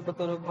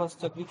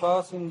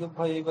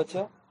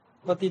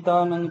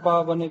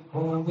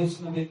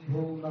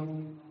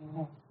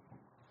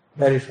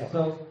 Very short.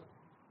 So,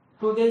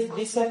 today's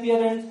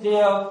disappearance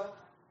day of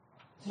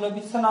Srila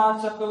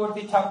Vishwanath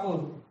Chakravarti Thakur.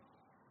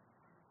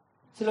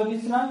 Srila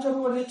Vishwanath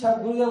Chakravarti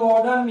Thakur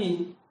ordered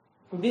me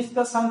to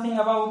discuss something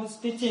about his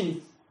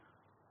teachings.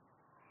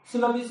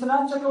 Srila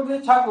Vishwanath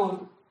Chakravarti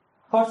Thakur,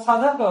 for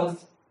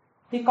sadhakas,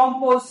 he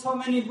composed so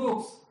many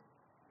books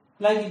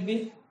like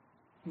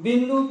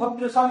Bindu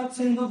Bhakti Samit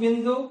Sindhu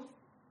Bindu,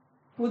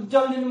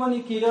 Ujjal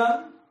Nirmani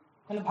Kiran,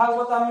 and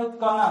Bhagavatamrit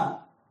Kana.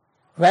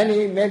 When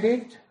he made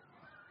it?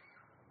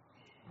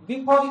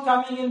 Before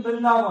coming in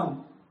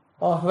Vrindavan.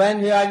 Or when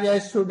he was a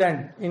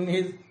student in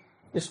his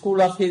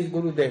school of his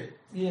Gurudev.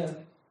 Yeah.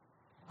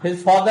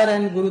 His father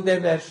and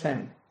Gurudev were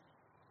sent.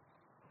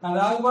 And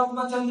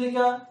Raghavatma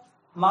Chandrika,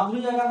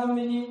 Madhurya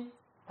Kadambini,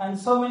 and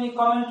so many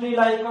commentary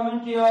like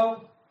commentary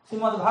of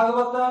Srimad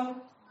Bhagavatam,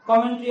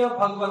 commentary of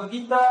Bhagavad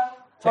Gita,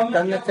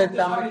 commentary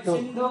of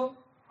Sindhu,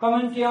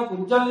 commentary of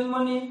Ujjal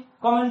Nirmani,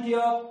 commentary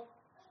of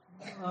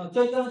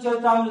Chaitanya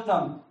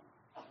Charitamritam.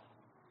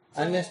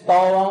 And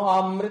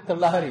Stava Amrit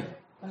Lahari.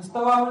 And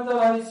Stava Amrit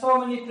Lahari, so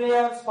many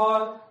prayers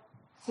for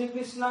Sri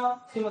Krishna,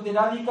 Srimati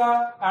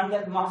Radhika, and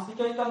that Master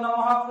Chaitanya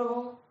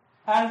Mahaprabhu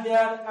and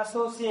their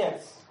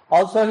associates.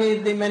 Also he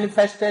is the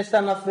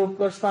manifestation of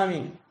Rupa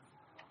Goswami.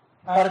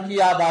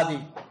 Parkiyadadi,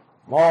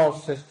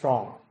 most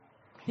strong.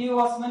 He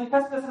was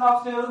manifestation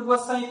of Sri Rupa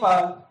Goswami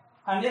Par,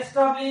 and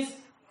establish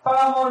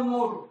Paramore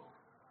mood.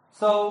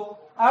 So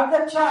at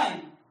that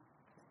time,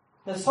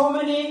 there's so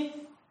many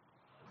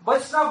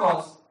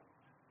Vaishnavas,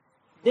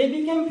 they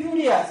became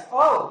furious.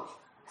 Oh,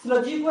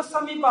 Srila Jiva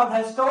Goswami Pad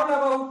has told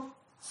about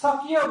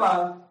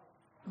Sakyavad,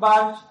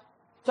 but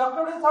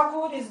Chakravarti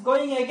Thakur is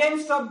going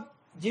against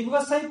Jiva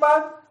Goswami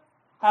Pad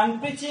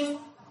and preaching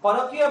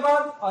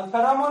Parakyavad or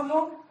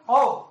Paramore.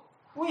 Oh,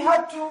 we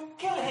have to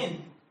kill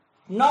him.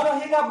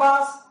 Narahega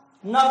Bas,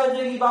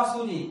 Narajagi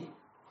Basuri.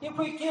 If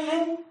we kill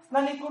him,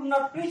 then he could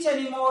not preach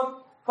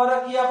anymore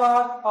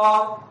Parakyavad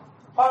or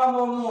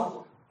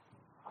Paramore.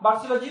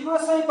 But Srila Jiva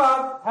Goswami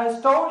Pad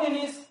has told in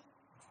his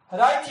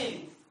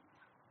writing,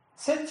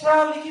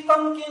 Sithya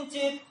Likitam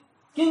Kinchit,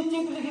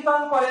 Kinchit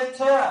Likitam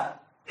Parechaya.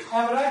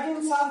 I am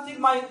writing something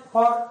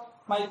for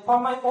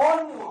my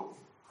own mood,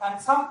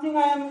 and something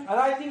I am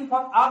writing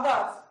for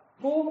others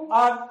who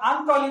are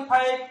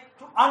unqualified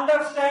to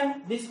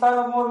understand this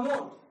Paramore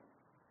mood.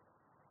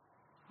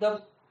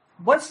 The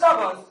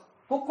Vaishnavas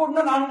who could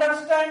not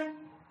understand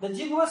the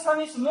Jiva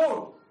Goswami's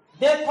mood,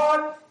 they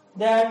thought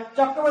that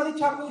Chakravarti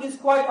Thakur is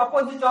quite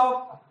opposite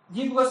of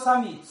Jiva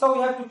Goswami, so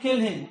we have to kill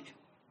him.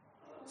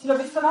 Srila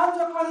Vishwanath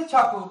Chakravarti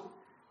Thakur,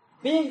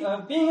 being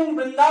in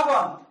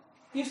Vrindavan,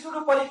 used to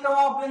do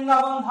parikrama of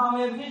Vrindavan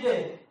Dham every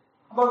day,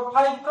 about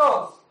 5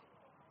 crores.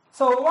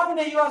 So one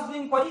day he was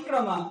doing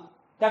parikrama,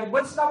 that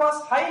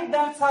Vaishnavas hide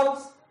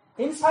themselves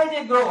inside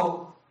a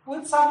grove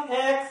with some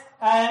eggs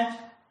and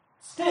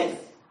sticks.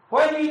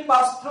 When we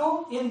pass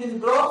through in these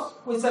groves,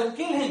 we shall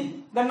kill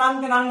him, then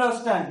none can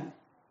understand.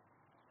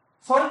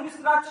 So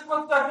Vishwanath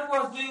Chakravarti Thakur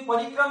was doing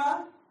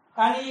parikrama,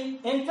 and he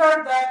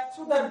entered that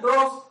through that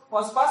grove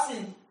was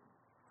passing.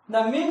 In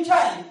the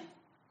meantime,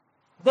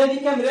 they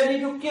became ready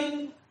to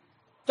kill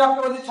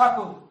Chakravarti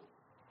Thakur.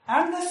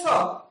 And they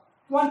saw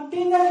one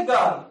teenage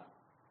girl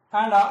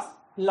and asked,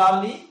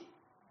 Lali,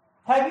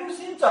 have you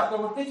seen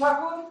Chakravarti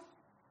Thakur?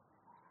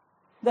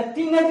 The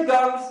teenage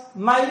girl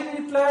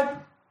mildly replied,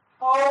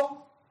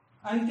 oh,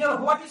 uncle,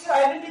 what is your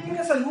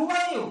identification? Who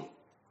are you?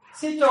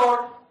 She told,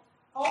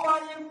 oh,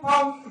 I am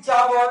from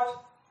Jawat.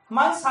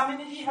 My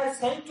Swamiji has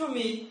sent to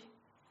me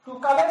to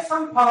collect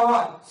some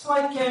power, so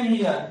I came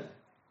here.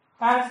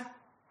 And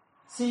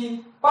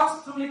she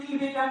passed through little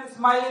bit and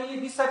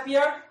smilingly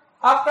disappeared.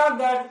 After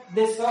that,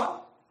 they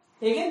saw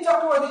again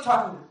Chakravarti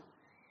Thakur.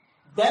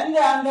 Then they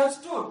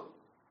understood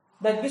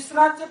that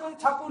Vishwanath Chakravarti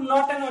Thakur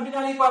not an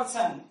ordinary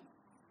person.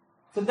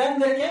 So then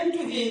they came to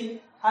him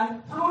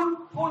and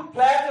full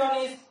flat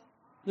on his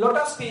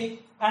lotus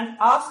feet and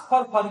asked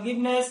for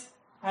forgiveness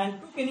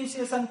and took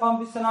initiation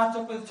from Vishwanath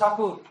Chakravarti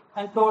Thakur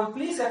and told,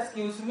 please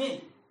excuse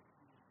me.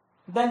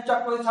 Then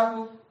Chakravarti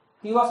Thakur,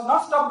 he was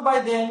not stopped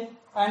by them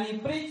and he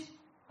preached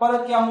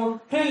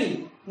Parakyamud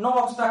freely, no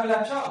obstacle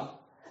at all.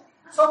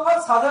 So for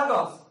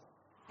sadhakas,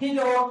 he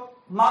wrote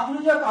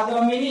Madhurya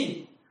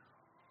Kadambini.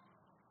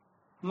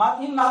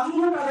 In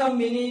Madhurya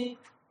Kadambini,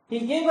 he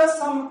gave us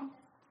some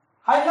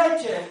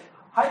highlight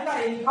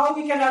how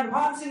we can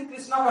advance in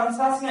Krishna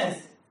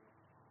consciousness.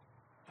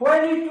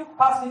 When we took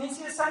first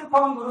initiation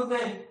from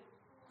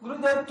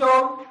Gurudev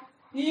told,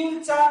 you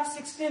will chant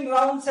 16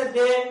 rounds a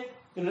day,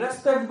 you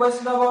respect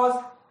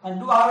Vaishnavas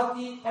and do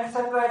arati,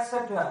 etc.,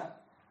 etc.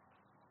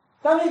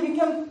 Then he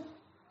became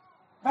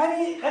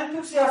very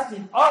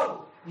enthusiastic.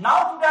 Oh,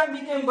 now today I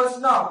became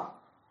Vaishnava.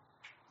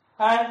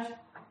 And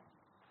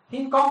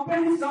he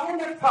completed his own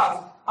at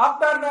first.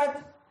 After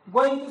that,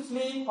 going to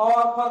sleep or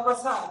for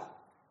prasad.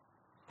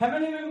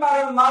 Family member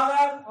or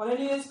mother or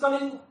anyone is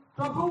calling,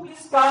 Prabhu,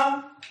 please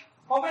come.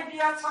 Oh my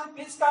dear son,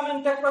 please come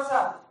and take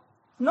prasad.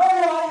 No,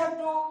 I have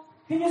to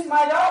finish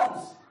my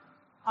rounds.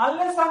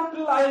 Unless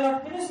until I will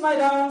not finish my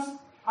rounds,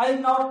 I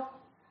am not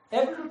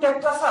able to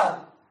take prasad.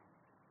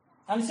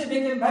 And she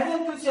became very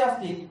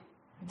enthusiastic.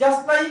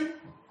 Just like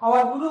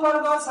our Guru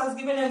Vargas has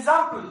given an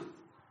example.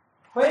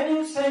 When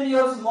you send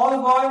your small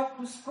boy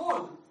to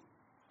school,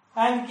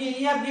 and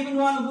he has given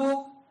one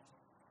book,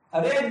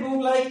 a red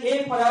book like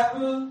A for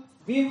apple,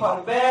 B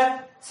for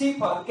bear, C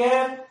for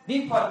cat,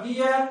 D for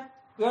deer,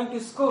 went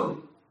to school.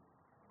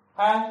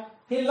 And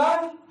he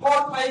learned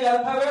 4-5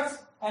 alphabets,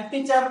 and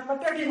teacher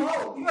patted him,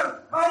 oh, you are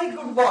a very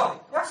good boy,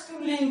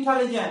 extremely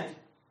intelligent.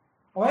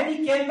 When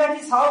he came back to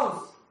his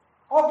house,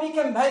 oh,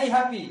 became very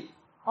happy.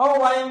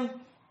 Oh, I am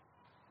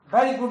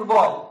very good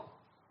boy.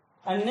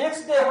 And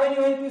next day when he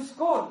went to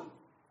school,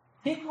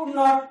 he could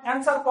not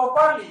answer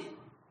properly.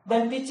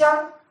 Then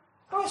teacher,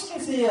 twist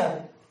his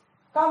ear.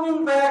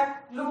 Coming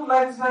back, look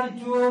like it's very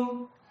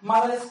doomed.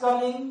 Mother is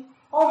calling,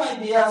 oh my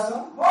dear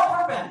son, what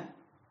happened?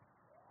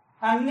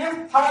 And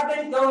next third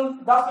day,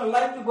 doesn't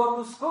like to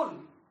go to school.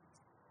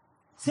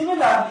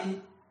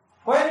 Similarly,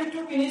 when he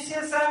took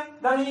initiation,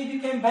 then he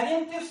became very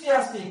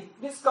enthusiastic.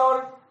 This is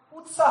called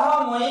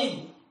Utsaha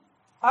Mohi.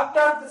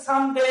 After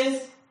some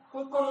days,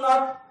 we could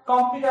not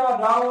complete our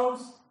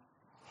rounds,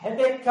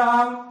 headache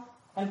came,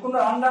 and could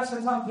not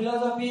understand some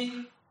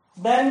philosophy.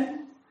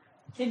 Then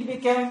it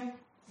became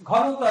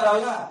Gharu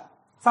Karala,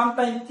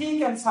 sometimes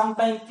thick and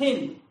sometimes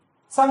thin.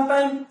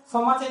 Sometimes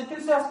so much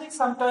enthusiastic,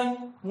 sometimes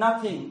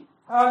nothing,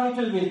 a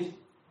little bit.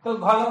 So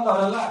Gharu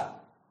Karala.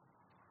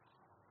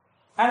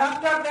 And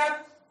after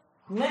that,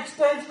 next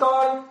stage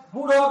called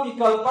Buddha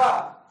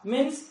Vikalpa,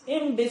 means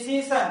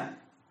indecision.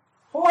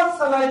 What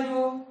shall I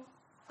do?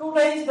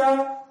 Today is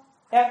the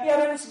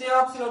appearance day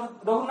of Sri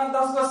Raghunath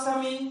Das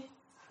Goswami.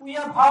 We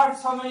have heard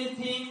so many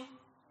things.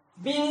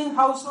 Being in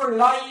household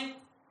life,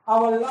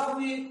 our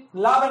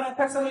love and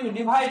affection will be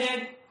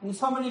divided in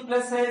so many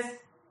places.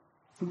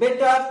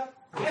 Better,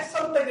 let's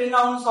all take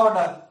renounce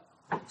order.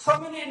 So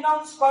many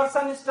renounced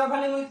person is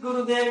traveling with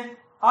Gurudev.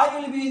 I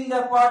will be in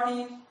the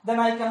party, then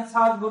I can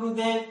serve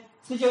Gurudev,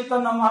 Sri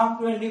Chaitanya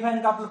Mahaprabhu and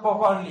divine couple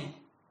properly.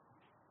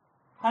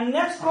 And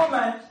next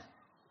moment,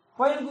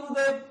 when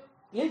Gurudev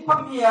leave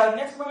from here,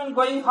 next moment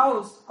going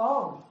house,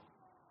 oh,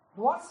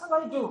 what shall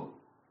I do?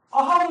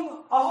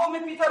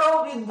 Aham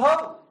pitaro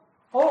vriddho.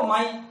 Oh,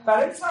 my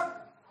parents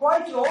are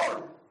quite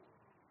old.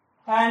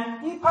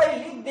 And if I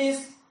leave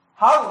this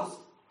house,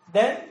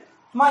 then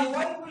my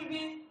wife will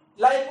be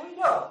like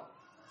widow.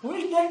 Who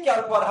will take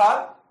care for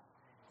her?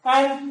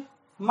 And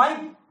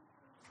my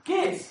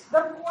kids,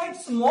 they're quite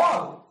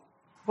small.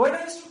 When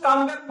I used to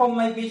come back from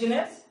my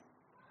business,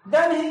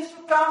 then he used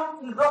to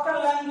come in broken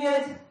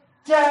language,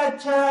 Chad,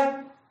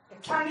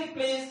 candy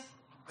please.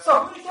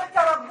 So who will take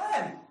care of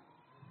them?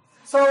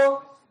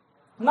 So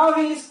now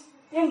he is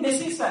in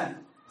decision.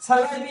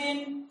 Shall I be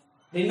in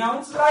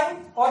renounced life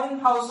or in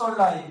household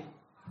life?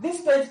 This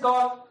stage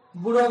called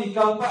Buddha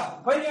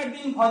Vikalpa. When you are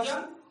doing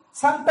bhajan,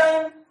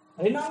 sometimes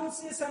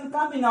renunciation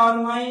comes in our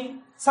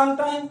mind,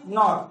 sometimes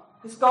not.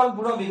 It's called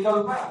Buddha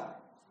Vikalpa.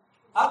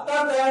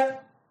 After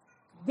that,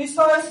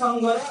 Visaya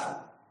Sangara.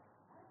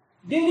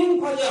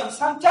 During bhajan,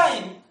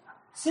 sometimes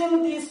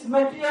seeing this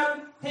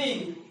material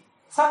thing,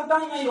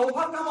 sometimes I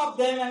overcome of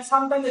them and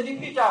sometimes they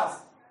defeat us.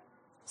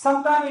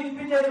 Sometimes we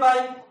defeated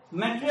by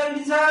material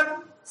desire,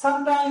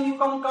 sometimes we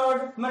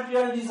conquered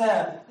material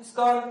desire. It's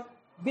called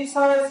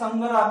Visaya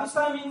Sangara.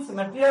 Visaya means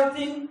material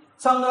thing,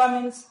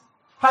 Sangara means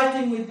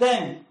fighting with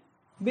them.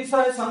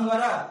 Visaya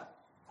Sangara.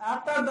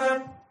 After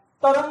that,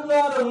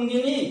 Taranga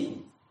Rangini.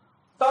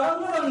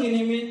 Taranga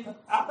Rangini means,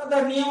 after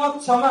that,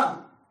 Niyama-Kshama.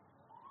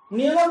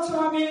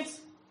 Niyama-Kshama means,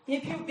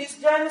 if you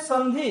disjoin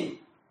Sandhi,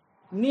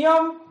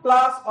 Niyam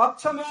plus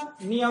Akshama,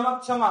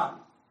 Niyama-Kshama.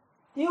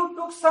 You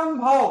took some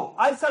vow,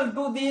 I shall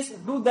do this,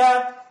 do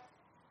that,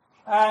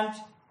 and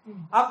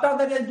after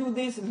that I do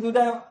this, do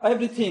that,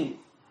 everything.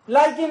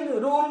 Like in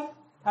rule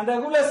and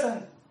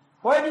regulation,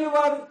 when you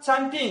are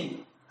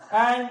chanting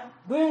and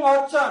doing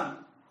archan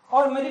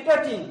or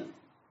meditating,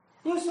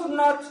 you should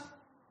not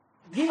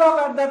give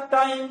up at that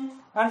time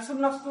and should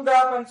not stood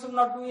up and should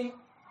not do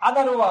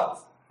other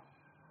works.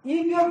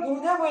 If your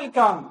Gurudev will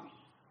come,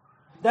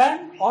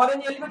 then or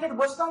an elevated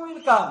Vaishnava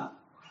will come,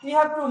 you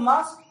have to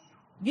must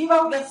give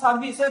up that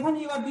service, even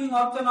you are doing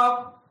archan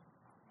of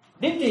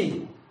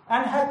deity,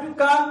 and have to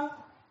come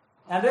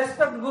and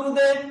respect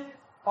Gurudev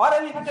or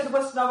elevated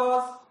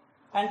Vaishnavas,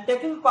 and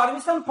taking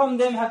permission from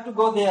them have to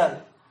go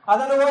there.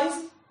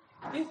 Otherwise,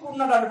 you could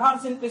not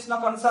advance in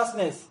Krishna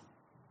consciousness.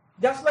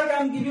 Just like I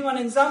am giving an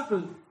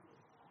example.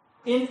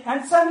 In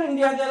ancient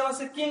India, there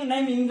was a king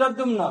named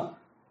Indradumna.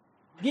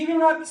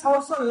 Giving up his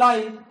household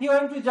life, he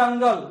went to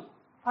jungle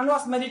and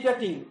was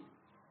meditating.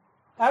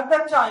 At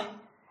that time,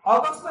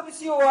 Agastya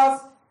Rishi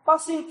was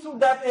passing through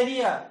that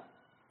area.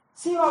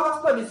 Seeing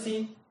Agastya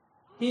Rishi,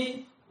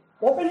 he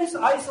opened his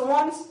eyes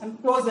once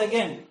and closed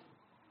again.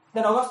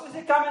 Then Agastya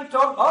Rishi came and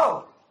told,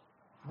 oh,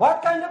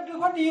 what kind of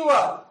devotee you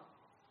are?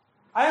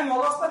 I am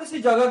Agastya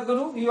Rishi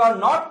Jagadguru, you are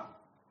not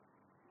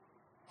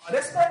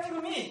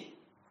respecting me.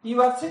 You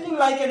are sitting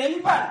like an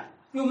elephant.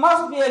 You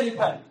must be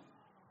elephant.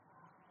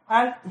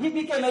 And he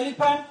became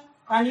elephant,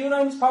 and you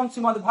know from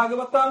Srimad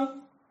Bhagavatam,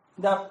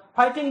 the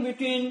fighting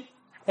between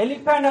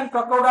elephant and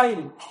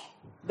crocodile.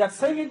 That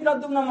same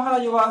Indradumna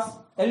Maharaj was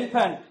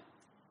elephant.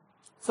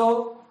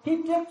 So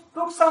he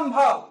took some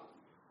vow,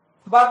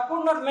 but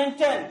could not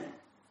maintain.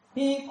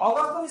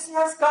 Agastya Rishi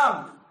has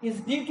come. His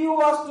duty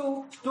was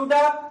to stood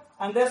up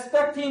and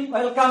respect him,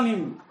 welcome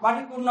him.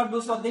 But he could not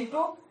do so.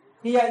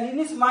 He had in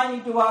his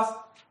mind it was,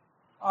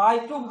 I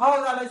took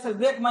vows and I shall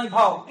break my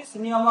vow. This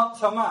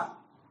Niyama-Kshama.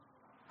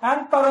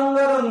 And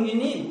Taranga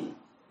Rangini.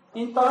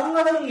 In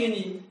Taranga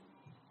Rangini,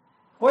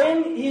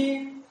 when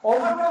he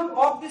overcome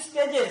all these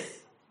stages,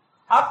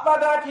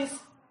 after that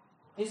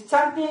he's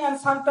chanting, and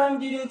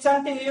sometimes during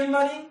chanting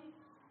remembering,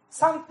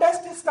 some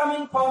test is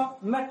coming from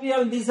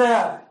material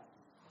desire.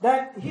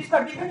 That he is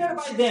not defeated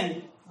by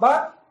them,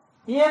 but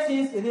yes, he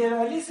is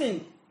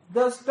releasing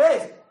the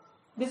stress.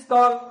 This is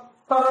called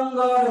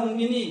Taranga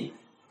Rangini.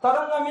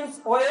 Taranga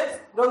means waves,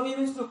 Rangini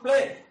means to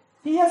play.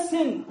 He has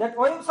seen that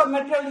waves of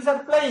material desire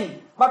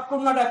playing, but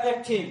could not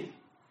affect him.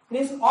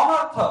 This is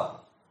anartha.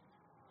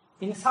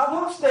 In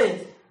sadhu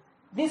stage,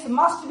 this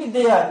must be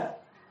there.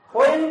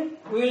 When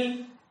we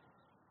will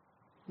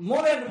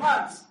more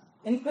advance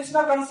in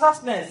Krishna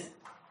consciousness,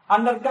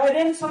 under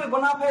guidance of a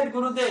bona fide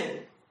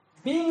Gurudev,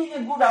 being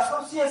in a good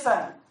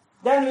association,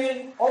 then we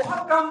will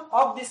overcome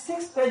of the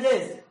 6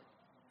 stages.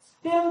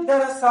 Still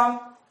there are some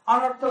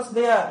anarthas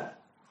there.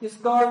 It's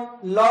called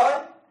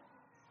Lord,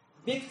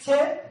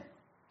 Bhikshe,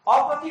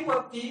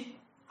 Apatipatti,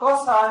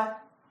 Kosai,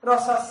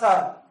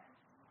 Rasasar.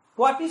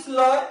 What is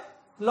loy?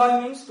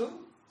 Loy means to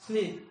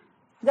sleep.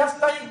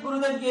 Just like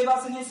Gurudev gave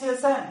us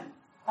initiation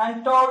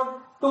and told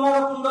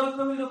tomorrow Kundalini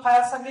will do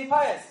fire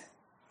sacrifice.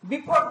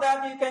 Before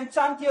that you can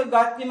chant your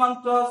Gayatri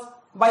mantras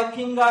by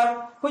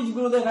finger which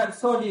Gurudev had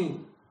showed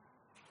you.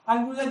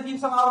 And Gurudev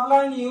gives some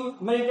outline, you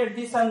meditate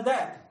this and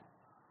that.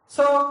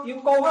 So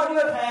you cover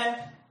your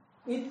hand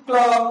with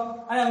cloth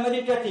and are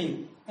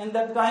meditating. In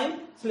that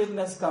time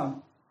sleepiness comes.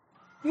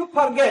 You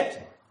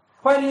forget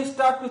when you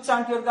start to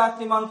chant your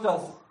Gayatri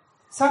mantras.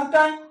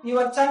 Sometimes you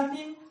are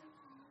chanting,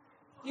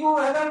 you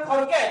rather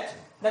forget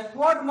that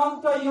what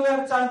mantra you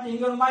are chanting,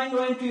 your mind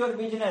went to your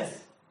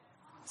business.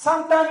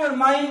 Sometimes your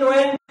mind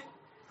went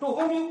to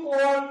whom you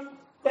called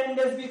 10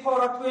 days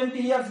before or 20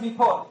 years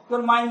before.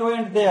 Your mind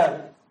went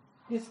there.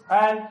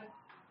 And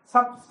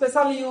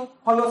especially you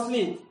fall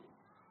asleep.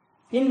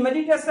 In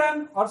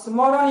meditation or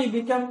smaran you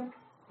become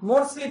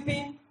more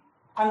sleepy.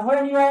 And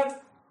when you are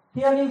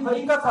hearing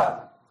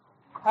Harikatha,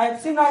 I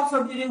have seen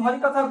also during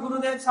Harikatha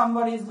Gurudev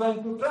somebody is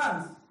going to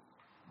trance.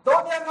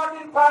 Though they are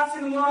not in trance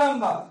in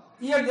Muralamba,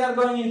 here they are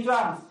going in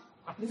trance.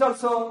 This is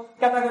also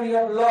category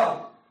of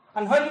law.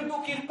 And when you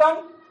do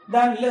kirtan,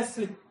 then less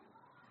sleep.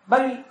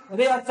 Very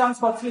rare chance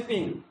for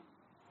sleeping.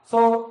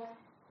 So,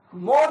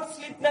 more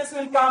sleepiness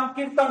will come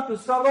kirtan to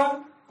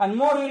Shravan, and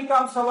more will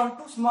come Shravan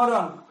to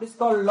Smaran. This is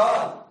called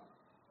law.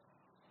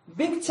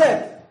 Big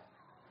chep.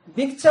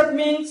 Big chep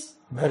means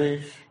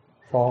Very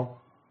short.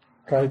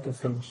 Try to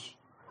finish.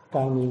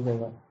 Time is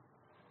over.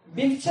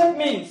 big chep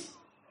means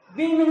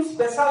B means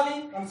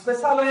specially and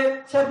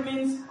specially chep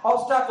means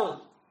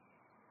obstacle.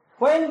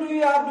 When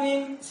you are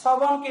doing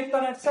Shravan,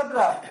 Kirtan,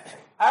 etc.,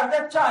 at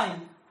that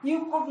time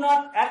you could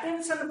not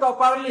attention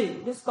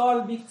properly. This is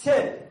called big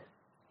chep.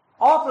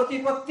 Or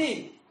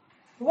pratipatti.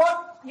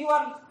 What you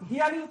are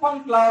hearing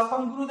from class,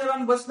 from Gurudev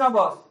and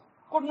Vaishnavas,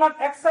 could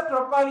not accept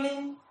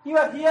properly, you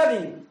are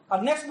hearing,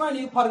 or next month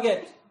you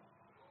forget.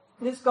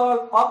 This is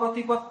called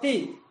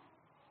apratipatti.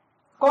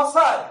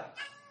 Kosai.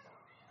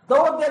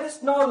 Though there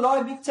is no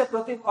law big chep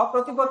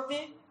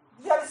apratipatti,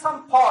 there is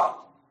some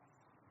thought.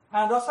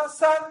 And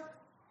rasasar,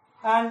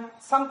 and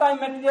sometime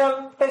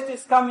material taste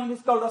is coming, this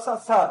is called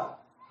rasasar.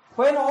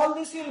 When all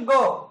this will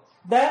go,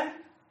 then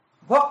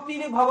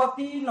bhakti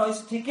bhavati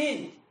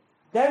noisthiki,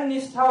 then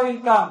nishtha will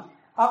come.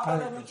 After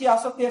the ruchi,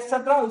 asakti,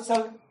 etc., we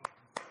shall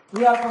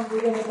hear from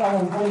Gurudev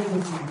and very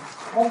quickly.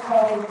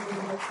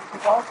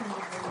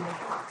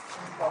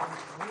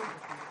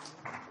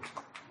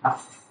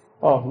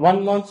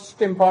 One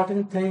most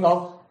important thing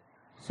of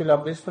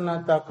Srila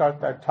Vishwanath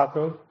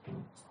Thakur,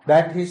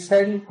 that he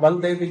sent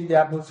Baldev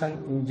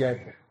Vidyabhushan in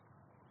Jaipur.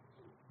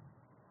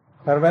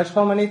 There were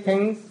so many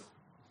things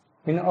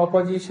in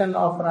opposition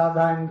of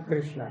Radha and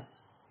Krishna.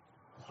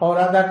 For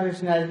Radha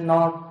Krishna is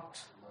not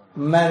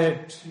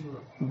married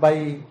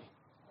by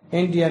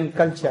Indian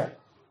culture,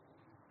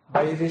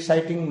 by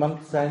reciting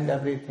mantras and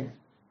everything.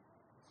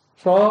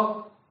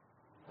 So,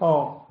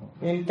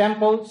 in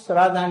temples,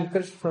 Radha and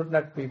Krishna should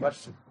not be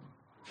worshipped.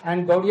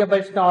 And Gaudiya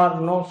Vaishnava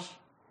are no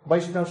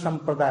Vaishnava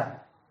Sampradaya.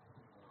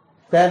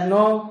 There are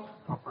no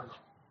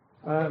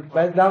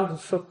Vedanta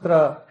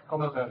Sutra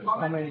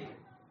commentary.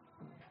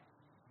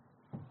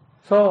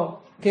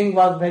 So, king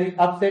was very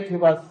upset. He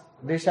was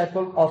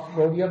disciple of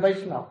Gaudiya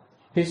Vaishnava.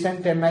 He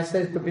sent a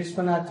message to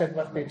Vishwanath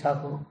Chakravarti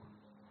Thakur.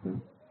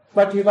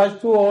 But he was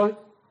too old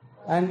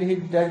and he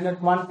did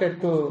not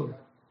wanted to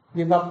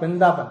give up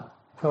Vrindavan.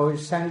 So he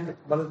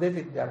sent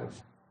Baladev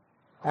Vidyabhushan.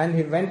 And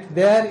he went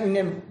there in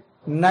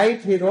a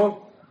night. He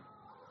wrote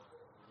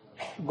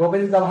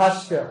Govinda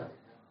Bhashya,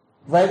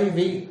 very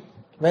weak,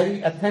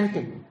 very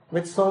authentic,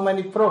 with so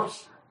many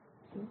proofs.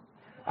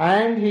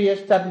 And he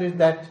established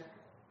that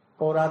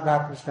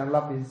Radha Krishna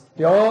love is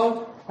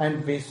pure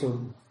and we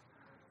should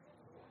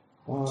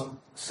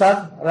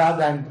serve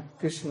Radha and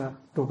Krishna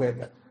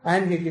together.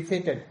 And he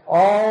defeated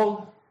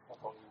all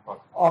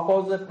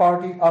opposite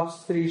party of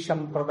Sri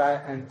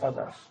Sampradaya and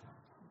others.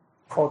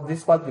 So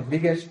this was the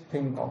biggest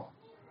thing of.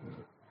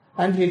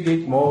 And he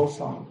did more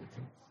songs.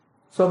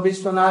 So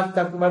Vishwanath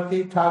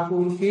Chakravarti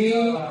Thakur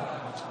ki.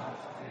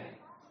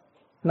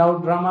 Now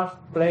dramas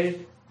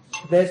played,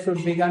 they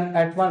should begin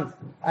at once.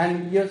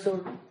 And you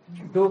should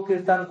do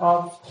kirtan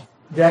of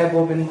Jai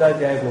Govinda,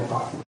 Jai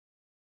Gopal.